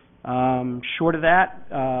 Short of that,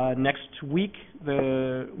 next week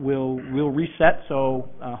we'll reset. So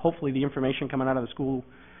hopefully the information coming out of the school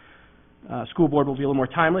board will be a little more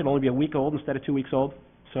timely. It'll only be a week old instead of 2 weeks old.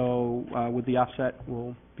 So with the offset,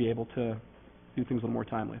 we'll be able to do things a little more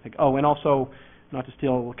timely, I think. Oh, and also, not to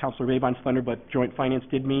steal Councilor Raybon's thunder, but Joint Finance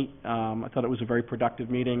did meet. I thought it was a very productive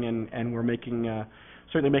meeting, and we're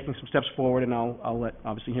certainly making some steps forward, and I'll let,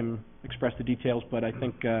 obviously, him express the details, but I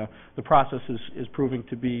think the process is proving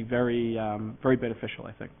to be very beneficial,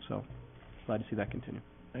 I think. So glad to see that continue.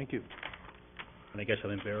 Thank you. And I guess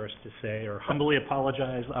I'm embarrassed to say, or humbly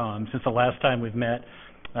apologize, since the last time we've met,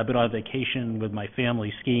 I've been on vacation with my family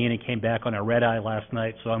skiing and came back on a red eye last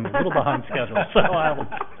night, so I'm a little behind schedule. So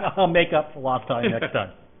I'll make up for lost time next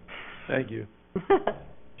time. Thank you.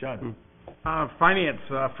 John. Finance,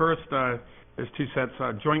 first, there's two sets.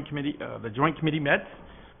 The Joint Committee met,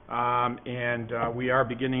 and we are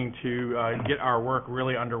beginning to get our work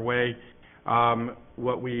really underway.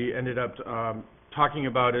 What we ended up talking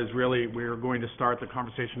about is really we're going to start the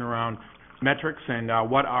conversation around metrics and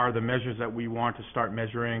what are the measures that we want to start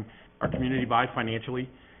measuring our community by financially,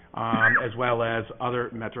 as well as other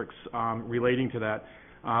metrics relating to that.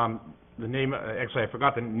 The name, actually, I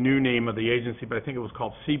forgot the new name of the agency, but I think it was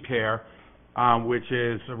called CPAIR, which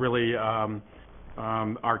is really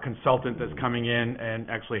our consultant that's coming in and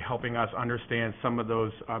actually helping us understand some of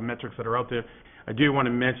those metrics that are out there. I do want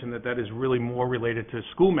to mention that that is really more related to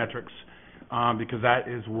school metrics, because that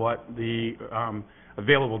is what the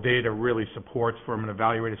available data really supports from an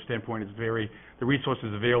evaluative standpoint. The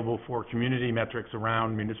resources available for community metrics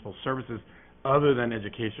around municipal services other than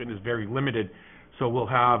education is very limited. So we'll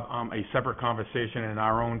have a separate conversation in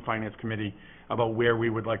our own finance committee about where we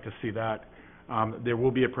would like to see that. There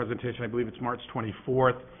will be a presentation, I believe it's March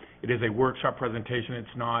 24th. It is a workshop presentation.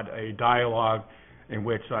 It's not a dialogue in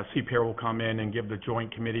which CPAIR will come in and give the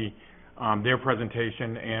joint committee their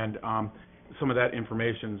presentation and some of that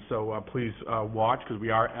information. So please watch, because we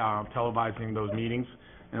are televising those meetings,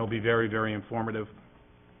 and it'll be very, very informative.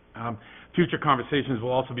 Future conversations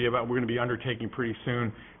will also be about, we're going to be undertaking pretty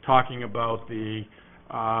soon, talking about the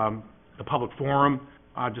public forum,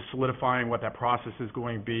 just solidifying what that process is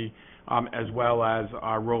going to be, as well as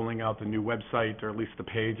rolling out the new website, or at least the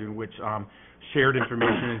page in which shared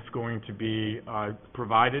information is going to be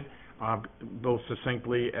provided, both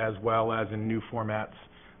succinctly as well as in new formats,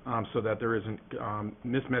 so that there isn't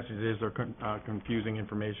mismessages or confusing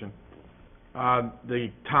information. The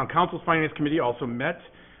Town Council's Finance Committee also met,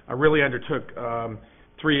 really undertook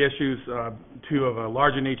 3 issues, 2 of a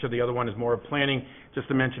larger nature. The other one is more of planning. Just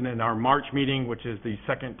to mention, in our March meeting, which is the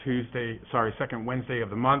second Wednesday of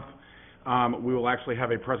the month, we will actually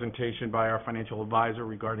have a presentation by our financial advisor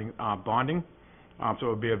regarding bonding. So it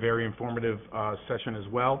will be a very informative session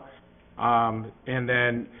as well. And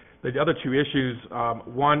then the other 2 issues,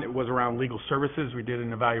 one was around legal services. We did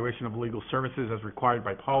an evaluation of legal services as required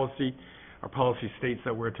by policy. Our policy states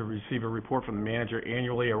that we're to receive a report from the manager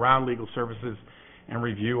annually around legal services and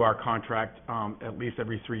review our contract at least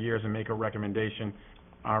every 3 years and make a recommendation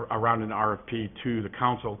around an RFP to the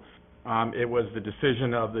council. It was the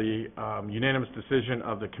decision of the unanimous decision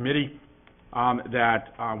of the committee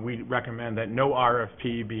that we recommend that no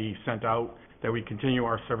RFP be sent out, that we continue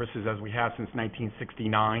our services as we have since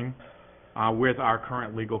 1969 with our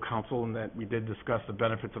current legal counsel, and that we did discuss the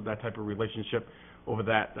benefits of that type of relationship over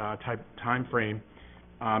that time frame.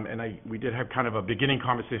 And we did have kind of a beginning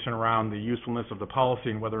conversation around the usefulness of the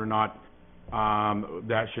policy and whether or not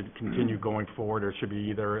that should continue going forward, or should be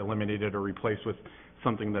either eliminated or replaced with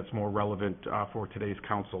something that's more relevant for today's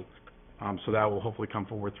council. So that will hopefully come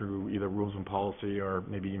forward through either rules and policy, or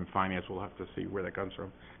maybe even finance. We'll have to see where that comes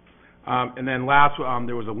from. And then last,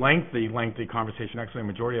 there was a lengthy conversation. Actually, a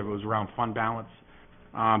majority of it was around fund balance,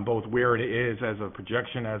 both where it is as a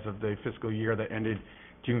projection as of the fiscal year that ended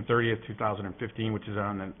June 30th, 2015, which is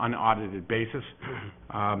on an unaudited basis.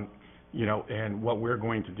 And what we're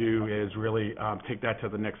going to do is really take that to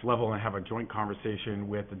the next level and have a joint conversation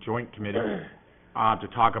with the joint committee to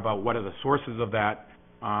talk about what are the sources of that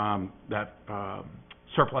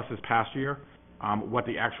surplus this past year, what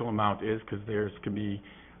the actual amount is, because there could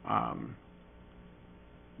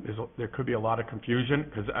be a lot of confusion,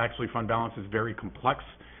 because actually fund balance is very complex.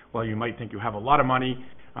 While you might think you have a lot of money,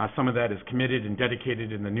 some of that is committed and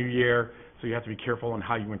dedicated in the new year, so you have to be careful on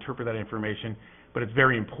how you interpret that information. But it's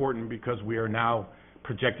very important because we are now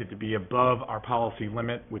projected to be above our policy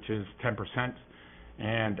limit, which is 10%,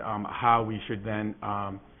 and how we should then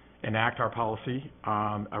enact our policy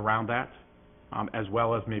around that, as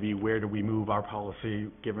well as maybe where do we move our policy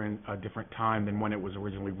given a different time than when it was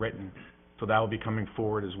originally written. So that will be coming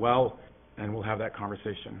forward as well, and we'll have that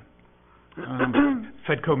conversation.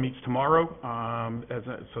 FedCo meets tomorrow,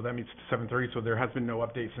 so that meets at 7:30, so there has been no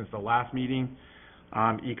update since the last meeting.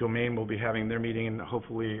 Maine will be having their meeting, and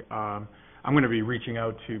hopefully I'm going to be reaching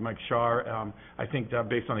out to Mike Shar. I think that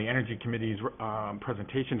based on the Energy Committee's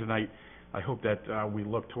presentation tonight, I hope that we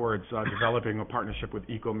look towards developing a partnership with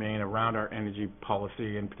Maine around our energy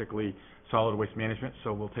policy, and particularly solid waste management.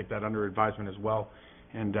 So we'll take that under advisement as well,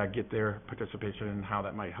 and get their participation in how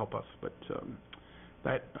that might help us. But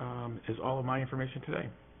that is all of my information today.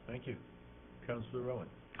 Thank you. Councilor Rowan.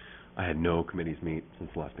 I had no committees meet since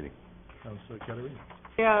the last meeting. Councilor Caterina.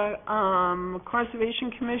 Yeah,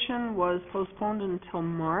 Conservation Commission was postponed until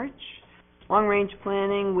March. Long-range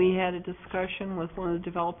planning, we had a discussion with one of the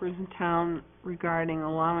developers in town regarding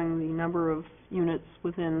allowing the number of units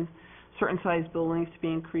within certain size buildings to be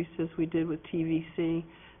increased as we did with TVC. In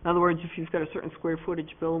other words, if you've got a certain square footage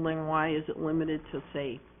building, why is it limited to,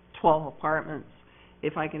 say, 12 apartments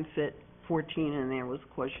if I can fit 14 in there, was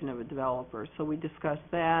a question of a developer. So we discussed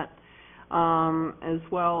that. as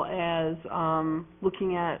well as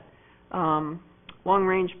looking at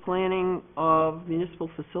long-range planning of municipal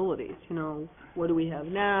facilities. You know, what do we have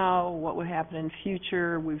now? What would happen in the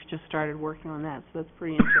future? We've just started working on that, so that's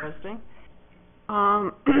pretty interesting.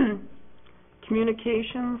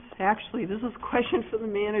 Communications, actually, this is a question for the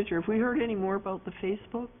manager. Have we heard any more about the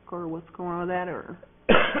Facebook or what's going on with that, or?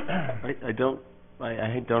 I don't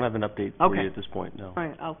have an update for you at this point, no. All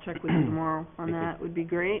right, I'll check with you tomorrow on that. Would be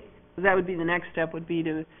great. That would be the next step, would be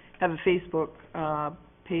to have a Facebook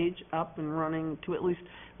page up and running to at least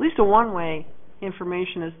a one-way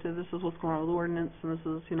information as to this is what's going on with the ordinance and this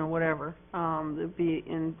is, you know, whatever. That would be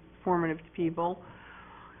informative to people.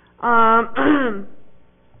 I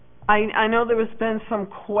know there has been some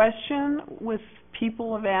question with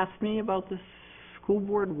people have asked me about this school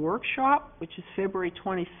board workshop, which is February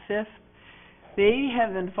 25th. They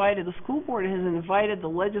have invited, the school board has invited the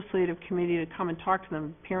legislative committee to come and talk to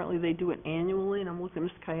them. Apparently they do it annually, and I'm looking at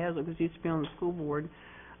Mr. Cayazzo because he used to be on the school board.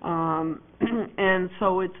 And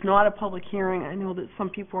so it's not a public hearing. I know that some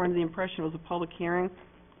people are under the impression it was a public hearing,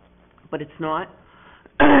 but it's not.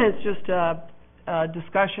 It's just a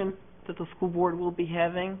discussion that the school board will be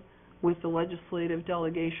having with the legislative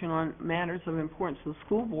delegation on matters of importance to the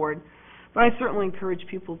school board. But I certainly encourage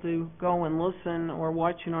people to go and listen or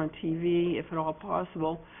watch it on TV, if at all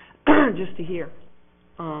possible, just to hear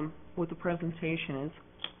what the presentation is.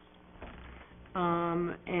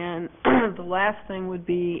 And the last thing would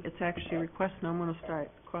be, it's actually a request, and I'm going to start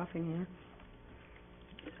coughing here.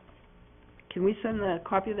 Can we send a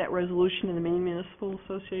copy of that resolution to the Maine Municipal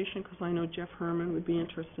Association? Because I know Jeff Herman would be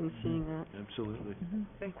interested in seeing that. Absolutely.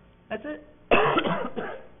 Okay. That's it?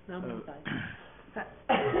 No, I'm done.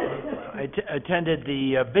 I attended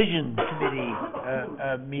the Vision Committee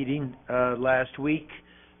meeting last week.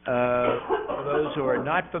 For those who are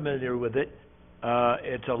not familiar with it,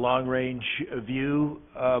 it's a long-range view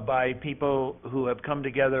by people who have come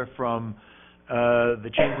together from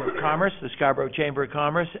the Chamber of Commerce, the Scarborough Chamber of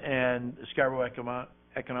Commerce, and the Scarborough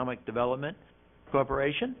Economic Development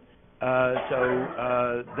Corporation.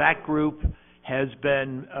 So that group has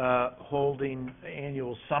been holding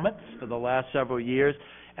annual summits for the last several years,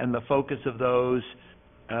 and the focus of those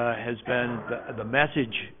has been, the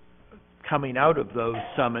message coming out of those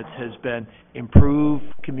summits has been improved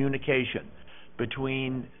communication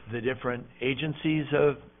between the different agencies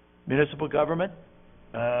of municipal government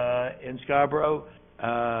in Scarborough,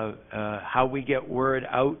 how we get word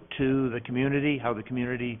out to the community, how the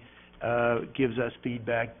community gives us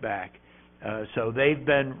feedback back. So they've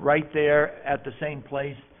been right there at the same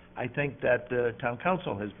place, I think, that the town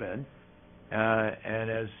council has been. And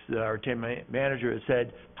as our team manager has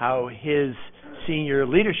said, how his senior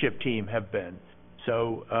leadership team have been.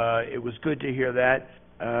 So it was good to hear that.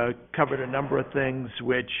 Covered a number of things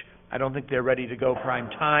which I don't think they're ready to go prime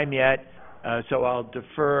time yet. So I'll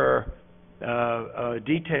defer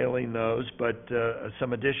detailing those, but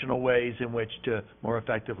some additional ways in which to more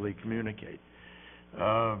effectively communicate.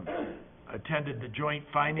 Attended the Joint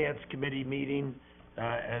Finance Committee meeting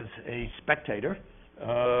as a spectator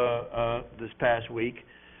this past week,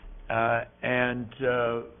 and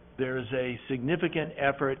there's a significant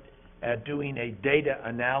effort at doing a data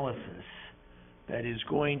analysis that is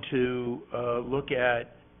going to look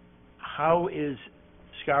at how is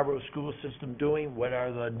Scarborough school system doing, what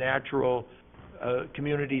are the natural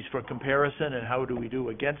communities for comparison, and how do we do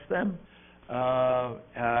against them.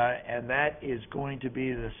 And that is going to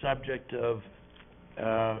be the subject of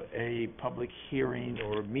a public hearing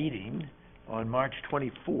or meeting on March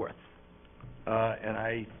 24th. And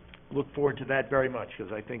I look forward to that very much,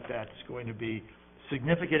 because I think that's going to be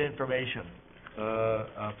significant information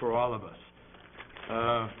for all of us.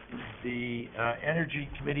 The Energy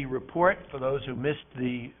Committee report, for those who missed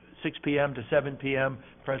the 6 p.m. to 7 p.m.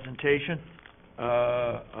 presentation,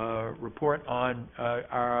 report on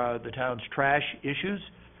the town's trash issues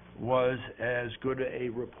was as good a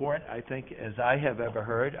report, I think, as I have ever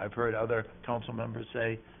heard. I've heard other council members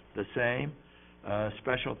say the same.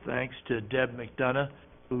 Special thanks to Deb McDonough,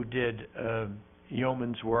 who did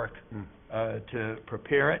yeoman's work to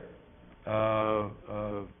prepare it.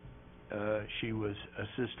 She was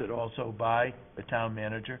assisted also by the town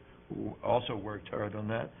manager, who also worked hard on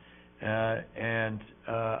that. And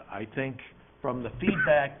I think from the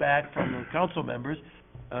feedback back from the council members,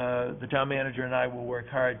 the town manager and I will work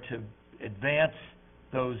hard to advance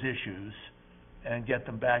those issues and get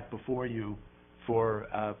them back before you for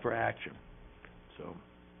action. So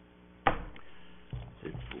that's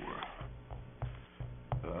it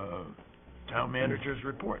for town manager's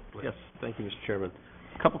report, please. Yes, thank you, Mr. Chairman.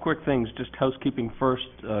 A couple quick things, just housekeeping first.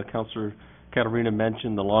 Councilor Katarina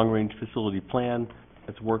mentioned, the long-range facility plan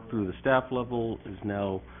that's worked through the staff level is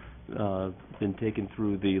now been taken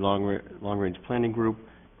through the long-range planning group,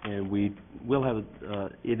 and we will have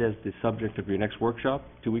it as the subject of your next workshop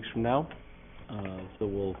 2 weeks from now. So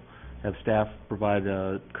we'll have staff provide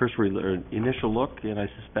a cursory or initial look, and I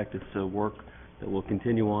suspect it's work that will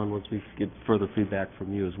continue on once we get further feedback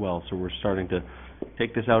from you as well. So we're starting to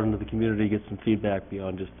take this out into the community, get some feedback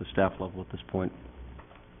beyond just the staff level at this point.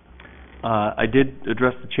 I did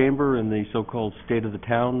address the chamber in the so-called State of the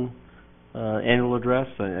Town annual address.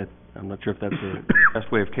 I'm not sure if that's the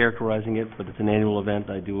best way of characterizing it, but it's an annual event.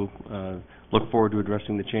 I do look forward to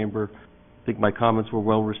addressing the chamber. I think my comments were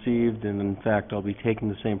well received, and in fact, I'll be taking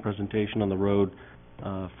the same presentation on the road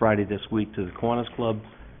Friday this week to the Kiwanis Club.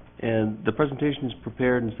 And the presentation is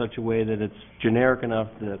prepared in such a way that it's generic enough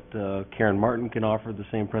that Karen Martin can offer the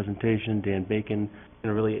same presentation, Dan Bacon,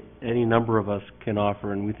 and really any number of us can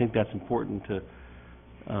offer, and we think that's important to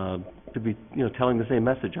be, telling the same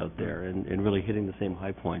message out there and really hitting the same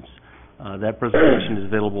high points. That presentation is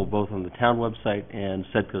available both on the town website and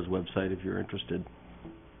SEDCA's website if you're interested.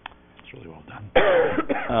 It's really well done.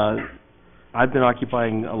 I've been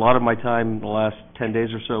occupying a lot of my time the last 10 days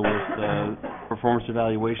or so with performance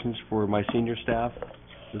evaluations for my senior staff.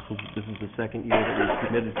 This is the second year that we've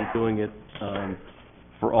committed to doing it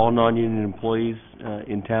for all non-union employees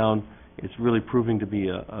in town. It's really proving to be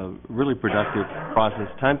a really productive process,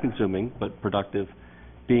 time-consuming but productive.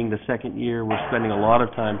 Being the second year, we're spending a lot of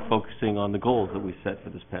time focusing on the goals that we set for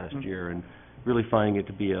this past year and really finding it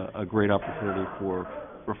to be a great opportunity for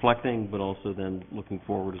reflecting but also then looking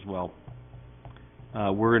forward as well.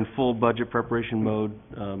 We're in full budget preparation mode.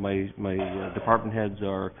 My department heads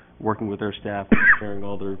are working with their staff, preparing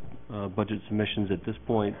all their budget submissions at this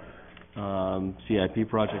point. CIP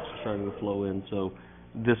projects are starting to flow in, so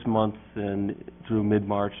this month and through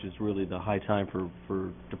mid-March is really the high time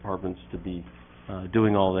for departments to be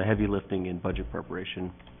doing all the heavy lifting in budget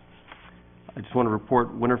preparation. I just want to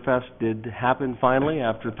report Winterfest did happen finally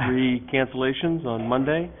after 3 cancellations on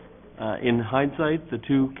Monday. In hindsight, the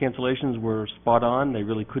 2 cancellations were spot on. They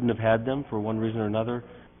really couldn't have had them for one reason or another,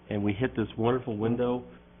 and we hit this wonderful window.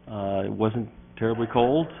 It wasn't terribly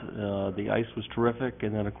cold. The ice was terrific,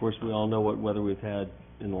 and then, of course, we all know what weather we've had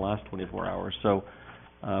in the last 24 hours. So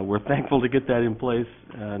we're thankful to get that in place,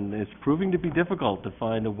 and it's proving to be difficult to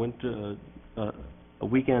find a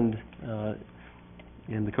weekend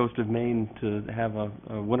in the coast of Maine to have a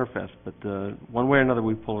Winterfest, but one way or another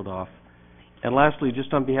we pulled it off. And lastly,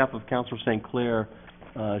 just on behalf of Councillor St. Clair,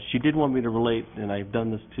 she did want me to relate, and I've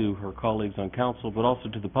done this to her colleagues on council, but also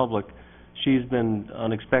to the public. She's been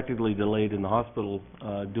unexpectedly delayed in the hospital,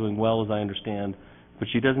 doing well as I understand, but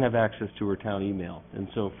she doesn't have access to her town email. And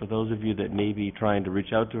so for those of you that may be trying to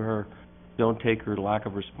reach out to her, don't take her lack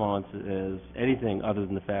of response as anything other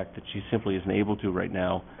than the fact that she simply isn't able to right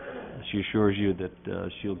now. She assures you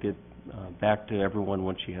that she'll get back to everyone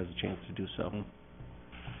once she has a chance to do so.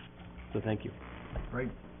 So thank you.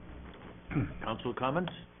 Right. Council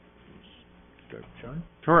comments? Start, Sean?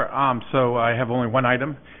 Sure. So I have only one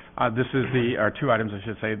item. This is or 2 items, I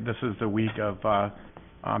should say. This is the week of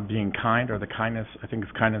being kind, or the kindness, I think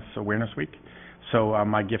it's Kindness Awareness Week. So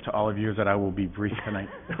my gift to all of you is that I will be brief tonight.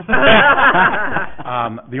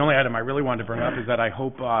 The only item I really wanted to bring up is that I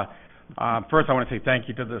hope, first I want to say thank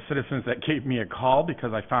you to the citizens that gave me a call,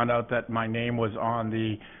 because I found out that my name was on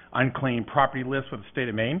the unclaimed property list with the state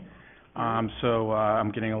of Maine. So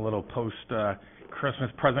I'm getting a little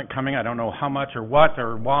post-Christmas present coming. I don't know how much or what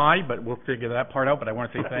or why, but we'll figure that part out. But I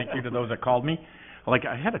want to say thank you to those that called me. Like,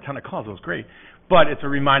 I had a ton of calls. It was great. But it's a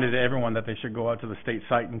reminder to everyone that they should go out to the state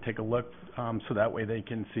site and take a look, so that way they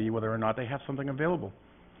can see whether or not they have something available.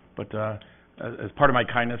 But as part of my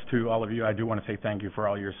kindness to all of you, I do want to say thank you for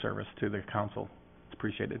all your service to the council. It's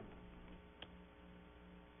appreciated.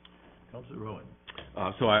 Councilor Rowan.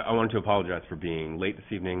 So I wanted to apologize for being late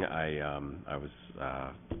this evening. I was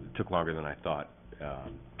took longer than I thought. I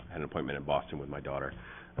had an appointment in Boston with my daughter,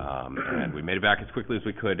 and we made it back as quickly as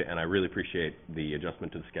we could. And I really appreciate the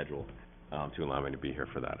adjustment to the schedule to allow me to be here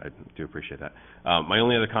for that. I do appreciate that. My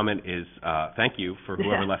only other comment is thank you for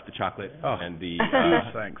whoever left the chocolate and the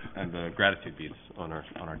thanks and the gratitude beads on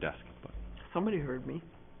our desk. But. Somebody heard me.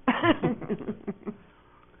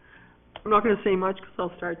 I'm not going to say much because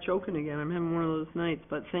I'll start choking again. I'm having one of those nights.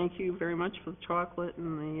 But thank you very much for the chocolate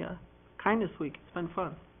and the Kindness Week. It's been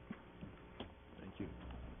fun. Thank you.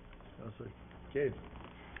 Councilor Cade.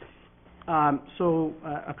 So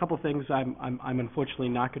a couple things. I'm unfortunately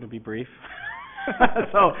not going to be brief.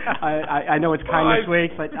 So I know it's kindness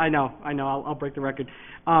week, but I know, I'll break the record.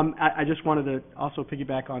 I just wanted to also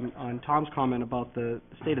piggyback on Tom's comment about the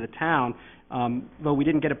state of the town. Though we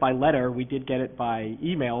didn't get it by letter, we did get it by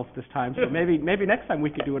email this time, so maybe next time we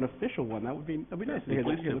could do an official one. That'd be nice to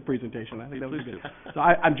hear the presentation. I think that would be good. So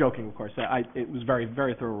I'm joking, of course. It was very,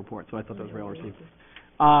 very thorough report, so I thought that was well received.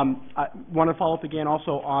 I want to follow up again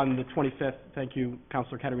also on the 25th. Thank you,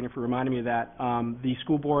 Councilor Caterina, for reminding me of that. The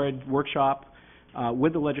school board workshop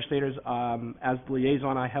with the legislators, as the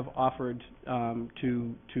liaison, I have offered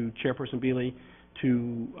to Chairperson Bealey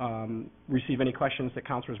to receive any questions that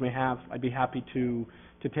councilors may have. I'd be happy to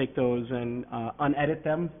take those and unedit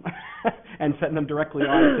them and send them directly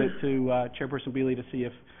on to Chairperson Bealey to see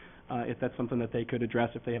if that's something that they could address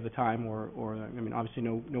if they have the time, or I mean, obviously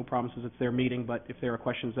no promises, it's their meeting, but if there are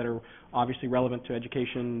questions that are obviously relevant to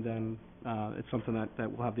education, then it's something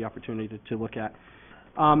that we'll have the opportunity to look at.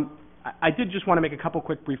 I did just want to make a couple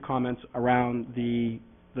quick brief comments around the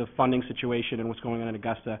funding situation and what's going on in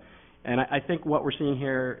Augusta. And I think what we're seeing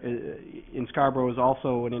here in Scarborough is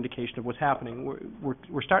also an indication of what's happening.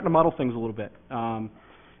 We're starting to muddle things a little bit.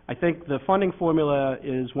 I think the funding formula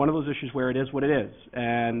is one of those issues where it is what it is,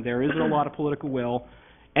 and there isn't a lot of political will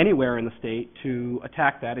anywhere in the state to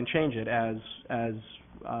attack that and change it as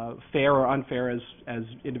fair or unfair as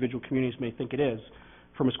individual communities may think it is.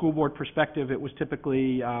 From a school board perspective, it was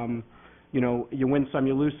typically you win some,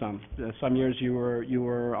 you lose some. Some years you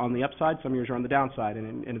were on the upside, some years you're on the downside,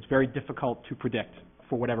 and it's very difficult to predict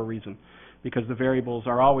for whatever reason, because the variables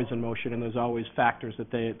are always in motion and there's always factors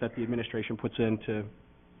that the administration puts in to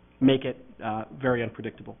make it very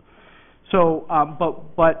unpredictable. So,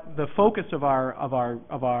 but the focus of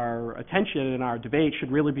our attention and our debate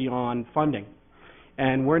should really be on funding.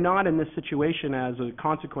 And we're not in this situation as a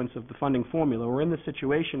consequence of the funding formula. We're in this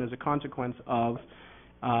situation as a consequence of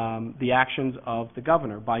the actions of the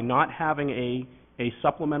governor. By not having a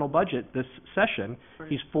supplemental budget this session,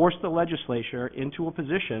 he's forced the legislature into a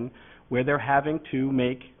position where they're having to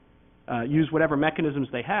use whatever mechanisms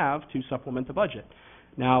they have to supplement the budget.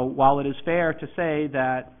 Now, while it is fair to say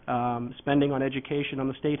that spending on education on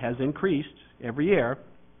the state has increased every year,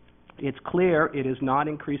 it's clear it is not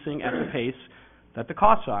increasing at the pace that the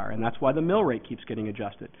costs are, and that's why the mill rate keeps getting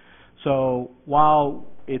adjusted. So while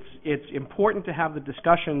it's important to have the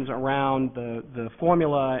discussions around the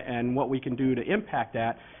formula and what we can do to impact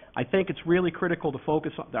that, I think it's really critical to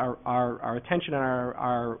focus our attention and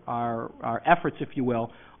our efforts, if you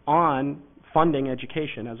will, on funding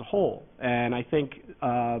education as a whole. And I think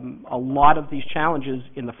a lot of these challenges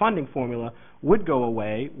in the funding formula would go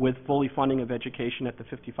away with fully funding of education at the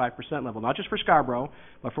 55% level, not just for Scarborough,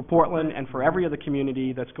 but for Portland and for every other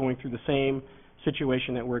community that's going through the same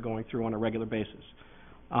situation that we're going through on a regular basis.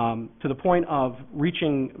 To the point of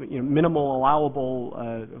reaching minimal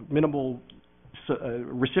allowable,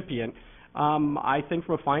 recipient, I think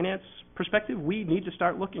from a finance perspective, we need to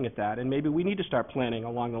start looking at that, and maybe we need to start planning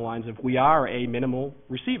along the lines of we are a minimal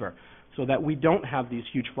receiver, so that we don't have these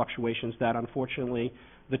huge fluctuations that unfortunately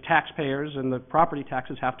the taxpayers and the property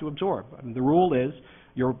taxes have to absorb. I mean, the rule is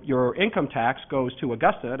your income tax goes to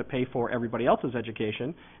Augusta to pay for everybody else's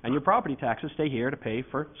education, and your property taxes stay here to pay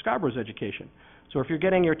for Scarborough's education. So if you're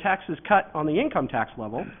getting your taxes cut on the income tax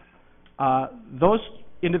level, those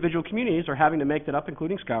individual communities are having to make that up,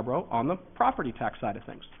 including Scarborough, on the property tax side of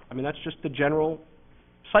things. I mean, that's just the general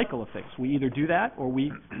cycle of things. We either do that or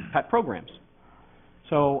we cut programs.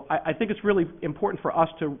 So I think it's really important for us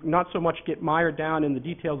to not so much get mired down in the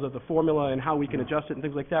details of the formula and how we can adjust it and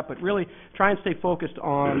things like that, but really try and stay focused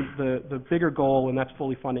on the bigger goal, and that's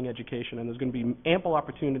fully funding education. And there's going to be ample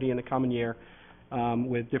opportunity in the coming year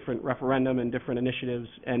with different referendum and different initiatives,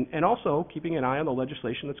 and also keeping an eye on the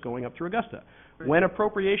legislation that's going up through Augusta. Right. When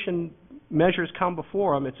appropriation measures come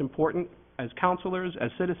before them, it's important as councilors,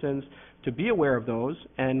 as citizens, to be aware of those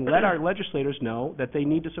and let our legislators know that they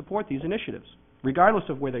need to support these initiatives, regardless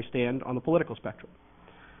of where they stand on the political spectrum.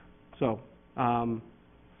 So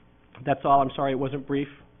that's all. I'm sorry it wasn't brief,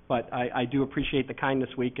 but I do appreciate the kindness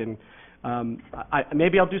week, and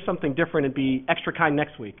maybe I'll do something different and be extra kind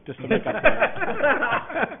next week, just to make up for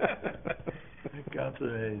it.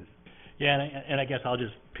 Councilor Hayes. Yeah, and I guess I'll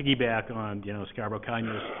just piggyback on Scarborough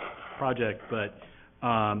Kindness Project, but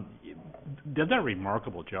they've done a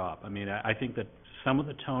remarkable job. I mean, I think that some of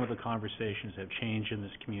the tone of the conversations have changed in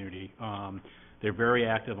this community. They're very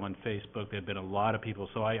active on Facebook. There have been a lot of people,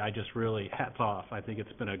 so I just really, hats off. I think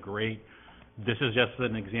it's been a great, this is just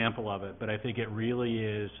an example of it, but I think it really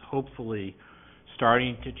is hopefully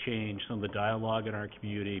starting to change some of the dialogue in our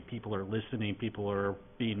community. People are listening, people are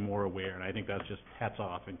being more aware, and I think that's just hats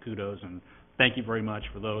off and kudos, and thank you very much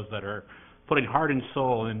for those that are putting heart and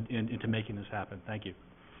soul into making this happen. Thank you.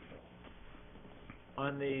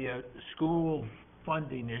 On the school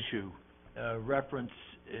funding issue, reference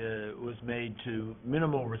was made to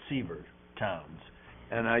minimal receiver towns.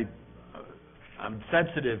 And I'm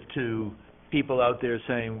sensitive to people out there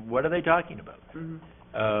saying, what are they talking about?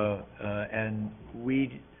 And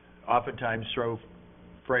we oftentimes throw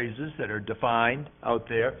phrases that are defined out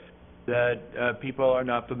there that people are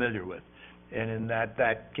not familiar with. And in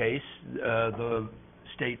that case, the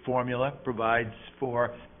state formula provides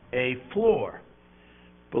for a floor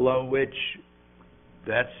below which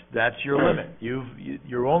that's your limit.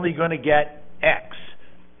 You're only going to get X.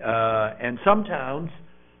 And some towns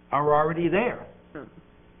are already there.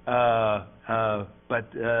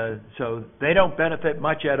 So they don't benefit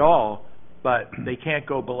much at all, but they can't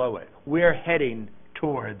go below it. We're heading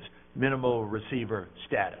towards minimal receiver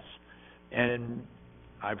status. And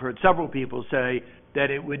I've heard several people say that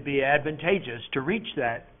it would be advantageous to reach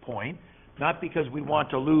that point, not because we want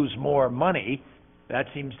to lose more money, that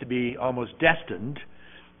seems to be almost destined,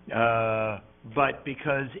 but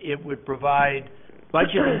because it would provide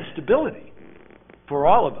budget stability for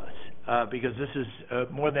all of us, because this is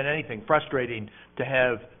more than anything frustrating to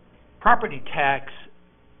have property tax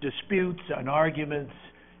disputes and arguments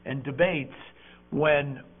and debates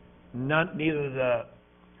when neither the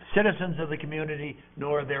citizens of the community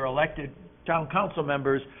nor their elected town council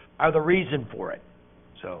members are the reason for it.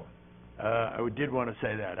 So I did want to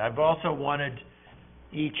say that. I've also wanted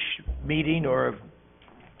each meeting or a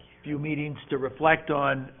few meetings to reflect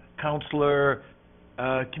on councilor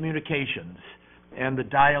communications and the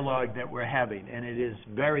dialogue that we're having. And it is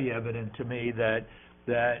very evident to me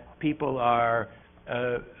that people are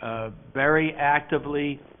very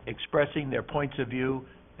actively expressing their points of view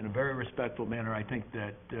in a very respectful manner. I think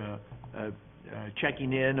that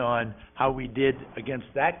checking in on how we did against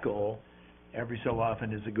that goal every so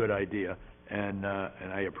often is a good idea, and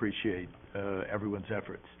I appreciate everyone's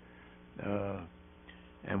efforts.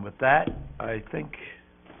 And with that, I think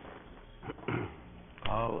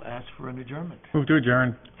I'll ask for an adjournment. Move to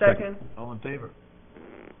adjourn. Second. All in favor?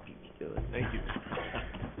 Thank you.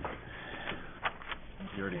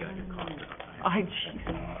 You already got your cost. I,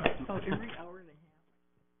 jeez.